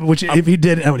 that will happen. Which if he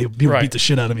didn't, he would Right. beat the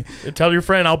shit out of me. Tell your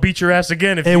friend I'll beat your ass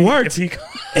again. If It he, worked. If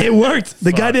he, It worked.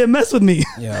 The guy didn't mess with me.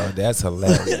 Yo, that's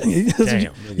hilarious.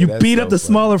 Damn. You That's beat so up the funny.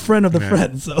 smaller friend of the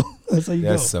friend. So that's how you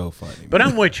That's go. so funny. But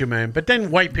I'm with you, man. But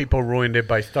then white people ruined it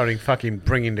by starting fucking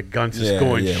bringing the guns to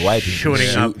school and white people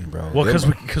shooting up. bro. well,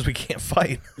 Them- because we can't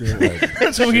fight.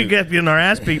 like, So we can get in our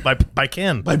ass beat by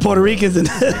Ken. By Puerto Ricans and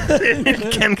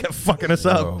Ken kept fucking us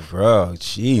up. Oh, bro,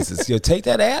 Jesus! Yo, take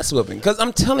that ass whooping. Because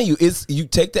I'm telling you, it's you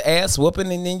take the ass whooping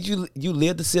and then you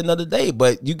live to see another day.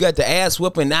 But you got the ass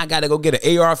whooping. Now I got to go get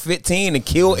an AR-15 and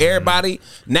kill everybody.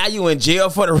 Now you in jail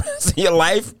for the rest of your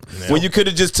life. When you could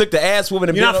have just took the ass whooping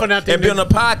and You're not been for on, nothing, and been on a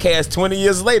podcast 20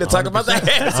 years later talking about that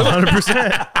ass whooping.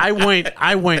 100%.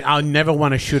 I went. I'll never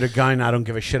want to shoot a gun. I don't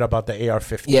give a shit about the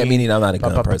AR-15. Yeah, me neither. I'm not a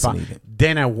gun person either.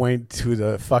 Then I went to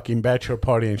the fucking bachelor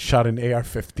party and shot an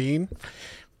AR-15.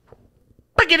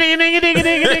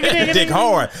 Dick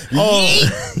hard.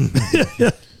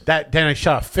 Then I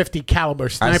shot a 50 caliber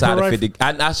sniper I shot a rifle. 50.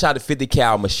 I shot a 50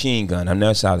 cal machine gun. I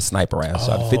never shot a sniper rifle. I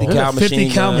shot a 50 cal 50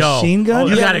 machine cal gun. machine gun.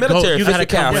 You Yeah, gotta the go. military, You gotta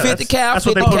 50 cal, come with 50 us. cal, That's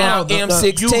what 50 they put cal, on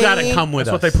M16. You gotta come with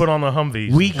That's what us. they put on the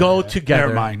Humvees. We go together.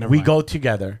 Never mind. We go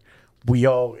together. We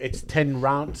all. It's 10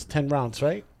 rounds. 10 rounds,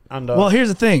 right? On the Well, here's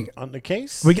the thing. on the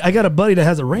case. I got a buddy that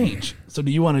has a range. So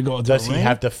do you want to go into Does a he range?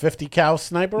 have the 50 cal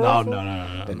sniper No, rifle?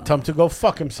 no. Then tell him to go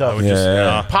fuck himself.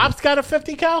 Yeah. Pop's got a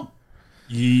 50 cal.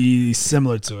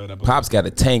 Similar to it. I believe. Pop's got a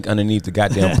tank underneath the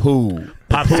goddamn pool.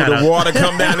 Pop's got The a, water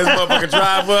come down this motherfucker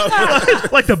drive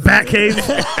up. like the Batcave.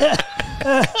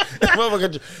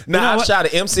 I shot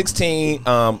an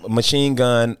M16 machine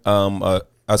gun,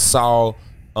 a saw,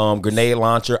 grenade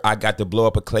launcher. I got to blow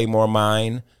up a Claymore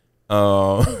mine.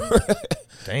 Damn.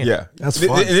 Yeah, That's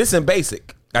fun. This in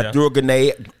basic. I Yeah. threw a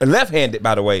grenade, left-handed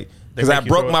by the way, because They I make you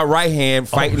broke throw it? my right hand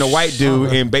fighting a white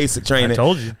dude in basic training. I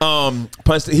told you.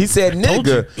 Punched. He said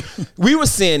nigga. We were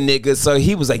saying nigga, so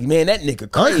he was like, man, that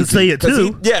nigga crazy. could say it 'Cause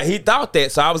too. he thought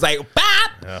that. So I was like,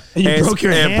 bop. And you broke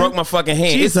your hand? and broke my fucking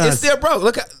hand. It's Jesus. still broke.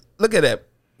 Look at that.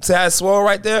 See how it's swole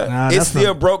right there? It's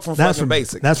still broke from fucking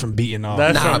basic. That's from beating off.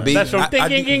 That's Nah, from, B. that's from I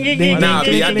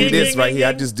do this right here.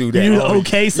 I just do that. You do the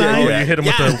okay sign? You hit him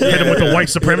with the white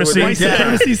supremacy. White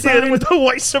supremacy sign? Hit him with the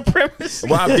white supremacy.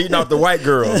 While I'm beating off the white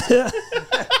girls.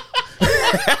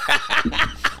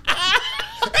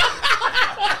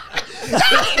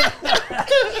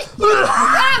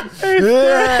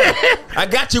 I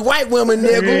got you, white woman,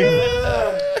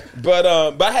 nigga. But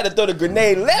I had to throw the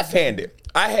grenade left-handed.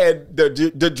 I had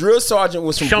the drill sergeant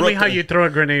was from Show Brooklyn. me how you throw a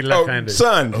grenade left-handed.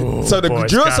 Son. So the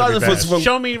drill sergeant was from...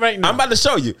 Show me right now. I'm about to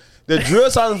show you. The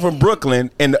drill sergeant from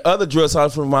Brooklyn and the other drill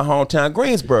sergeant from my hometown,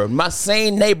 Greensboro. My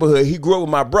same neighborhood. He grew up with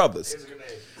my brothers.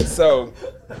 So,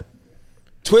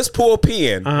 twist, pull,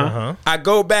 pin. I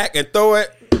go back and throw it.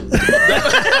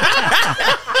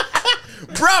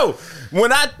 Bro,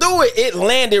 when I threw it, it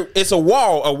landed. It's a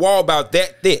wall about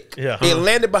that thick. Yeah. It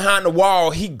landed behind the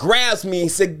wall. He grabs me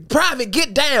and said, "Private,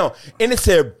 get down." And it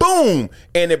said, boom.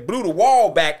 And it blew the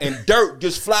wall back and dirt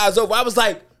just flies over. I was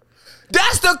like,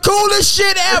 that's the coolest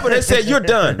shit ever. They said, you're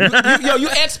done. You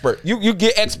expert. You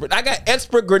get expert. I got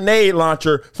expert grenade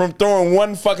launcher from throwing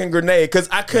one fucking grenade because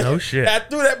I couldn't. No shit. I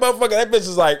threw that motherfucker. That bitch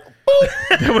was like,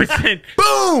 boop, That was said,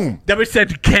 boom. that was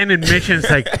said cannon missions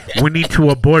like, we need to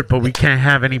abort, but we can't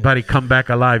have anybody come back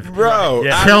alive. Bro,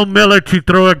 Yeah. Tell Miller to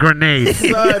throw a grenade.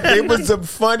 son, it was the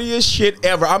funniest shit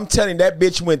ever. I'm telling you, that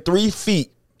bitch went 3 feet.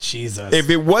 Jesus. If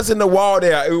it wasn't the wall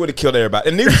there, it would have killed everybody.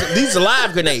 And these are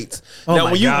live grenades. Oh now,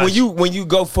 my when you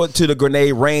go to the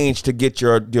grenade range to get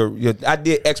your I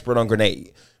did expert on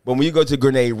grenade, but when you go to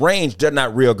grenade range, they're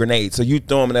not real grenades. So you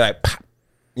throw them and they're like pop.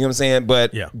 You know what I'm saying?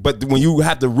 But when you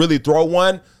have to really throw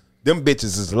one, them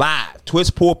bitches is live.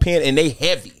 Twist, pull, pin, and they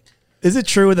heavy. Is it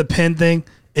true with the pin thing?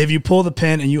 If you pull the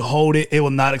pin and you hold it, it will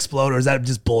not explode, or is that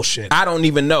just bullshit? I don't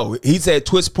even know. He said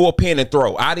twist, pull, pin, and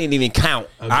throw. I didn't even count.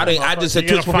 Okay. I just said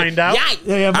You gonna twist, pull, pin. find out?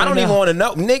 Yeah, I don't even want to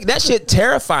know. Nick, that shit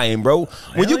terrifying, bro.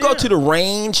 When you go to the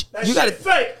range, you got to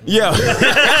fake. Yeah.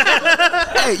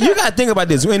 Hey, you got to think about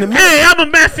this. In the middle, Hey, I'm a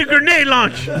master grenade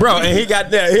launcher. bro, and he got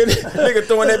that nigga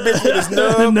throwing that bitch with his The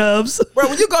nub. nubs. Bro,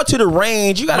 when you go to the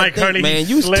range, you got to Mike think, Hurley, man,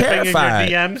 you slipping terrified.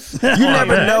 in your DMs. You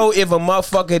never know if a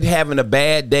motherfucker having a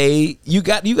bad day. You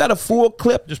got a full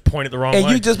clip. Just point it the wrong And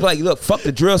way. you just be like, look, fuck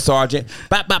the drill sergeant.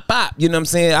 Bop, bop, bop. You know what I'm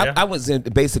saying? Yeah. I was in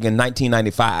basic in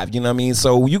 1995. You know what I mean?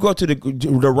 So you go to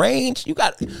the range, you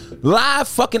got live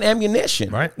fucking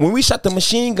ammunition. Right. When we shot the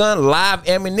machine gun, live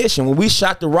ammunition. When we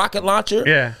shot the rocket launcher,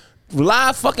 Yeah.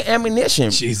 live fucking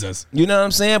ammunition. Jesus. You know what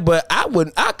I'm saying? But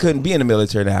I couldn't be in the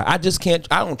military now. I just can't.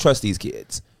 I don't trust these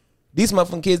kids. These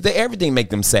motherfucking kids, everything make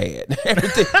them sad.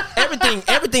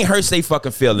 everything hurts they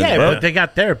fucking feelings, Yeah, bro. but they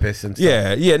got therapists and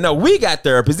stuff. Yeah. No, we got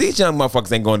therapists. These young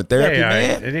motherfuckers ain't going to therapy, Yeah,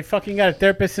 man. they fucking got a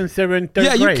therapist since they were in third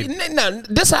Yeah, you grade. can, no.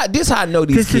 This how I know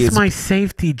these This kids. is my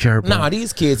safety gerbil. Nah,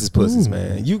 these kids is pussies,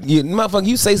 man. You motherfucker,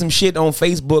 you say some shit on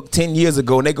Facebook 10 years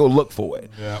ago and they go look for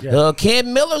it. Yeah.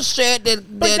 Ken Miller said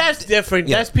that. But that's different.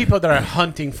 Yeah. That's people that are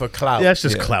hunting for clout. Yeah, that's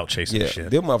just Yeah. clout chasing Yeah, shit.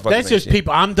 them motherfuckers That's ain't just shit.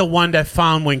 people. I'm the one that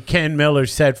found when Ken Miller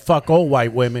said "fuck all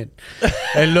white women,"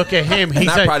 and look at him. He's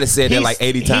I probably said that he's- like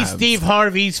 80 times. He's Steve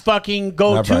Harvey's fucking I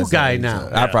go-to probably said guy that now.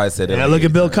 I probably said that. Yeah, like look at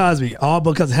 80 Bill times. Cosby. All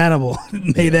because Hannibal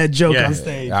made that joke Yeah. on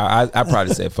stage. I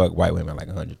probably said fuck white women like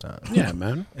 100 times. Yeah,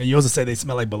 man. And you also say they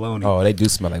smell like bologna. Oh, they do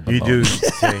smell like You bologna. do.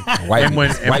 See. White and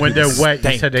when people- white they're people wet, you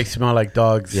stink. said they smell like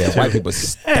dogs. Yeah, too. white people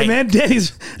stink. Hey, man,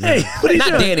 Danny's. Hey, what are you Not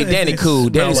doing? Danny. Danny cool.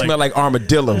 Danny like- smell like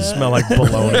armadillos. Smell like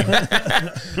bologna.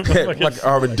 like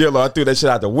armadillo. I threw that shit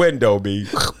out the window, B.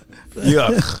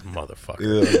 Yuck.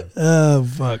 Motherfucker. Yeah. Oh,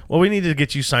 fuck. Well, we need to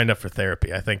get you signed up for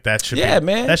therapy. I think that should Yeah, be,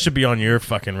 man. That should be on your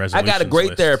fucking I resolution. got a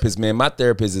great therapist, man. My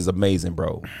therapist is amazing,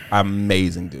 bro.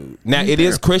 Amazing, dude. Now, it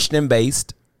is Christian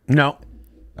based. No.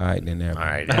 All right, then there. All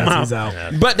right. He's out.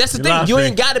 But that's the thing. lost You me.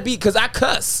 ain't got to be, because I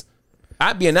cuss.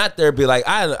 I be in that therapy like,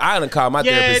 I done call my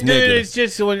Yeah, therapist dude. nigga. It's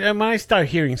just when I start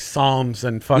hearing psalms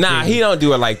and fucking. Nah, he don't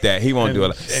do it like that. He won't do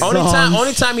it.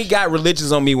 Only time he got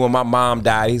religious on me when my mom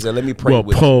died. He said, "Let me pray Well,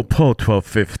 with you." Paul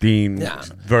 12:15, Nah.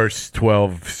 verse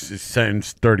 12,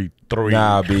 sentence 33.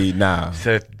 Nah, B, nah.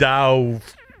 Says thou.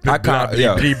 I've called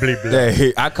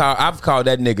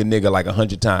that nigga like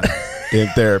 100 times in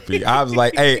therapy. I was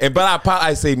like, hey, but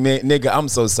I say, man, nigga, I'm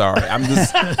so sorry. I'm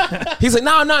just. He's like,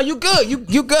 no, you good, you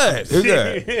good, you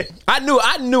good. I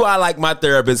knew I liked my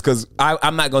therapist because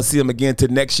I'm not gonna see him again till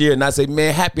next year. And I say,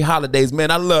 man, happy holidays, man.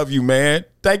 I love you, man.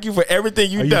 Thank you for everything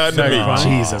you done to me.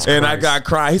 Jesus And I Christ. got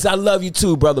crying. He said, I love you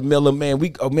too, brother Miller, man.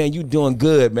 Man, you doing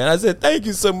good, man. I said, thank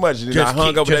you so much. And then I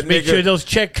hung up with that make nigga. sure those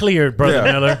check cleared, brother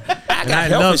Yeah. Miller. I And got I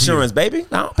health love insurance, you. baby.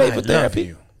 I don't pay for love therapy.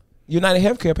 you. United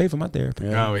Healthcare pay for my therapy.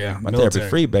 Oh, yeah. My Military. therapy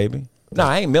free, baby. No,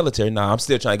 I ain't military. No, I'm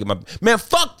still trying to get my man.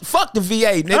 Fuck the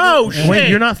VA, nigga. Oh shit! Wait,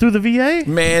 you're not through the VA?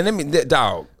 Man, let me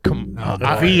dog.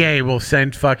 The VA will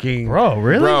send fucking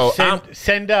Really? Bro,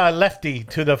 send Lefty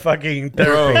to the fucking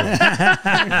therapy.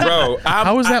 Bro,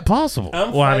 how is that possible?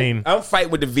 I'm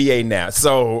fighting with the VA now,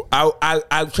 so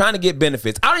I'm trying to get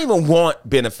benefits. I don't even want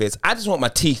benefits. I just want my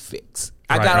teeth fixed.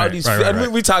 I got all these.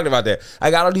 We talked about that. I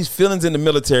got all these fillings in the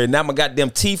military. Now my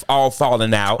goddamn teeth all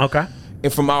falling out. Okay.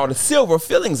 And from all the silver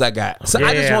fillings I got. So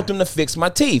I just want them to fix my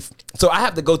teeth. So I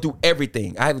have to go through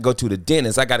everything. I have to go to the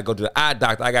dentist. I got to go to the eye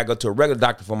doctor. I got to go to a regular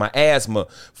doctor for my asthma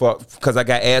because I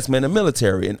got asthma in the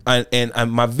military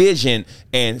and my vision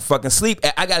and fucking sleep.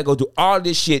 I got to go through all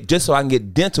this shit just so I can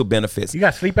get dental benefits. You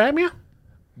got sleep apnea?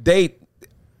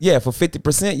 For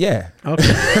 50%, yeah. Okay.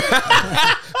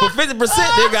 For 50%,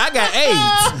 nigga, I got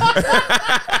AIDS.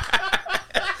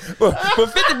 For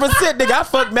 50%, nigga, I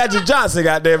fucked Magic Johnson,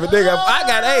 goddamn it, nigga. I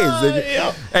got AIDS, nigga.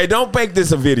 Yeah. Hey, don't make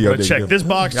this a video, nigga. Check this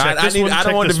box. Check I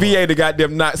don't want the VA to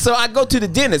goddamn not. So I go to the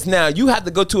dentist. Now, you have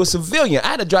to go to a civilian. I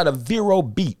had to drive to Vero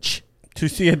Beach. To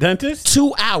see a dentist?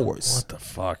 2 hours. What the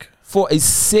fuck? For a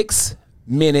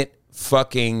 6-minute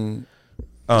fucking...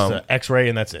 Just an x-ray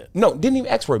and that's it? No, didn't even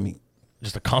x-ray me.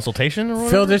 Just a consultation or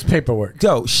whatever? Fill this paperwork.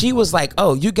 Yo, she was like,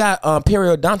 oh, you got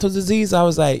periodontal disease? I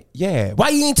was like, yeah. Why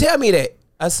you didn't tell me that?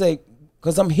 I say,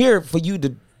 because I'm here for you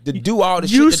to do all the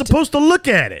shit. You're supposed to look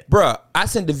at it. Bruh, I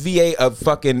sent the VA a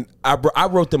fucking, I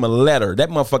wrote them a letter. That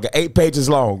motherfucker 8 pages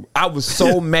long. I was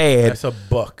so mad. That's a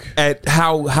book. At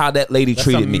how that lady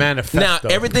treated me. Manifesto.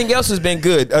 Now, everything else has been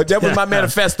good. That was my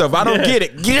manifesto. I don't get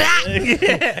it.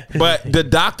 Yeah. But the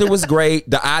doctor was great.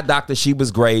 The eye doctor, she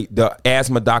was great. The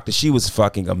asthma doctor, she was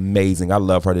fucking amazing. I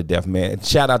love her to death, man.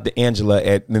 Shout out to Angela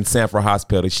in Sanford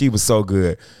Hospital. She was so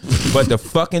good. But the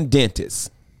fucking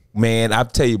dentist, man, I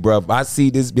tell you, bro, if I see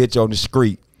this bitch on the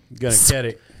street, You gotta get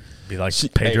it. Be like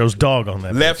Pedro's dog on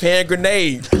that. left hand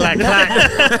grenade. Clack, clack.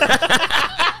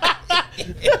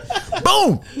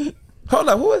 Boom. Hold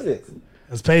on, who is it?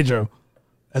 That's Pedro.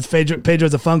 That's Pedro.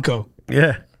 Pedro's a Funko.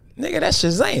 Yeah. Nigga, that's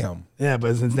Shazam. Yeah, but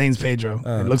his name's Pedro.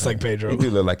 It looks like Pedro. It do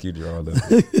look like you, Drew.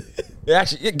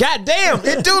 Actually, goddamn,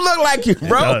 it do look like you,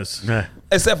 bro. It does.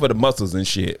 Except for the muscles and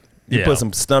shit. You Yeah. put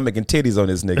some stomach and titties on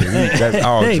this nigga. That's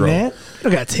all Hey Drew. man, you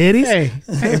don't got titties.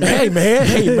 Hey man.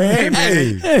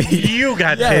 Hey. You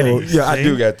got Yo, titties. yeah, I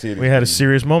do got titties. We had a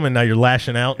serious moment. Now you're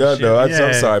lashing out. No, I'm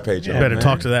Yeah. sorry, Pedro. You better man.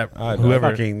 talk to that I know.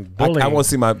 whoever. Fucking I bullying. won't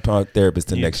see my therapist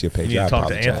till next year, Pedro. You I talk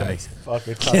to apologize.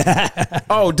 Anthony.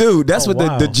 Oh, dude, that's what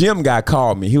wow. the gym guy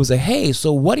called me. He was like, "Hey,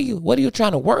 so what are you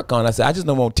trying to work on?" I said, "I just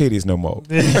don't want titties no more."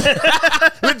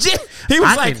 Legit. He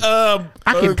was I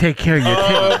can take care of your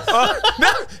titties.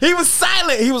 no, he was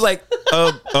silent. He was like,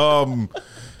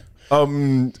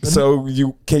 so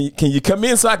you can you come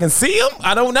in so I can see him?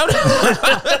 I don't know.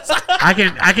 I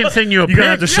can send you a You're gonna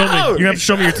have to pic. show me. You have to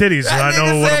show me your titties. So I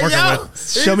know what I'm working with.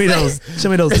 Show me those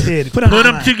titties. Put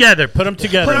them together. Put them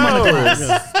together. Trying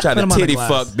Put to 'em on the titty glass.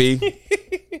 fuck, B.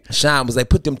 Sean was like,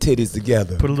 put them titties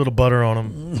together. Put a little butter on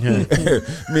them.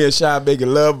 Me and Sean making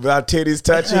love, our titties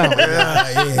touching.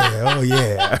 Oh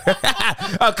yeah.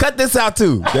 Oh, cut this out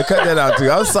too. Yeah, cut that out too.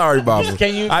 I'm sorry, Mama. I've we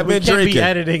been can't drinking. be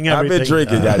editing I've been everything.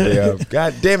 drinking. Goddamn.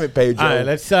 God damn it, Pedro. All right,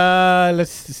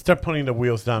 let's start putting the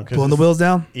wheels down. Pulling the wheels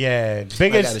down. Yeah, got a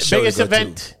biggest show to go to.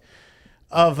 event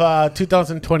of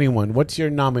 2021. What's your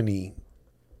nominee,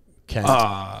 Ken?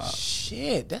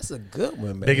 Shit, that's a good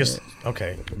one, man. Biggest.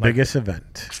 Okay. biggest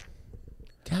event.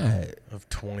 God. Of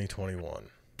 2021.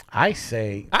 I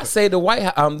say the White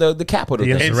House, the Capitol.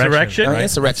 The thing. Insurrection? Right?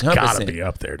 Insurrection, That's gotta 100%. be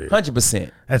up there, dude.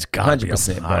 100%. That's gotta be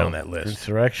 100%, up high bro. on that list.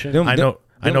 insurrection. Them- I know.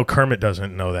 I them- know Kermit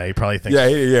doesn't know that. He probably thinks.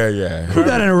 Yeah. Who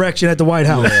got an erection at the White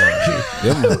House?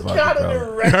 Them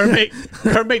motherfuckers,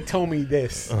 bro. Kermit told me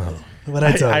this. What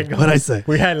I tell you? go- What I say?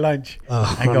 We had lunch.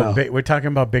 I go, no. we're talking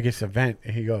about biggest event,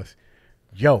 and he goes,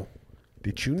 "Yo,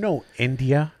 did you know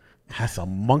India has a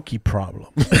monkey problem?"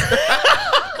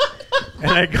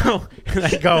 and I go,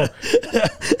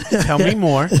 tell me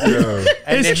more. And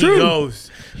It's then true.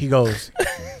 he goes,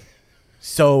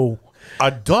 so a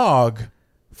dog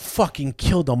fucking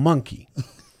killed a monkey,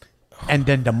 and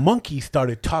then the monkeys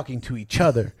started talking to each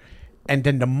other. And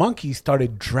then the monkeys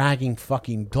started dragging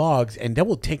fucking dogs, and they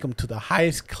will take them to the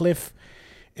highest cliff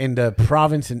in the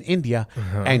province in India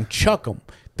and chuck them.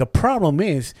 The problem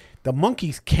is the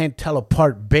monkeys can't tell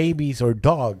apart babies or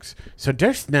dogs, so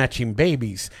they're snatching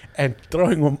babies and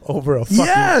throwing them over a fucking.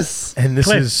 Yes. And this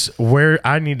Cliff. is where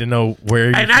I need to know where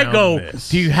you And I found go, this.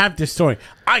 do you have this story?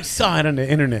 I saw it on the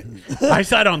internet. I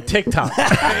saw it on TikTok.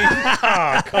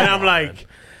 And I'm like,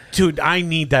 Dude, I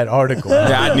need that article.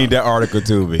 Yeah, I need that article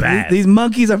too, man. These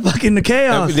monkeys are fucking the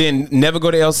chaos. Then never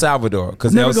go to El Salvador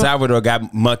because El Salvador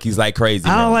got monkeys like crazy.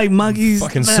 I don't like monkeys.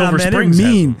 Fucking Silver Springs They're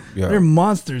has mean. them. Yeah. They're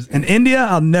monsters. In India,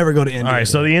 I'll never go to India. All right,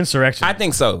 so the insurrection. I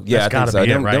think so. Yeah, That's I think gotta so.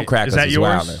 be it, Them right? crackers Is that is yours?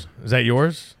 wildin'. Is that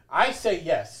yours? I say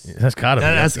yes. That's gotta be.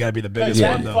 That's got to be the biggest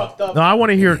Yeah. one, though. Fucked up. No, I want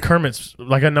to hear Kermit's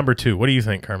like a number 2. What do you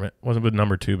think, Kermit? What would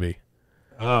number 2 be?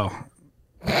 Oh.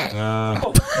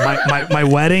 My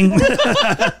wedding.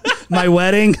 My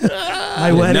wedding.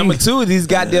 My wedding. Number 2 is these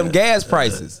goddamn gas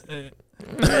prices.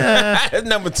 That's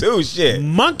number 2 shit.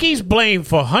 Monkeys blamed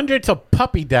for hundreds of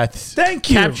puppy deaths. Thank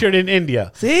you. Captured in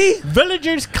India. See?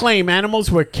 Villagers claim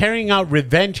animals were carrying out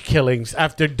revenge killings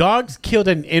after dogs killed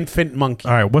an infant monkey.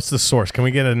 All right, what's the source? Can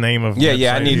we get a name of? Yeah, I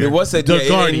website need here? it. What's it? The Yeah,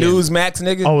 Guardian. Newsmax,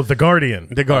 nigga. Oh, The Guardian.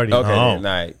 The Guardian. Okay, Oh. then,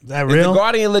 all right. Is that Is real? The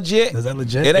Guardian legit? Is that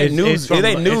legit? It ain't It's news. from- It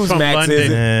ain't it's from Newsmax, is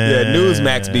it? London. Yeah,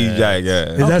 Newsmax be like, yeah.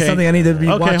 Is that something I need to be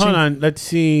Okay, watching? hold on. Let's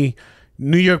see.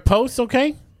 New York Post,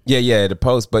 okay? Yeah, the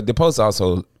Post, but the Post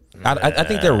also, I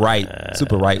think they're right,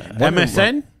 super right. One of them-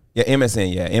 MSN? Yeah,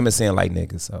 MSN like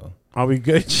niggas, so. Are we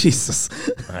good? Jesus.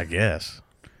 I guess.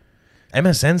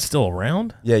 MSN's still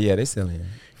around? Yeah, they still in.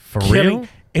 For Killing real?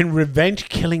 in revenge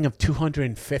killing of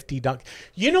 250 dogs.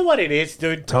 You know what it is,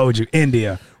 dude? Told you.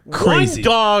 India. Crazy.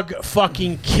 One dog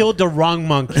fucking killed the wrong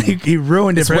monkey. He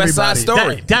ruined it for West Side everybody.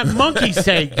 Story. That monkey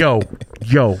say, yo,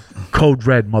 code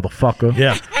red, motherfucker.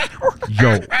 Yeah.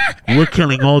 Yo, we're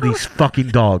killing all these fucking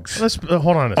dogs. Let's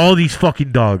hold on. All these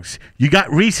fucking dogs. You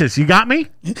got Reese's. You got me?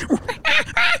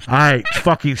 All right,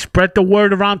 fucking spread the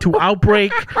word around to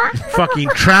Outbreak, fucking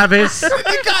Travis, He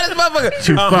got his motherfucker.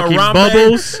 to fucking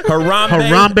Bubbles, Harambe.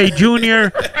 Harambe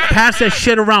Jr. Pass that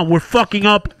shit around. We're fucking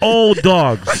up all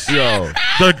dogs. Yo.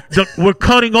 We're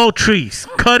cutting all trees.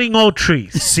 Cutting all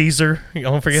trees. Caesar.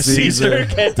 Don't forget Caesar.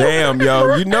 Damn,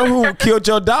 yo. You know who killed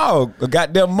your dog? A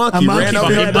goddamn monkey. A monkey Ran over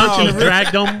fucking your Monkey dog.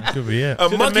 dragged them. Could be it. A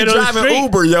monkey middle of the driving street.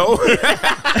 Uber, yo.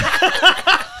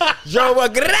 Yo,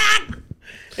 what?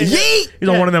 Yeet. You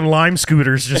know, one of them lime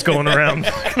scooters just going around.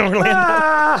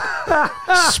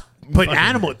 But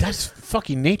animal, that's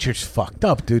fucking nature's fucked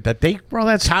up, dude. That they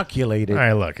that's calculated. All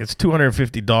right, look, it's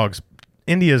 250 dogs.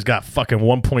 India's got fucking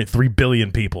 1.3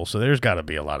 billion people, so there's got to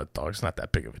be a lot of dogs. It's not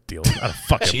that big of a deal. It's not a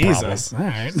fucking Jesus.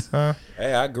 problem. All right.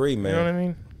 Hey, I agree, man. You know what I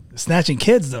mean? Snatching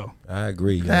kids, though. I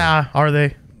agree. Yo. Yeah, are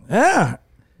they? Yeah.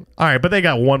 All right, but they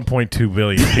got 1.2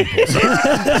 billion people.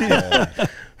 So.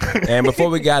 And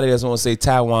before we got it, I just want to say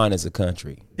Taiwan is a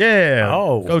country. Yeah.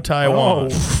 Oh. Go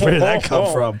Taiwan. Where did that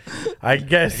come from? I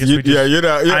guess. You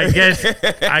know. I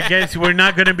guess we're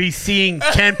not going to be seeing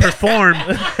Ken perform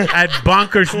at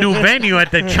Bonker's new venue at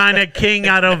the China King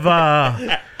out of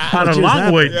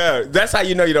Longwood. Yeah, that's how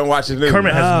you know you don't watch the news.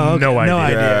 Kermit has Oh, okay. no idea. No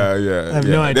idea. Yeah. I have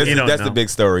no idea. You don't That's know. the big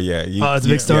story. Yeah. Oh, it's a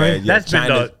big story? That's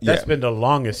China- been the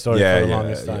longest story for the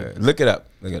longest time. Look it up.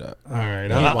 All right.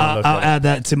 wanna I'll look up. add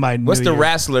that to my What's New the Year.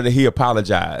 wrestler that he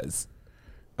apologized?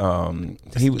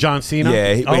 He John Cena?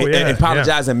 Yeah, he Oh, yeah,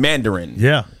 apologized in Mandarin.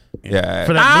 Yeah. Yeah.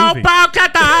 For that movie.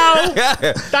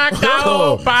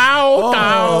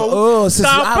 Oh, since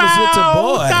I was with the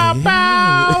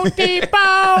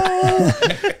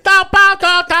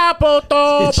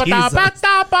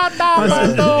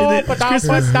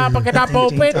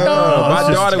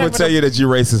my daughter would tell you that you're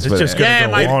racist for just that. gonna Yeah,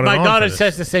 go my on and on daughter for this.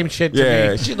 says the same shit to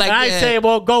Yeah, me. she's like, and I yeah. say,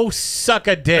 well, go suck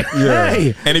a dick.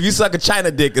 Hey. And if you suck a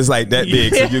China dick, it's like that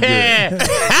big, so you're good.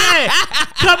 Hey,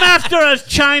 come after us,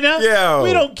 China. Yo.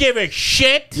 We don't give a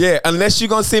shit. Yeah, unless you're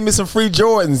gonna send me some free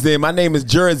Jordans, then my name is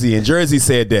Jersey, and Jersey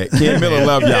said that. Ken Miller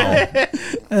love y'all.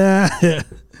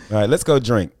 All right, let's go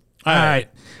drink. All right.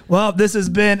 Well, this has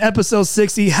been episode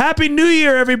 60. Happy New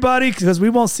Year, everybody, because we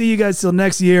won't see you guys till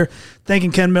next year.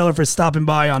 Thanking Ken Miller for stopping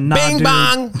by on Nah Bing Dude.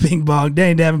 bong. Bing bong.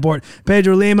 Danny Davenport,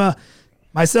 Pedro Lima,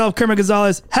 myself, Kermit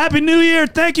Gonzalez. Happy New Year.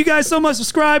 Thank you guys so much.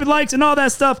 Subscribe, likes, and all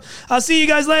that stuff. I'll see you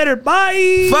guys later.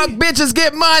 Bye. Fuck bitches,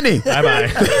 get money.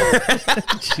 Bye-bye.